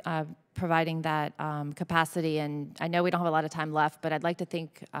Guard providing that capacity, and I know we don't have a lot of time left, but I'd like to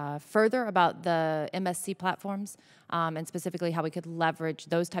think further about the MSC platforms and specifically how we could leverage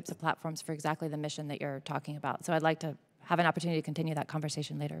those types of platforms for exactly the mission that you're talking about. So I'd like to have an opportunity to continue that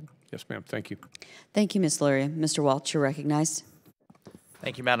conversation later. Yes, ma'am. Thank you. Thank you, Ms. Luria. Mr. Walsh, you're recognized.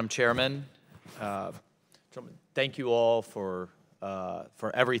 Thank you, Madam Chairman. Thank you all for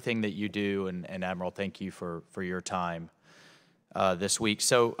everything that you do, and Admiral, thank you for your time this week.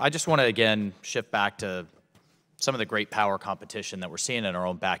 So I just want to again shift back to some of the great power competition that we're seeing in our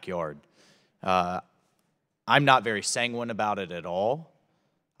own backyard. I'm not very sanguine about it at all.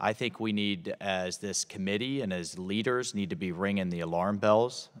 I think we need, as this committee and as leaders, need to be ringing the alarm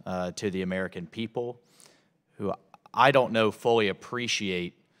bells to the American people, who I don't know fully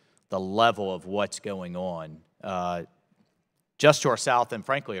appreciate the level of what's going on just to our south and,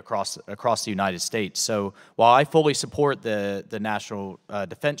 frankly, across the United States. So while I fully support the national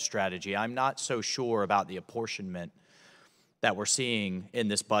defense strategy, I'm not so sure about the apportionment that we're seeing in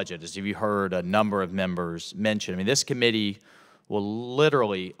this budget, as you heard a number of members mention. I mean, this committee will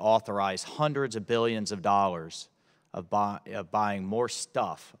literally authorize hundreds of billions of dollars of buying more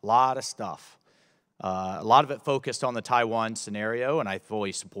stuff, a lot of stuff. A lot of it focused on the Taiwan scenario, and I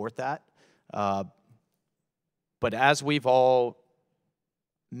fully support that. But as we've all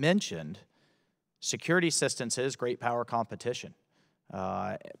mentioned, security assistance is great power competition.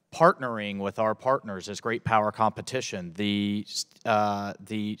 Partnering with our partners is great power competition. The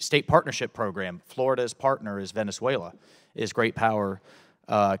state partnership program, Florida's partner is Venezuela, is great power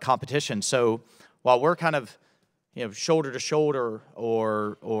competition. So while we're kind of shoulder to shoulder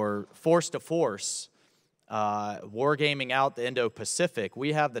or force to force, wargaming out the Indo-Pacific,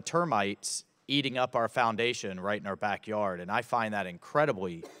 we have the termites eating up our foundation right in our backyard, and I find that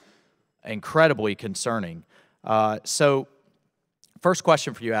incredibly concerning. So first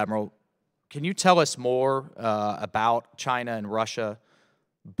question for you, Admiral. Can you tell us more about China and Russia,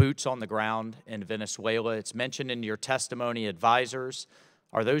 boots on the ground in Venezuela? It's mentioned in your testimony, advisors.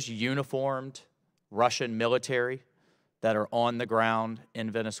 Are those uniformed Russian military that are on the ground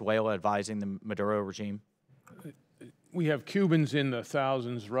in Venezuela advising the Maduro regime? We have Cubans in the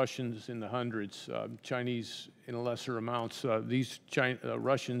thousands, Russians in the hundreds, Chinese in lesser amounts. These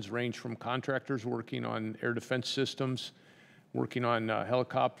Russians range from contractors working on air defense systems, working on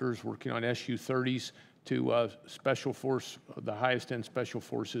helicopters, working on Su-30s, to special force, the highest-end special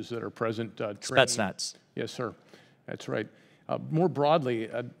forces that are present. Spetsnaz. Yes, sir. That's right. More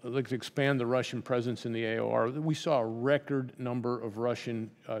broadly, I'd like to expand the Russian presence in the AOR. We saw a record number of Russian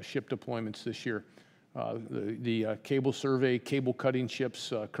ship deployments this year. The cable survey, cable cutting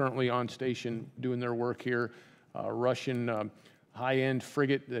ships currently on station doing their work here. Russian high-end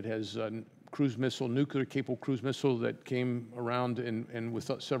frigate that has cruise missile, nuclear-capable cruise missile that came around and with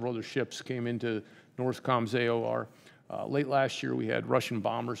several other ships came into Northcom's AOR. Late last year, we had Russian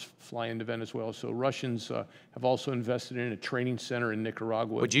bombers fly into Venezuela. So Russians have also invested in a training center in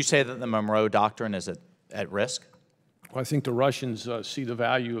Nicaragua. Would you say that the Monroe Doctrine is at risk? Well, I think the Russians see the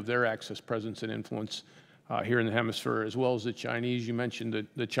value of their access, presence, and influence here in the hemisphere, as well as the Chinese. You mentioned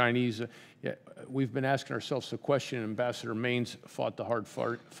the Chinese. Yeah, we've been asking ourselves the question. Ambassador Maines fought the hard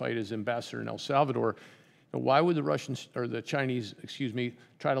fight as ambassador in El Salvador. Why would the Russians, or the Chinese, excuse me,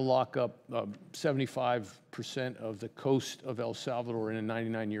 try to lock up 75% of the coast of El Salvador in a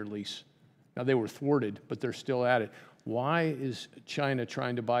 99-year lease? Now, they were thwarted, but they're still at it. Why is China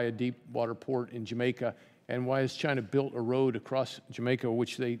trying to buy a deep water port in Jamaica? And why has China built a road across Jamaica,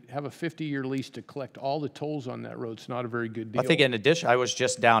 which they have a 50-year lease to collect all the tolls on that road? It's not a very good deal. I think in addition, I was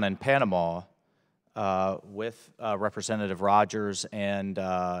just down in Panama with Representative Rogers and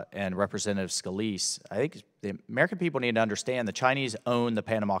Representative Scalise. I think the American people need to understand the Chinese own the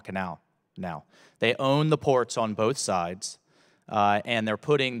Panama Canal now. They own the ports on both sides, and they're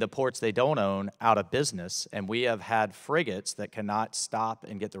putting the ports they don't own out of business. And we have had frigates that cannot stop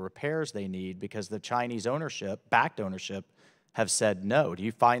and get the repairs they need because the Chinese ownership, backed ownership, have said no. Do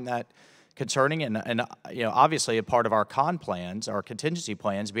you find that concerning? And obviously a part of our plans, our contingency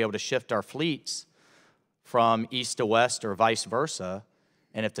plans, to be able to shift our fleets from east to west or vice versa.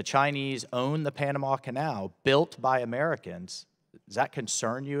 And if the Chinese own the Panama Canal, built by Americans, does that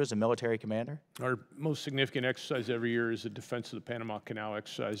concern you as a military commander? Our most significant exercise every year is the defense of the Panama Canal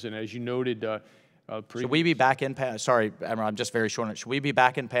exercise. And as you noted, should we be back in Panama? Sorry, Admiral, I'm just very short on it. Should we be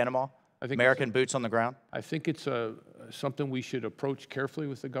back in Panama? American boots on the ground? I think it's something we should approach carefully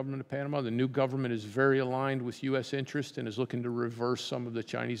with the government of Panama. The new government is very aligned with U.S. interest and is looking to reverse some of the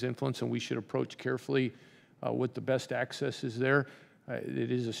Chinese influence, and we should approach carefully what the best access is there.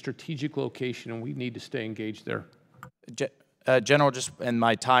 It is a strategic location, and we need to stay engaged there. General, just in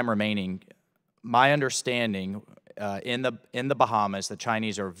my time remaining, my understanding in the Bahamas, the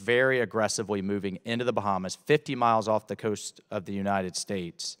Chinese are very aggressively moving into the Bahamas, 50 miles off the coast of the United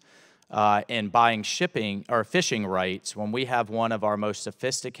States, and buying shipping or fishing rights when we have one of our most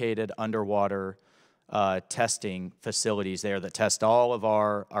sophisticated underwater testing facilities there that test all of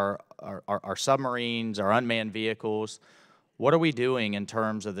our submarines, our unmanned vehicles. What are we doing in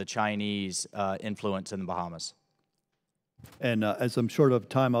terms of the Chinese influence in the Bahamas? And as I'm short of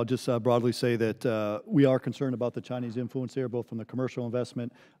time, I'll just broadly say that we are concerned about the Chinese influence there, both from the commercial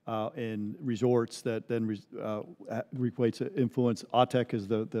investment in resorts that then equates to influence. ATEC is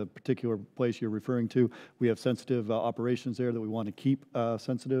the particular place you're referring to. We have sensitive operations there that we want to keep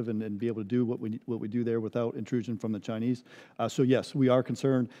sensitive and be able to do what we do there without intrusion from the Chinese. So yes, we are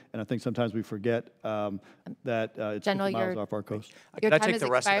concerned, and I think sometimes we forget that it's 50 miles off our coast. Your Can I time take has the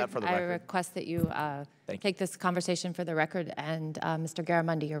rest of expired. that for the I record? request that you take this conversation for the record, and Mr.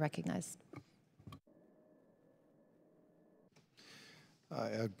 Garamundi, you're recognized.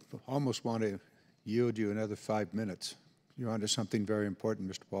 I almost want to yield you another 5 minutes. You're onto something very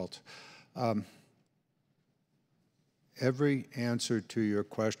important, Mr. Waltz. Every answer to your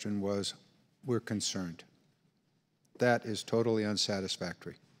question was, we're concerned. That is totally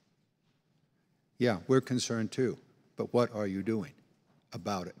unsatisfactory. Yeah, we're concerned too, but what are you doing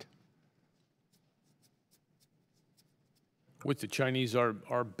about it? With the Chinese,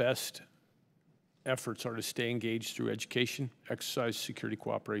 our best efforts are to stay engaged through education, exercise security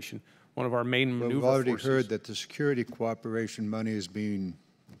cooperation. One of our main maneuver We've already forces. heard that the security cooperation money is being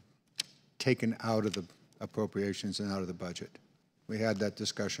taken out of the appropriations and out of the budget. We had that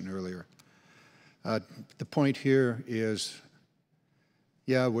discussion earlier. The point here is,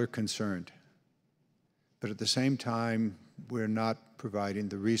 yeah, we're concerned, but at the same time, we're not providing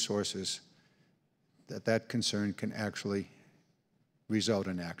the resources that concern can actually result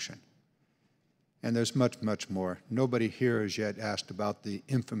in action. And there's much, much more. Nobody here has yet asked about the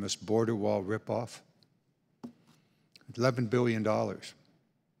infamous border wall ripoff. $11 billion.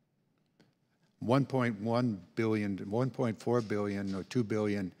 1.1 billion, 1.4 billion or 2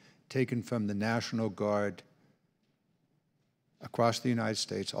 billion taken from the National Guard across the United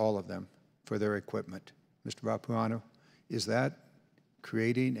States, all of them, for their equipment. Mr. Rapuano, is that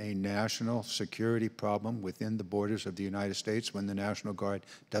creating a national security problem within the borders of the United States when the National Guard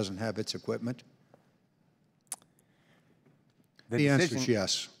doesn't have its equipment? The answer is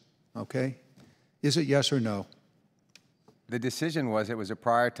yes, okay? Is it yes or no? The decision was it was a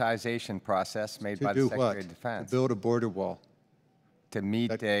prioritization process made by the Secretary of Defense. To build a border wall. To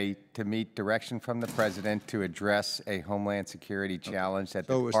meet direction from the President to address a Homeland Security challenge that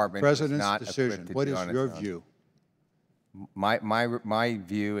the Department was not equipped to do on its own. What is your view? My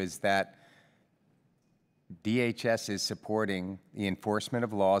view is that DHS is supporting the enforcement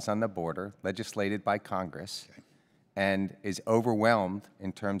of laws on the border, legislated by Congress, and is overwhelmed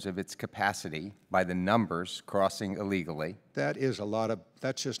in terms of its capacity by the numbers crossing illegally. That is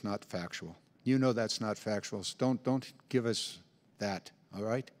that's just not factual. You know that's not factual. So don't give us that, all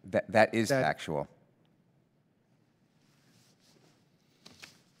right? That is factual.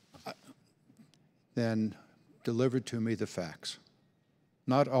 Then deliver to me the facts,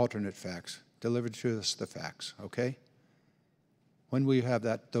 not alternate facts. Deliver to us the facts, okay? When will you have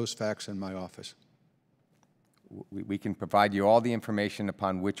those facts in my office? We can provide you all the information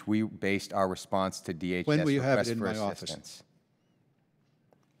upon which we based our response to DHS. When will you have it in my office?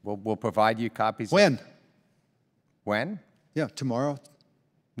 We'll provide you copies. When? When? Yeah, tomorrow.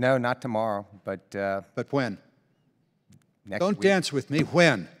 No, not tomorrow, but when? Next Don't week. dance with me.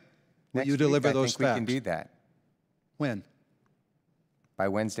 When will you deliver week, those I think facts? we can do that. When? By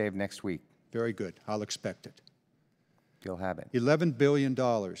Wednesday of next week. Very good. I'll expect it. You'll have it. $11 billion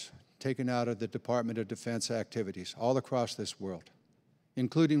taken out of the Department of Defense activities all across this world,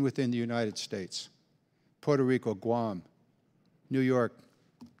 including within the United States, Puerto Rico, Guam, New York,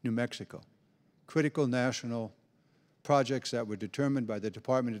 New Mexico. Critical national projects that were determined by the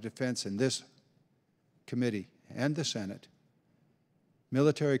Department of Defense in this committee and the Senate,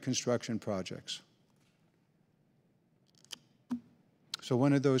 military construction projects. So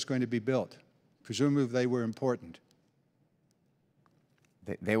when are those going to be built? Presumably they were important.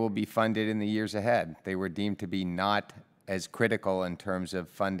 They will be funded in the years ahead. They were deemed to be not as critical in terms of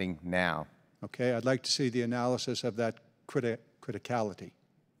funding now. Okay, I'd like to see the analysis of that criticality.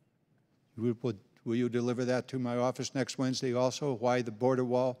 Will you deliver that to my office next Wednesday also? Why the border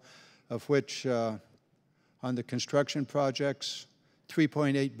wall, of which on the construction projects,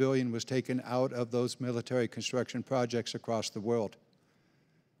 $3.8 billion was taken out of those military construction projects across the world.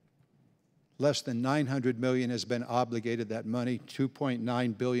 Less than $900 million has been obligated. That money,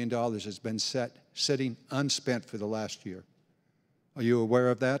 $2.9 billion, has been sitting unspent for the last year. Are you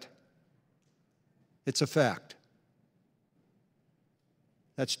aware of that? It's a fact.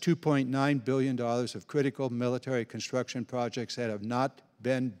 That's $2.9 billion of critical military construction projects that have not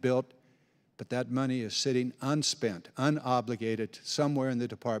been built, but that money is sitting unspent, unobligated, somewhere in the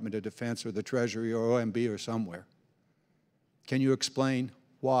Department of Defense or the Treasury or OMB or somewhere. Can you explain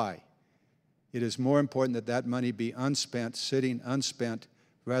why? It is more important that that money be unspent, sitting unspent,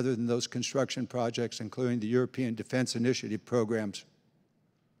 rather than those construction projects, including the European Defense Initiative programs,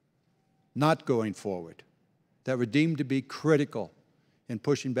 not going forward, that were deemed to be critical in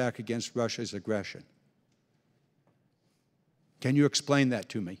pushing back against Russia's aggression. Can you explain that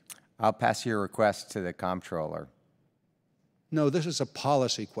to me? I'll pass your request to the comptroller. No, this is a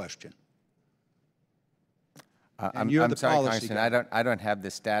policy question. I'm sorry, Congressman, I don't have the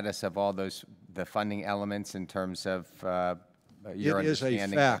status of all those, the funding elements in terms of your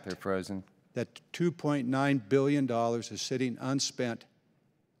understanding that they're frozen. That $2.9 billion is sitting unspent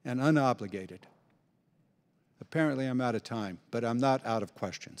and unobligated. Apparently I'm out of time, but I'm not out of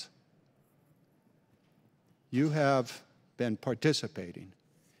questions. You have been participating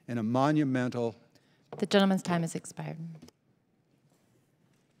in a monumental... The gentleman's time has expired.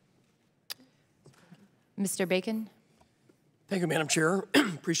 Mr. Bacon? Thank you, Madam Chair.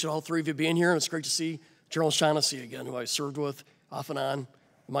 Appreciate all three of you being here, and it's great to see General O'Shaughnessy again, who I served with off and on in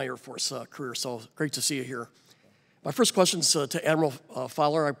my Air Force career, so great to see you here. My first question is to Admiral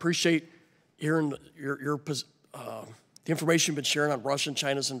Fowler. I appreciate hearing the information you've been sharing on Russia and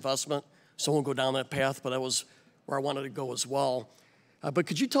China's investment, so I won't go down that path, but that was where I wanted to go as well. But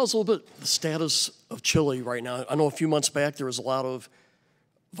could you tell us a little bit the status of Chile right now? I know a few months back there was a lot of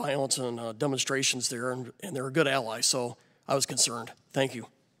violence and demonstrations there, and they're a good ally, so I was concerned. Thank you.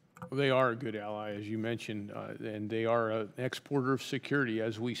 Well, they are a good ally, as you mentioned, and they are an exporter of security.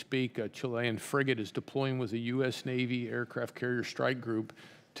 As we speak, a Chilean frigate is deploying with a U.S. Navy aircraft carrier strike group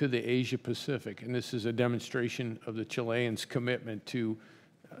to the Asia Pacific, and this is a demonstration of the Chileans' commitment to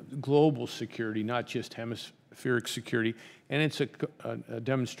global security, not just hemispheric security, and it's a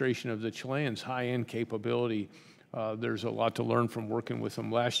demonstration of the Chileans' high-end capability. There's a lot to learn from working with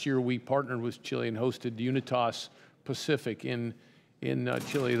them. Last year, we partnered with Chile and hosted Unitas Pacific in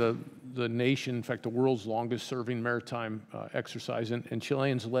Chile, the nation, in fact, the world's longest serving maritime exercise, and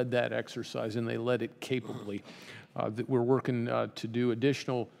Chileans led that exercise, and they led it capably. We're working to do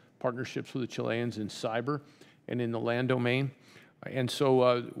additional partnerships with the Chileans in cyber and in the land domain. And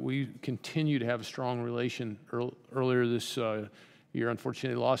so we continue to have a strong relation. Earlier this year,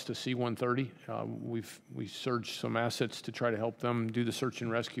 unfortunately, lost a C-130. We surged some assets to try to help them do the search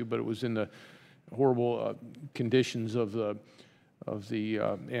and rescue, but it was in the horrible conditions of the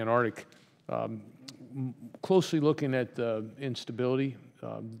Antarctic. Closely looking at the instability,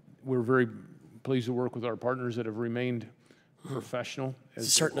 we're very pleased to work with our partners that have remained professional. Is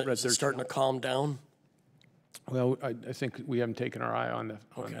it starting to calm down? Well, I think we haven't taken our eye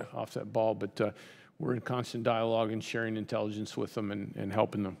off that ball, but we're in constant dialogue and sharing intelligence with them and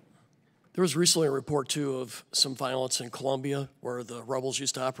helping them. There was recently a report, too, of some violence in Colombia where the rebels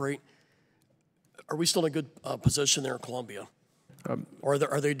used to operate. Are we still in a good position there in Colombia? Or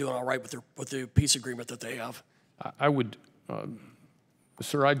are they doing all right with the peace agreement that they have? I would,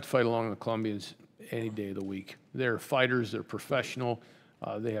 sir, I'd fight along the Colombians any day of the week. They're fighters, they're professional.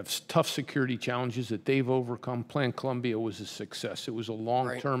 They have tough security challenges that they've overcome. Plan Colombia was a success. It was a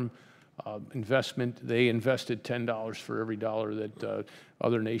long-term investment. They invested $10 for every dollar that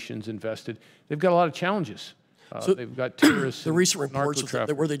other nations invested. They've got a lot of challenges. So they've got terrorists. The recent reports,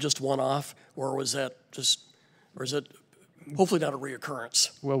 were they just one-off, or was that just, or is it hopefully not a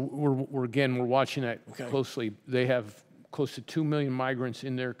reoccurrence? Well, we're watching that closely. They have close to 2 million migrants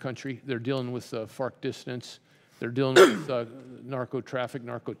in their country. They're dealing with FARC dissidents. They're dealing with narco traffic,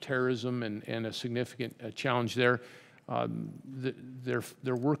 narco terrorism, and a significant challenge there.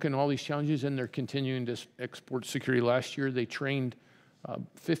 They're working all these challenges, and they're continuing to export security. Last year, they trained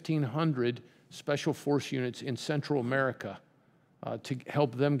 1,500 special force units in Central America to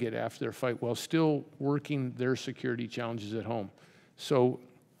help them get after their fight while still working their security challenges at home. So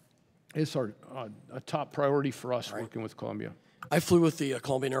it's a top priority for us working with Colombia. I flew with the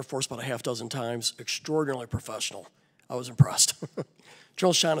Colombian Air Force about a half dozen times, extraordinarily professional. I was impressed.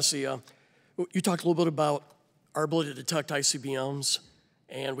 General O'Shaughnessy, you talked a little bit about our ability to detect ICBMs,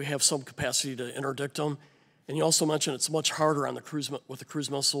 and we have some capacity to interdict them. And you also mentioned it's much harder on the with the cruise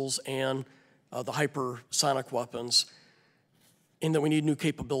missiles and the hypersonic weapons, and that we need new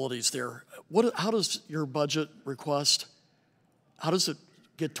capabilities there. How does your budget request, how does it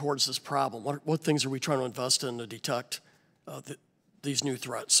get towards this problem? What things are we trying to invest in to detect these new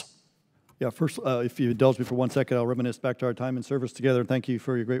threats? Yeah, first, if you indulge me for 1 second, I'll reminisce back to our time in service together. Thank you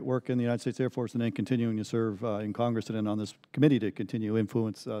for your great work in the United States Air Force and then continuing to serve in Congress and then on this committee to continue to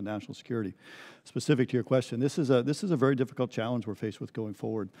influence national security. specific to your question, this is a very difficult challenge we're faced with going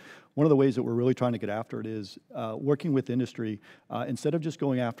forward. One of the ways that we're really trying to get after it is working with industry. Instead of just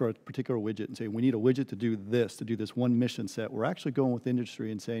going after a particular widget and saying, we need a widget to do this one mission set, we're actually going with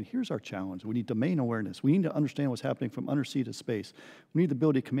industry and saying, here's our challenge. We need domain awareness. We need to understand what's happening from undersea to space. We need the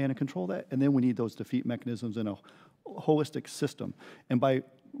ability to command and control that, and then we need those defeat mechanisms in a holistic system. And by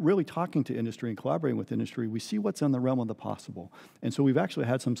really talking to industry and collaborating with industry, we see what's in the realm of the possible. And so we've actually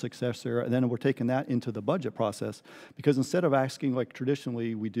had some success there, and then we're taking that into the budget process, because instead of asking like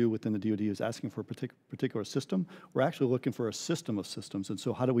traditionally we do within the DoD is asking for a particular system, we're actually looking for a system of systems. And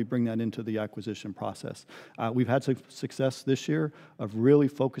so how do we bring that into the acquisition process? We've had some success this year of really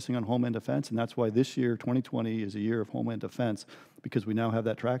focusing on Homeland Defense, and that's why this year, 2020, is a year of Homeland Defense, because we now have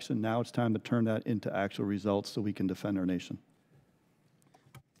that traction. Now it's time to turn that into actual results so we can defend our nation.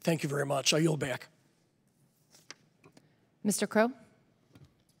 Thank you very much. I yield back. Mr. Crow?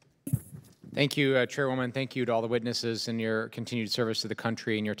 Thank you, Chairwoman. Thank you to all the witnesses and your continued service to the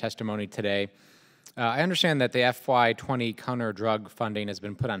country and your testimony today. I understand that the FY20 counter-drug funding has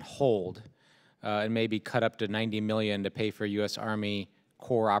been put on hold and may be cut up to $90 million to pay for U.S. Army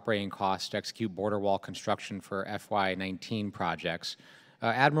Corps operating costs to execute border wall construction for FY19 projects.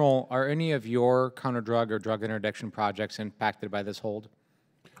 Admiral, are any of your counter-drug or drug interdiction projects impacted by this hold?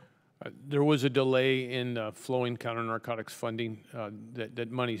 There was a delay in flowing counter-narcotics funding.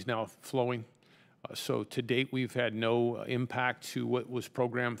 That money's now flowing. So to date, we've had no impact to what was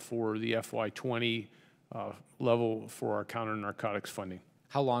programmed for the FY20 level for our counter-narcotics funding.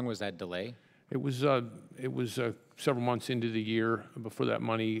 How long was that delay? It was several months into the year before that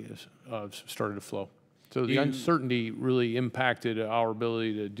money started to flow. So the uncertainty really impacted our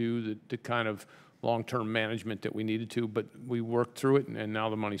ability to do the kind of long-term management that we needed to, but we worked through it, and now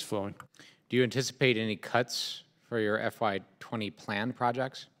the money's flowing. Do you anticipate any cuts for your FY20 planned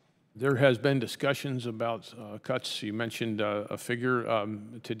projects? There has been discussions about cuts. You mentioned a figure.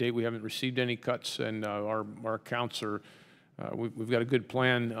 To date, we haven't received any cuts, and our accounts are, we've got a good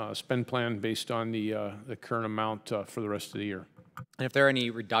plan, spend plan based on the current amount for the rest of the year. And if there are any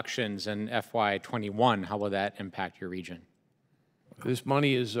reductions in FY21, how will that impact your region? This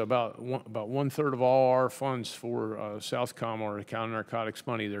money is about one-third of all our funds for Southcom or counter-narcotics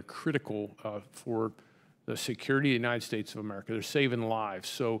money. They're critical for the security of the United States of America. They're saving lives.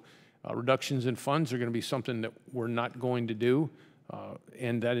 So reductions in funds are going to be something that we're not going to do,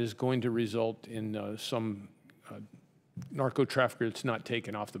 and that is going to result in some narco trafficker that's not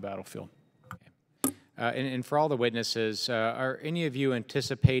taken off the battlefield. And for all the witnesses, are any of you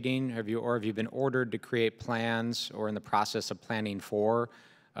anticipating, have you been ordered to create plans or in the process of planning for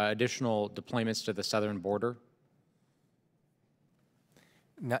additional deployments to the southern border?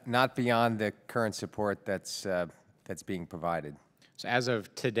 Not beyond the current support that's being provided. So as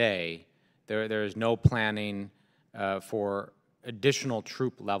of today, there is no planning for additional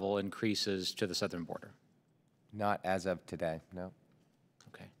troop level increases to the southern border? Not as of today, no.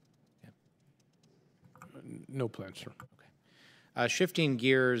 No plans, sir. Okay. Shifting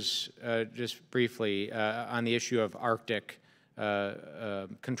gears just briefly on the issue of Arctic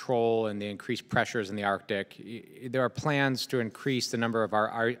control and the increased pressures in the Arctic, there are plans to increase the number of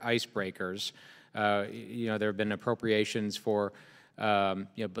our icebreakers. There have been appropriations for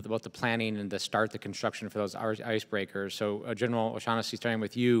both the planning and to start the construction for those icebreakers. So General O'Shaughnessy, starting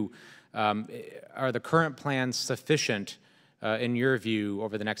with you, are the current plans sufficient in your view,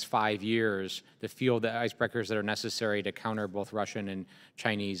 over the next 5 years, to field the icebreakers that are necessary to counter both Russian and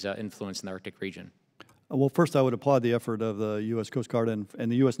Chinese influence in the Arctic region? Well, first, I would applaud the effort of the U.S. Coast Guard and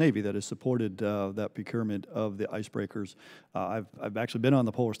the U.S. Navy that has supported that procurement of the icebreakers. I've actually been on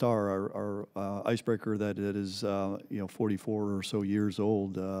the Polar Star, our icebreaker that it is 44 or so years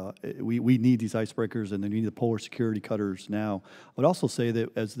old. We need these icebreakers, and they need the polar security cutters now. I would also say that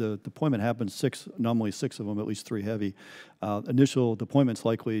as the deployment happens, nominally six of them, at least 3 heavy, initial deployment's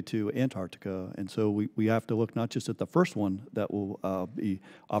likely to Antarctica, and so we have to look not just at the first one that will be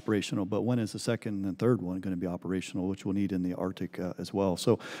operational, but when is the second and third one going to be operational, which we'll need in the Arctic as well.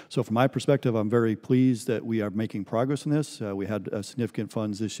 So from my perspective, I'm very pleased that we are making progress in this. We had significant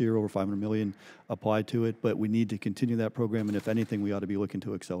funds this year, over $500 million applied to it, but we need to continue that program, and if anything, we ought to be looking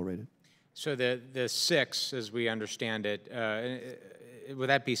to accelerate it. So the 6, as we understand it, would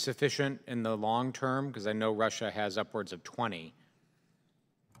that be sufficient in the long term? Because I know Russia has upwards of 20.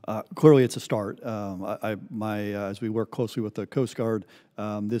 Clearly, it's a start. As we work closely with the Coast Guard,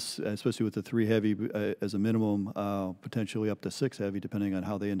 this, especially with the 3 heavy as a minimum, potentially up to 6 heavy, depending on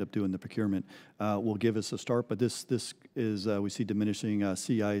how they end up doing the procurement, will give us a start. But this is, we see diminishing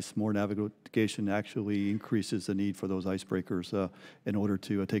sea ice, more navigation actually increases the need for those icebreakers in order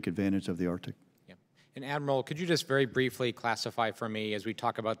to take advantage of the Arctic. And Admiral, could you just very briefly classify for me, as we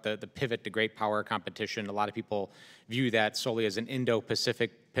talk about the pivot to great power competition, a lot of people view that solely as an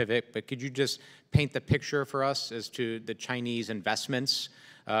Indo-Pacific pivot, but could you just paint the picture for us as to the Chinese investments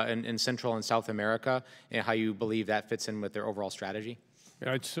in Central and South America and how you believe that fits in with their overall strategy?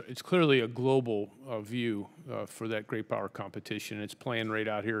 Yeah, it's clearly a global view for that great power competition. It's playing right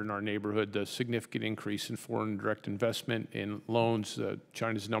out here in our neighborhood. The significant increase in foreign direct investment in loans,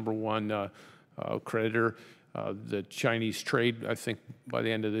 China's #1 creditor. The Chinese trade, I think by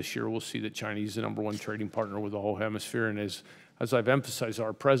the end of this year, we'll see that Chinese is the #1 trading partner with the whole hemisphere. And as I've emphasized,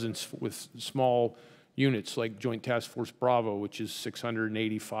 our presence with small units like Joint Task Force Bravo, which is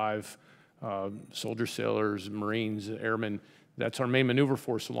 685 soldiers, sailors, Marines, airmen, that's our main maneuver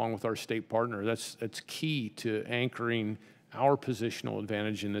force along with our state partner. That's key to anchoring our positional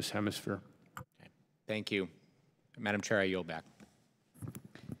advantage in this hemisphere. Okay. Thank you. Madam Chair, I yield back.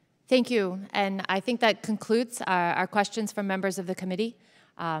 Thank you. And I think that concludes our questions from members of the committee.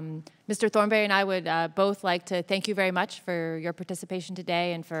 Mr. Thornberry and I would both like to thank you very much for your participation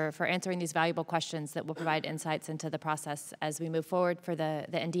today and for answering these valuable questions that will provide insights into the process as we move forward for the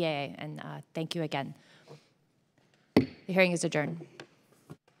NDAA. And thank you again. The hearing is adjourned.